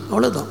of tea,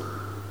 அவ்வளோதான்.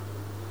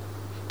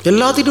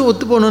 எல்லாத்திட்டும்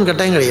ஒத்து போகணுன்னு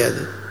கட்டாயம்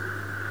கிடையாது.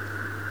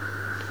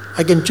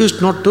 I can choose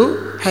not to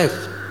have.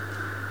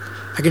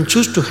 I can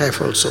choose to have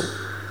also.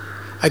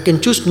 I can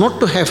choose not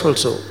to have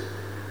also.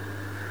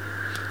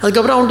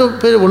 அதுக்கப்புறம்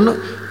அவன்கிட்ட பேர் ஒன்று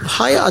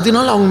ஹாய்,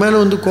 அதனால அவங்க மேலே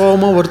வந்து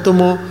கோபமோ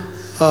வருத்தமோ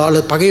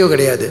அல்லது பகையோ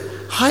கிடையாது.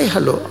 ஹாய்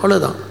ஹலோ,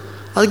 அவ்வளோதான்.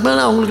 அதுக்கு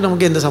மேலே அவங்களுக்கு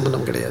நமக்கு எந்த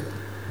சம்பந்தம் கிடையாது.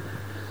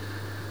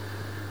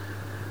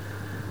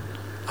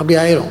 அப்படி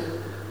ஆயிரும்.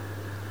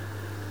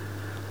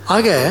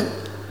 ஆக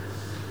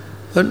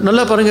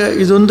நல்லா பாருங்கள்,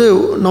 இது வந்து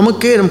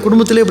நமக்கே நம்ம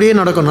குடும்பத்திலே இப்படியே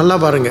நடக்கும். நல்லா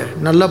பாருங்கள்,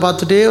 நல்லா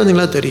பார்த்துட்டே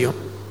வந்தீங்களா தெரியும்.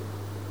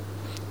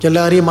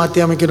 எல்லாரையும் மாற்றி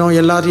அமைக்கணும்,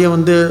 எல்லாரையும்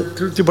வந்து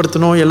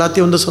திருப்திப்படுத்தணும்,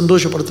 எல்லாத்தையும் வந்து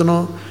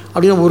சந்தோஷப்படுத்தணும்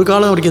அப்படின்னு ஒரு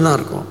காலம் வரைக்கும் தான்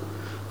இருக்கும்.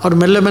 அவர்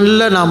மெல்ல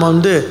மெல்ல நாம்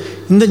வந்து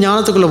இந்த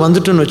ஞானத்துக்குள்ளே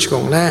வந்துட்டோன்னு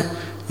வச்சுக்கோங்களேன்,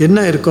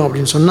 என்ன இருக்கும்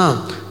அப்படின்னு சொன்னால்,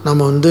 நம்ம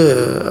வந்து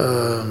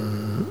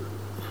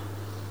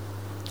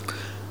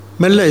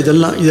மெல்ல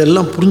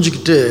இதெல்லாம்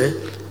புரிஞ்சுக்கிட்டு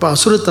இப்போ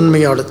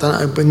அசுரத்தன்மையோட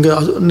இப்போ இங்கே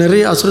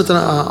நிறைய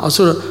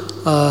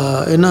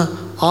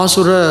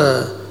ஆசுர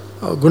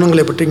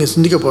குணங்களை பற்றி இங்கே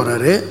சிந்திக்க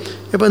போகிறாரு.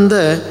 இப்போ இந்த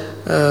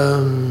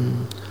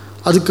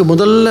அதுக்கு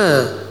முதல்ல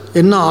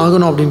என்ன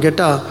ஆகணும் அப்படின்னு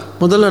கேட்டால்,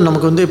 முதல்ல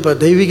நமக்கு வந்து இப்போ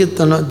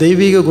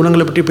தெய்வீக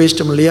குணங்களை பற்றி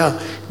பேசிட்டோம் இல்லையா?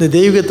 இந்த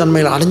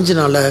தெய்வீகத்தன்மையில்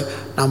அடைஞ்சனால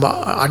நம்ம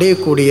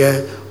அடையக்கூடிய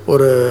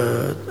ஒரு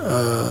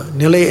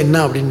நிலை என்ன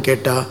அப்படின்னு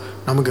கேட்டால்,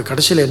 நமக்கு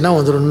கடைசியில் என்ன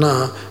வந்துடும்னா,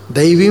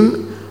 தெய்வீம்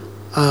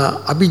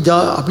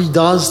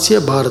அபிதாசிய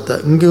பாரத.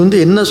 இங்கே வந்து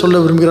என்ன சொல்ல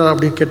விரும்புகிறார்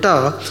அப்படின்னு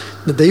கேட்டால்,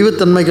 இந்த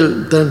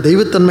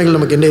தெய்வத்தன்மைகள்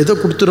நமக்கு என்ன எதை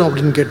கொடுத்துரும்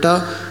அப்படின்னு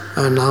கேட்டால்,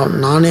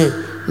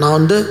 நான்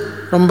வந்து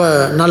ரொம்ப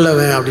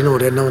நல்லவன் அப்படின்னு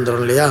ஒரு எண்ணம்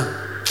வந்துடும் இல்லையா?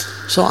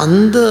 ஸோ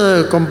அந்த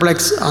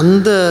காம்ப்ளெக்ஸ்,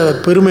 அந்த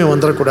பெருமை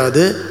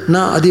வந்துடக்கூடாது.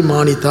 நான்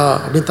அதிமானிதா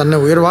அப்படின்னு தன்னை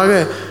உயர்வாக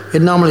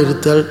எண்ணாமல்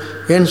இருத்தல்.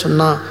 ஏன்னு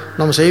சொன்னால்,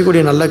 நம்ம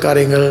செய்யக்கூடிய நல்ல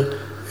காரியங்கள்,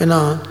 ஏன்னா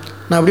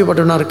நான்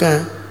எப்படிப்பட்டவனாக இருக்கேன்,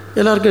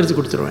 எல்லாருக்கும் எடுத்து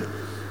கொடுத்துருவேன்,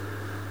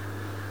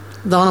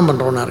 தானம்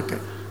பண்ணுறவனாக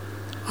இருக்கேன்.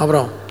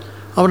 அப்புறம்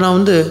நான்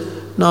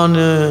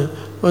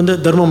வந்து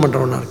தர்மம்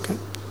பண்ணுறவனாக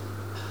இருக்கேன்.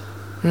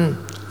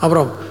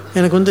 அப்புறம்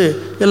எனக்கு வந்து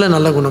எல்லா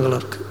நல்ல குணங்களும்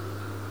இருக்குது.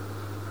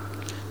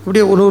 இப்படி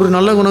ஒரு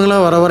நல்ல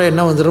குணங்களாக வர வர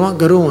என்ன வந்துடுமா,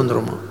 கர்வம்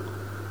வந்துடுமா.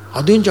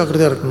 அதையும்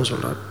ஜாக்கிரதையாக இருக்கணும்னு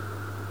சொல்கிறார்.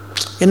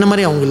 என்ன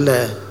மாதிரி அவங்க இல்லை,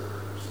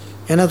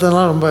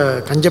 என்னத்தெல்லாம் ரொம்ப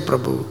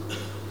கஞ்சப்பிரபு,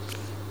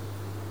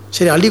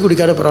 சரி அள்ளி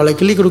குடிக்காத பரவாயில்ல,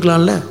 கிள்ளி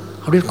கொடுக்கலாம்ல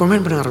அப்படின்னு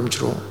கமெண்ட் பண்ண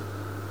ஆரம்பிச்சிடுவோம்.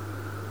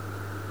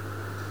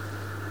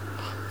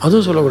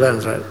 அதுவும்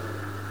சொல்லக்கூடாதுன்றார்.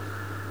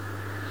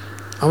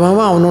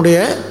 அவனுடைய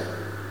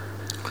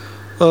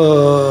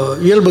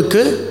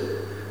இயல்புக்கு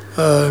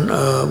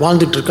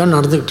வாழ்ந்துட்டுருக்கான்,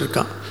 நடந்துக்கிட்டு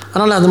இருக்கான்.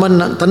 அதனால் அந்த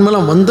மாதிரி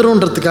தன்மைலாம்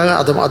வந்துடும்ன்றதுக்காக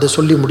அதை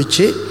சொல்லி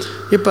முடித்து,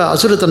 இப்போ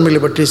அசுர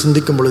தன்மைகளை பற்றி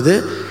சிந்திக்கும் பொழுது,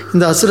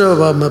 இந்த அசுர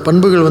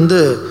பண்புகள் வந்து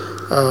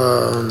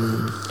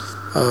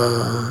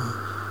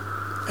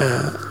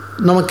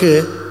நமக்கு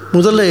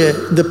முதல்ல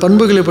இந்த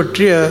பண்புகளை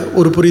பற்றிய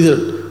ஒரு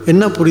புரிதல்.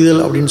 என்ன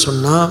புரிதல் அப்படின்னு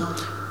சொன்னால்,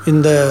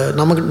 இந்த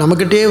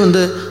நமக்கிட்டே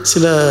வந்து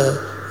சில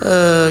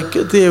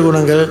தீய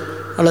குணங்கள்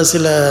அல்லது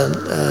சில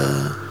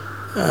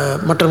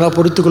மற்றவங்களால்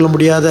பொறுத்து கொள்ள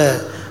முடியாத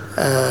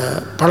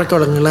பழக்க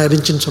வழக்கங்கள்லாம்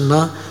இருந்துச்சுன்னு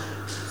சொன்னால்,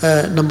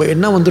 நம்ம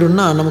என்ன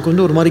வந்துடும்னா, நமக்கு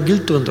வந்து ஒரு மாதிரி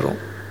கில்ட் வந்துடும்.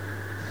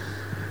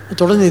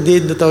 தொடர்ந்து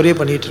இந்த தவறையே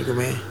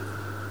பண்ணிகிட்ருக்குமே,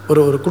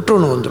 ஒரு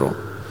குற்றவுணர்வு வந்துடும்.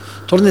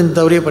 தொடர்ந்து இந்த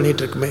தவறையே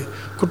பண்ணிகிட்ருக்குமே.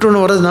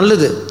 குற்றவுணர்வு வர்றது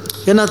நல்லது,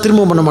 ஏன்னா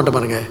திரும்பவும் பண்ண மாட்டேன்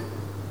பாருங்க.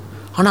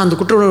 ஆனால் அந்த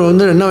குற்றவுணர்வு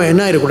வந்து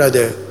என்ன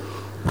ஆகிடக்கூடாது,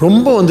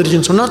 ரொம்ப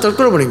வந்துடுச்சுன்னு சொன்னால்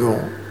தற்கொலை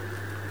பண்ணிக்குவோம்.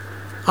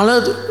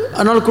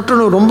 அதனால்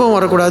குற்றவுணர்வு ரொம்ப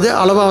வரக்கூடாது,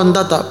 அளவாக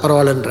வந்தால்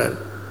பரவாயில்லன்றார்.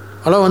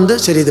 அளவு வந்து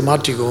சரி இது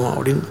மாற்றிக்குவோம்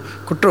அப்படின்னு.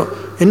 குற்றம்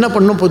என்ன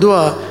பண்ணணும்,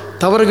 பொதுவாக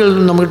தவறுகள்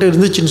நம்மக்கிட்ட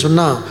இருந்துச்சுன்னு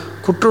சொன்னால்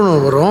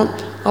குற்றவுணர்வு வரும்.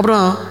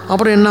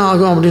 அப்புறம் என்ன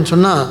ஆகும் அப்படின்னு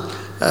சொன்னால்,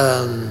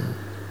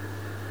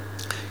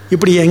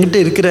 இப்படி என்கிட்ட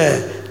இருக்கிற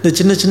இந்த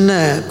சின்ன சின்ன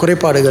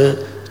குறைபாடுகள்,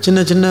 சின்ன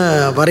சின்ன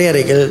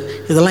வரையறைகள்,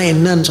 இதெல்லாம்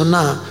என்னன்னு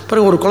சொன்னால்,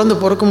 பிறகு ஒரு குழந்தை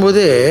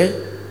பிறக்கும்போது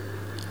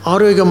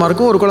ஆரோக்கியமாக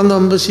இருக்கும், ஒரு குழந்தை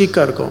ரொம்ப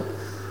சீக்காக இருக்கும்.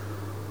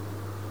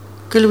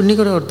 கேள்வி இன்னி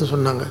கூட ஒருத்தர்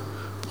சொன்னாங்க,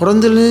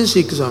 பிறந்ததுலேயே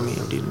சீக்கு சாமி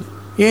அப்படின்னு.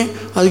 ஏன்,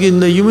 அதுக்கு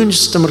இந்த இம்யூன்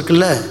சிஸ்டம்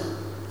இருக்குல்ல,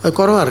 அது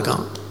குறைவாக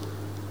இருக்கான்.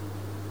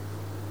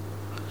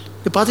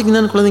 இப்போ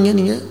பார்த்திங்கன்னா குழந்தைங்க,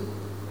 நீங்கள்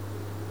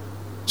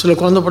சில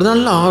குழந்தை பிறந்தா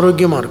நல்லா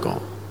ஆரோக்கியமாக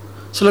இருக்கும்,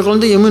 சில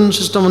குழந்தை இம்யூன்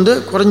சிஸ்டம் வந்து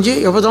குறைஞ்சி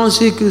எப்போதான்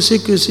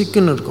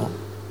சீக்குன்னு இருக்கும்.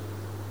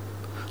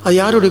 அது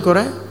யாருடைய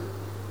குறை?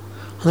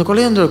 அந்த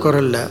குறையந்த குறை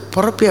இல்லை,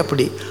 பிறப்பே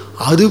அப்படி.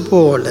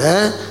 அதுபோல்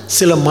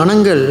சில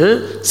மனங்கள்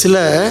சில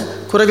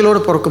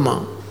குறைகளோடு பிறக்குமா.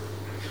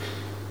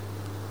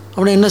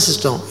 அப்படின்னா என்ன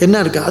சிஸ்டம் என்ன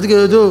இருக்குது,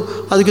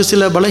 அதுக்கு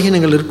சில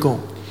பலகீனங்கள் இருக்கும்.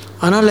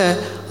 அதனால்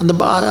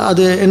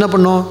அது என்ன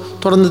பண்ணோம்,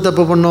 தொடர்ந்து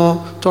தப்பு பண்ணோம்,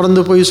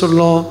 தொடர்ந்து பொய்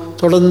சொல்லணும்,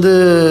 தொடர்ந்து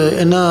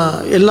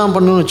எல்லாம்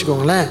பண்ணணும்னு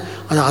வச்சுக்கோங்களேன்.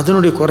 அது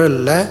அதனுடைய குறை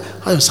இல்லை,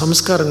 அது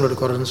சம்ஸ்காரங்களுடைய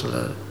குறைன்னு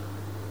சொல்கிறார்.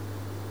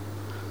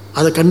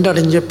 அதை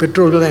கண்டடைஞ்ச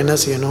பெற்றோர்கள் தான் என்ன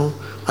செய்யணும்,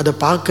 அதை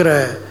பார்க்குற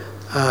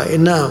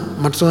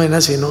மற்றவங்க என்ன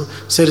செய்யணும்,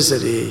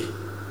 சரி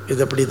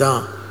இது அப்படி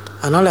தான்.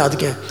 அதனால்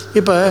அதுக்கு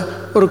இப்போ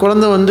ஒரு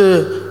குழந்தை வந்து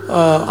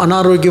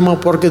அனாரோக்கியமாக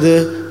பிறக்குது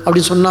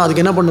அப்படின்னு சொன்னால்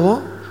அதுக்கு என்ன பண்ணுவோம்,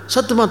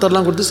 சத்து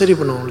மாத்திரைலாம் கொடுத்து சரி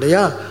பண்ணுவோம்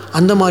இல்லையா?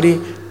 அந்த மாதிரி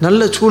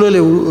நல்ல சூழலை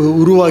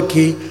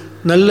உருவாக்கி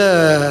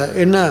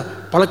நல்ல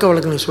பழக்க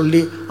வழக்கங்களை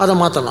சொல்லி அதை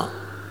மாற்றலாம்.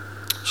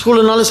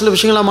 சூழல்னால சில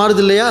விஷயங்களாக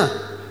மாறுது இல்லையா?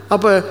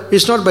 அப்போ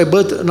இட்ஸ் நாட் பை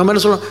பர்த். நம்ம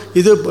என்ன சொல்கிறோம்,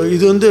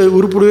 இது வந்து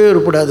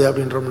உருப்படாது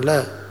அப்படின்றோம்ல.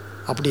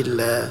 அப்படி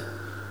இல்லை,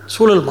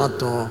 சூழல்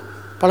மாற்றும்,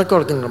 பழக்க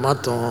வழக்கங்களை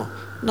மாற்றும்.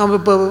 நம்ம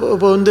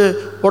இப்போ வந்து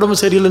உடம்பு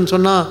சரியில்லைன்னு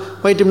சொன்னால்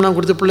வைட்டமின்லாம்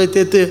கொடுத்து பிள்ளை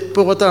தேர்த்து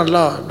இப்போ பார்த்தா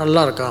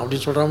நல்லா இருக்கான்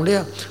அப்படின்னு சொல்கிறோம்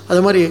இல்லையா? அது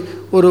மாதிரி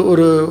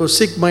ஒரு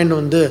சிக் மைண்ட்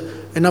வந்து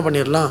என்ன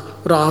பண்ணிடலாம்,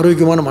 ஒரு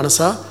ஆரோக்கியமான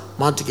மனசாக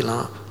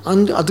மாற்றிக்கலாம்.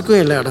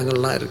 அதுக்கும் எல்லா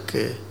இடங்கள்லாம்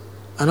இருக்குது.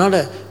 அதனால்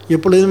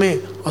எப்பொழுதுமே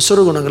அசுர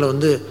குணங்களை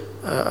வந்து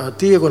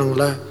தீய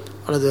குணங்களை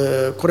அல்லது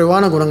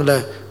குறைவான குணங்களை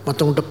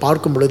மற்றவங்கள்ட்ட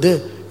பார்க்கும் பொழுது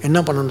என்ன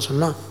பண்ணணும்னு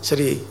சொன்னால்,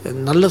 சரி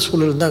நல்ல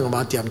சூழல் தான் அங்கே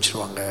மாற்றி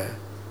அமைச்சிருவாங்க,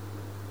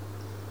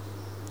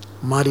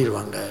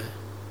 மாறிடுவாங்க.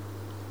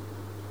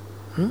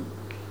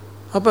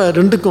 அப்போ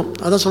ரெண்டுக்கும்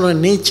அதான்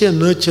சொல்கிறேன், நேச்சர்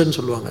நேச்சர்னு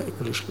சொல்லுவாங்க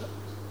இங்கிலீஷில்.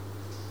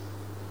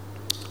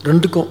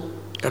 ரெண்டுக்கும்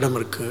இடம்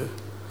இருக்குது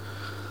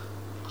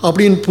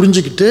அப்படின்னு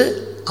புரிஞ்சுக்கிட்டு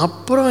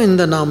அப்புறம்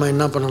நாம்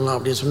என்ன பண்ணலாம்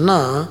அப்படின்னு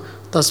சொன்னால்,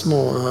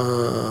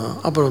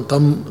 அப்புறம்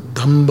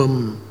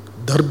தம்பம்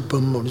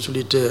தர்ப்பம் அப்படின்னு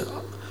சொல்லிட்டு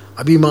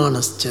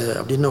அபிமானஸ்ச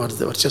அப்படின்னு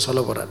வருஷம்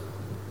சொல்ல போகிறார்.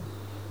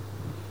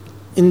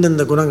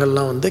 இந்தந்த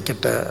குணங்கள்லாம் வந்து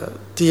கெட்ட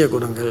தீய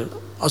குணங்கள்,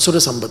 அசுர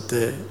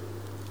சம்பத்து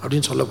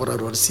அப்படின்னு சொல்ல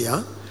போகிறார்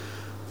வரிசையாக.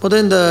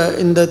 முதல்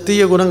இந்த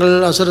தீய குணங்கள்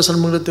அசுர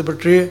சம்பத்தை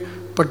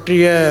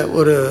பற்றிய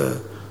ஒரு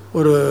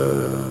ஒரு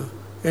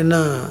என்ன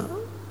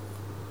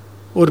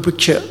ஒரு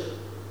பிக்சர்,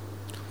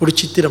 ஒரு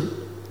சித்திரம்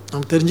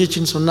நமக்கு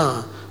தெரிஞ்சிச்சின்னு சொன்னால்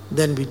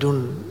தென் வி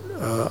டோன்ட்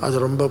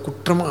அது ரொம்ப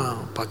குற்றமாக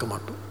பார்க்க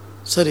மாட்டோம்.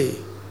 சரி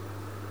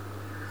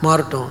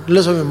மாறட்டும்,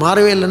 இல்லை சுவாமி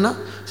மாறவே இல்லைன்னா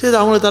சரி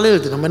அவங்களுக்கு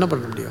தலையெழுத்து, நம்ம என்ன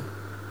பண்ண முடியும்,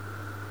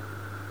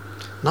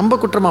 நம்ம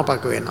குற்றமாக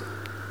பார்க்க வேணாம்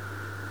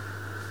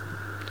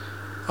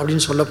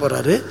அப்படின்னு சொல்ல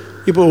போகிறாரு.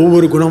 இப்போ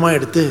ஒவ்வொரு குணமாக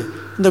எடுத்து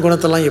இந்த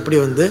குணத்தெல்லாம் எப்படி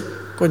வந்து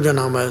கொஞ்சம்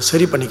நாம்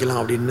சரி பண்ணிக்கலாம்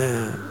அப்படின்னு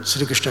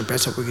ஸ்ரீகிருஷ்ணன்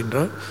பேச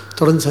போகின்றார்.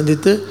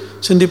 தொடர்ந்து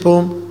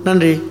சிந்திப்போம்.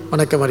 நன்றி,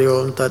 வணக்கம், ஹரி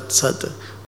ஓம் தத் சத்.